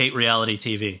why do you hate reality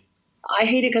TV? I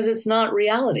hate it because it's not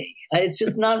reality. It's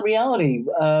just not reality.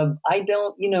 I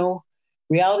don't,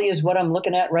 reality is what I'm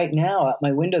looking at right now out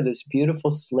my window, this beautiful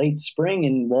slate spring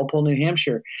in Walpole, New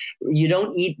Hampshire. You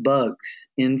don't eat bugs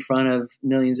in front of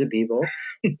millions of people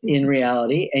in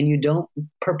reality, and you don't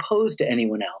propose to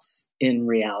anyone else in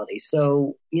reality.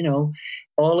 So,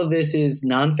 all of this is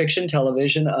nonfiction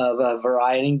television of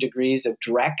varying degrees of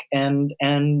dreck and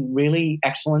really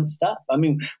excellent stuff. I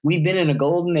mean, we've been in a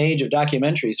golden age of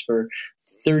documentaries for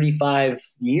 35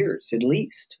 years at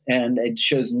least, and it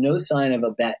shows no sign of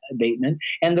abatement.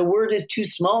 And the word is too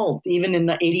small. Even in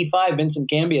 85, Vincent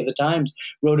Canby of the Times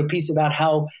wrote a piece about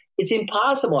how it's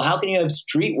impossible. How can you have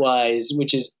Streetwise,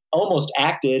 which is almost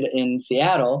acted in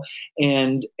Seattle,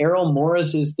 and Errol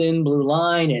Morris's Thin Blue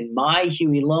Line, and My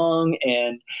Huey Long,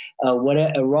 and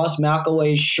Ross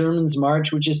McElroy's Sherman's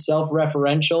March, which is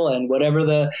self-referential, and whatever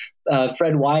the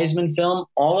Fred Wiseman film,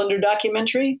 all under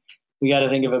documentary? We got to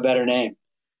think of a better name.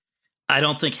 I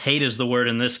don't think hate is the word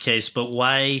in this case, but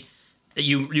why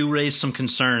you raised some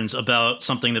concerns about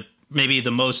something that maybe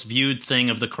the most viewed thing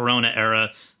of the Corona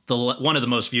era, one of the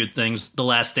most viewed things, The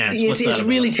Last Dance. It's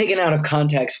really taken out of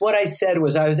context. What I said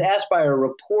was I was asked by a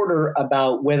reporter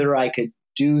about whether I could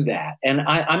do that. And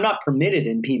I'm not permitted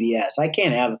in PBS. I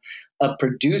can't have a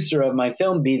producer of my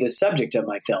film be the subject of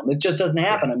my film. It just doesn't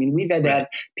happen. Right. I mean, we've had to have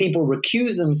people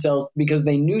recuse themselves because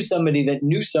they knew somebody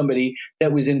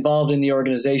that was involved in the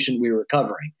organization we were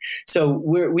covering. So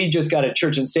we just got a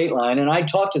church and state line. And I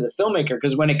talked to the filmmaker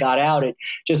because when it got out, it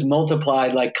just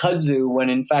multiplied like kudzu, when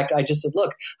in fact I just said,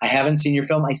 look, I haven't seen your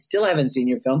film. I still haven't seen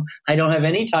your film. I don't have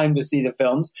any time to see the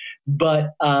films,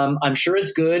 but I'm sure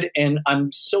it's good. And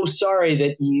I'm so sorry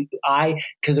that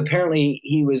because apparently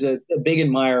he was a big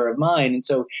admirer of mine. And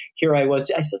so here I was.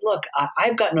 I said, look,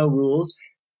 I've got no rules.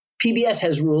 PBS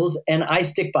has rules, and I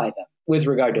stick by them with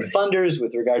regard to funders,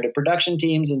 with regard to production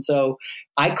teams. And so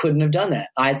I couldn't have done that.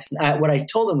 What I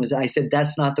told him was, I said,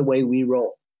 that's not the way we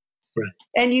roll. Right.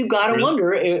 And you got to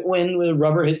wonder when the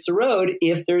rubber hits the road,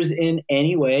 if there's in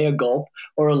any way a gulp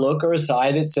or a look or a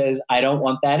sigh that says, I don't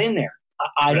want that in there.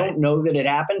 I don't know that it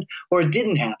happened or it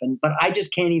didn't happen, but I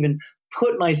just can't even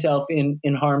put myself in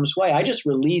harm's way. I just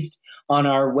released on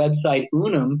our website,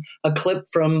 Unum, a clip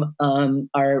from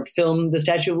our film, The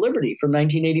Statue of Liberty from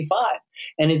 1985.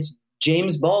 And it's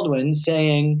James Baldwin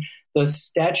saying, the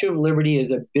Statue of Liberty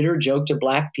is a bitter joke to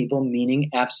Black people, meaning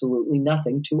absolutely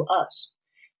nothing to us.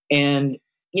 And,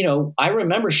 I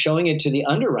remember showing it to the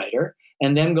underwriter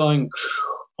and them going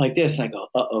like this. And I go,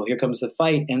 uh-oh, here comes the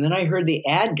fight. And then I heard the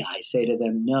ad guy say to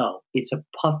them, no, it's a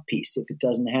puff piece if it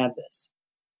doesn't have this.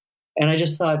 And I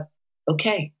just thought,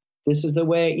 okay, this is the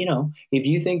way, if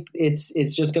you think it's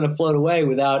just going to float away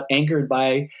without anchored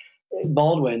by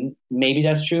Baldwin, maybe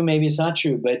that's true, maybe it's not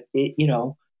true. But, I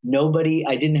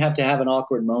didn't have to have an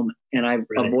awkward moment. And I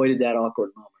avoided that awkward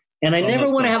moment. And I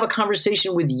never want to have a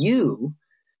conversation with you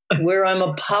where I'm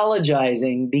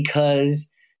apologizing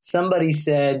because somebody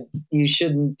said you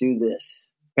shouldn't do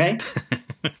this, right?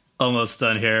 Almost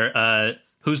done here.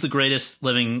 Who's the greatest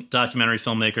living documentary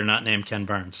filmmaker not named Ken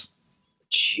Burns?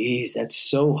 Jeez, that's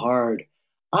so hard.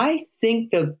 I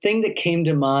think the thing that came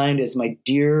to mind is my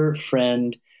dear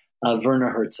friend, Werner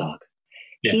Herzog.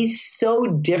 Yeah. He's so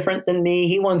different than me.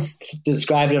 He once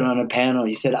described it on a panel.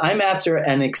 He said, I'm after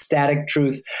an ecstatic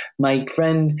truth. My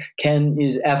friend Ken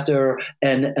is after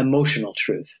an emotional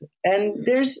truth. And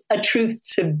there's a truth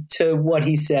to what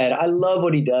he said. I love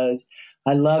what he does.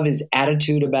 I love his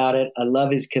attitude about it. I love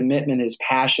his commitment, his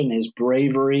passion, his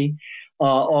bravery.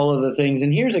 All of the things.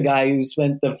 And here's a guy who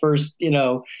spent the first,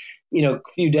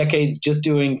 few decades just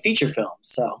doing feature films.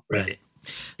 So, right.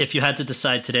 If you had to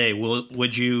decide today,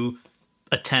 would you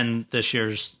attend this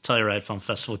year's Telluride Film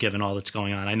Festival, given all that's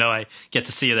going on? I know I get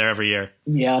to see you there every year.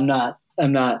 Yeah, I'm not.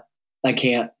 I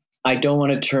can't. I don't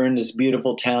want to turn this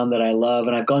beautiful town that I love,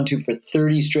 and I've gone to for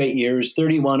 30 straight years,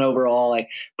 31 overall. I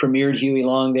premiered Huey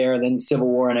Long there, then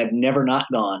Civil War, and I've never not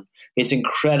gone. It's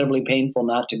incredibly painful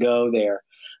not to go there.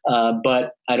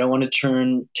 But I don't want to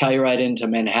turn Telluride into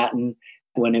Manhattan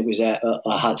when it was a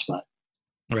hotspot.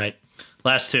 Right.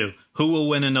 Last two. Who will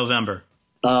win in November?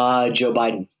 Joe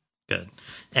Biden. Good.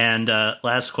 And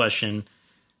last question.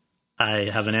 I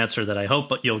have an answer that I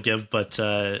hope you'll give, but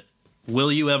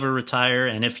will you ever retire?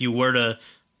 And if you were to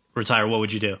retire, what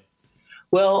would you do?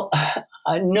 Well,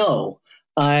 no.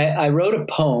 I wrote a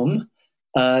poem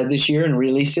this year and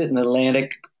released it in the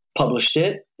Atlantic, published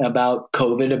it, about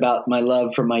COVID, about my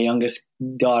love for my youngest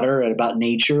daughter, about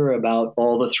nature, about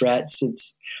all the threats.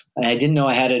 I didn't know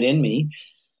I had it in me.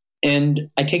 And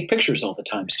I take pictures all the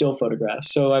time, still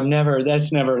photographs. So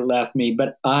that's never left me.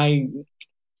 But I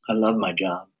love my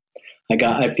job.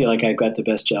 I feel like I've got the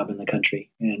best job in the country,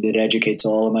 and it educates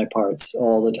all of my parts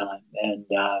all the time. And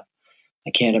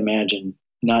I can't imagine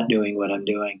not doing what I'm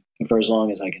doing for as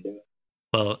long as I can do it.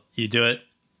 Well, you do it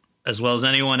as well as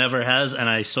anyone ever has, and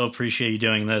I so appreciate you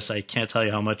doing this. I can't tell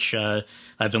you how much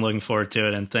I've been looking forward to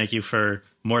it, and thank you for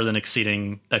more than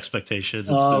exceeding expectations.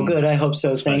 It's good. I hope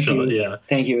so. Special. Thank you. Yeah.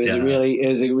 Thank you. It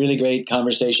was a really great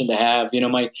conversation to have.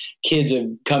 My kids have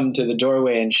come to the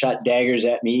doorway and shot daggers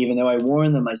at me, even though I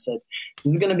warned them. I said,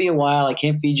 this is going to be a while. I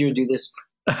can't feed you or do this.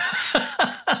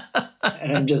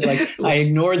 And I'm just like, I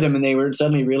ignored them, and they were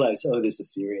suddenly realized, oh, this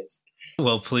is serious.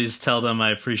 Well, please tell them I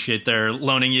appreciate their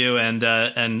loaning you,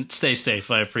 and stay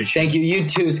safe. I appreciate it. Thank you. You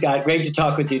too, Scott. Great to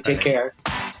talk with you. Take care.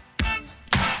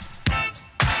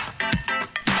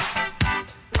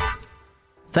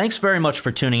 Thanks very much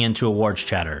for tuning in to Awards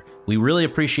Chatter. We really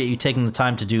appreciate you taking the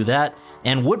time to do that,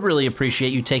 and would really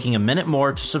appreciate you taking a minute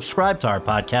more to subscribe to our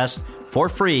podcast for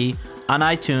free on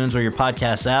iTunes or your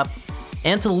podcast app,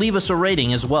 and to leave us a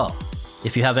rating as well.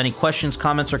 If you have any questions,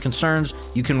 comments, or concerns,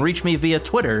 you can reach me via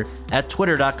Twitter at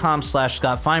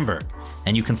twitter.com/Scott Feinberg.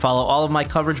 And you can follow all of my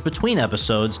coverage between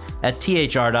episodes at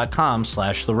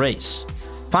thr.com/The Race.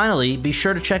 Finally, be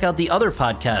sure to check out the other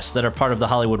podcasts that are part of the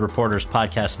Hollywood Reporters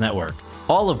Podcast Network,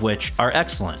 all of which are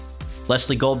excellent.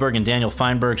 Leslie Goldberg and Daniel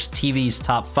Feinberg's TV's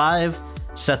Top 5,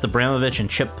 Seth Abramovich and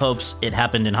Chip Pope's It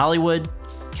Happened in Hollywood,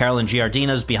 Carolyn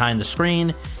Giardina's Behind the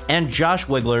Screen, and Josh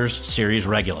Wigler's Series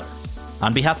Regular.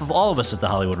 On behalf of all of us at The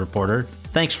Hollywood Reporter,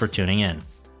 thanks for tuning in.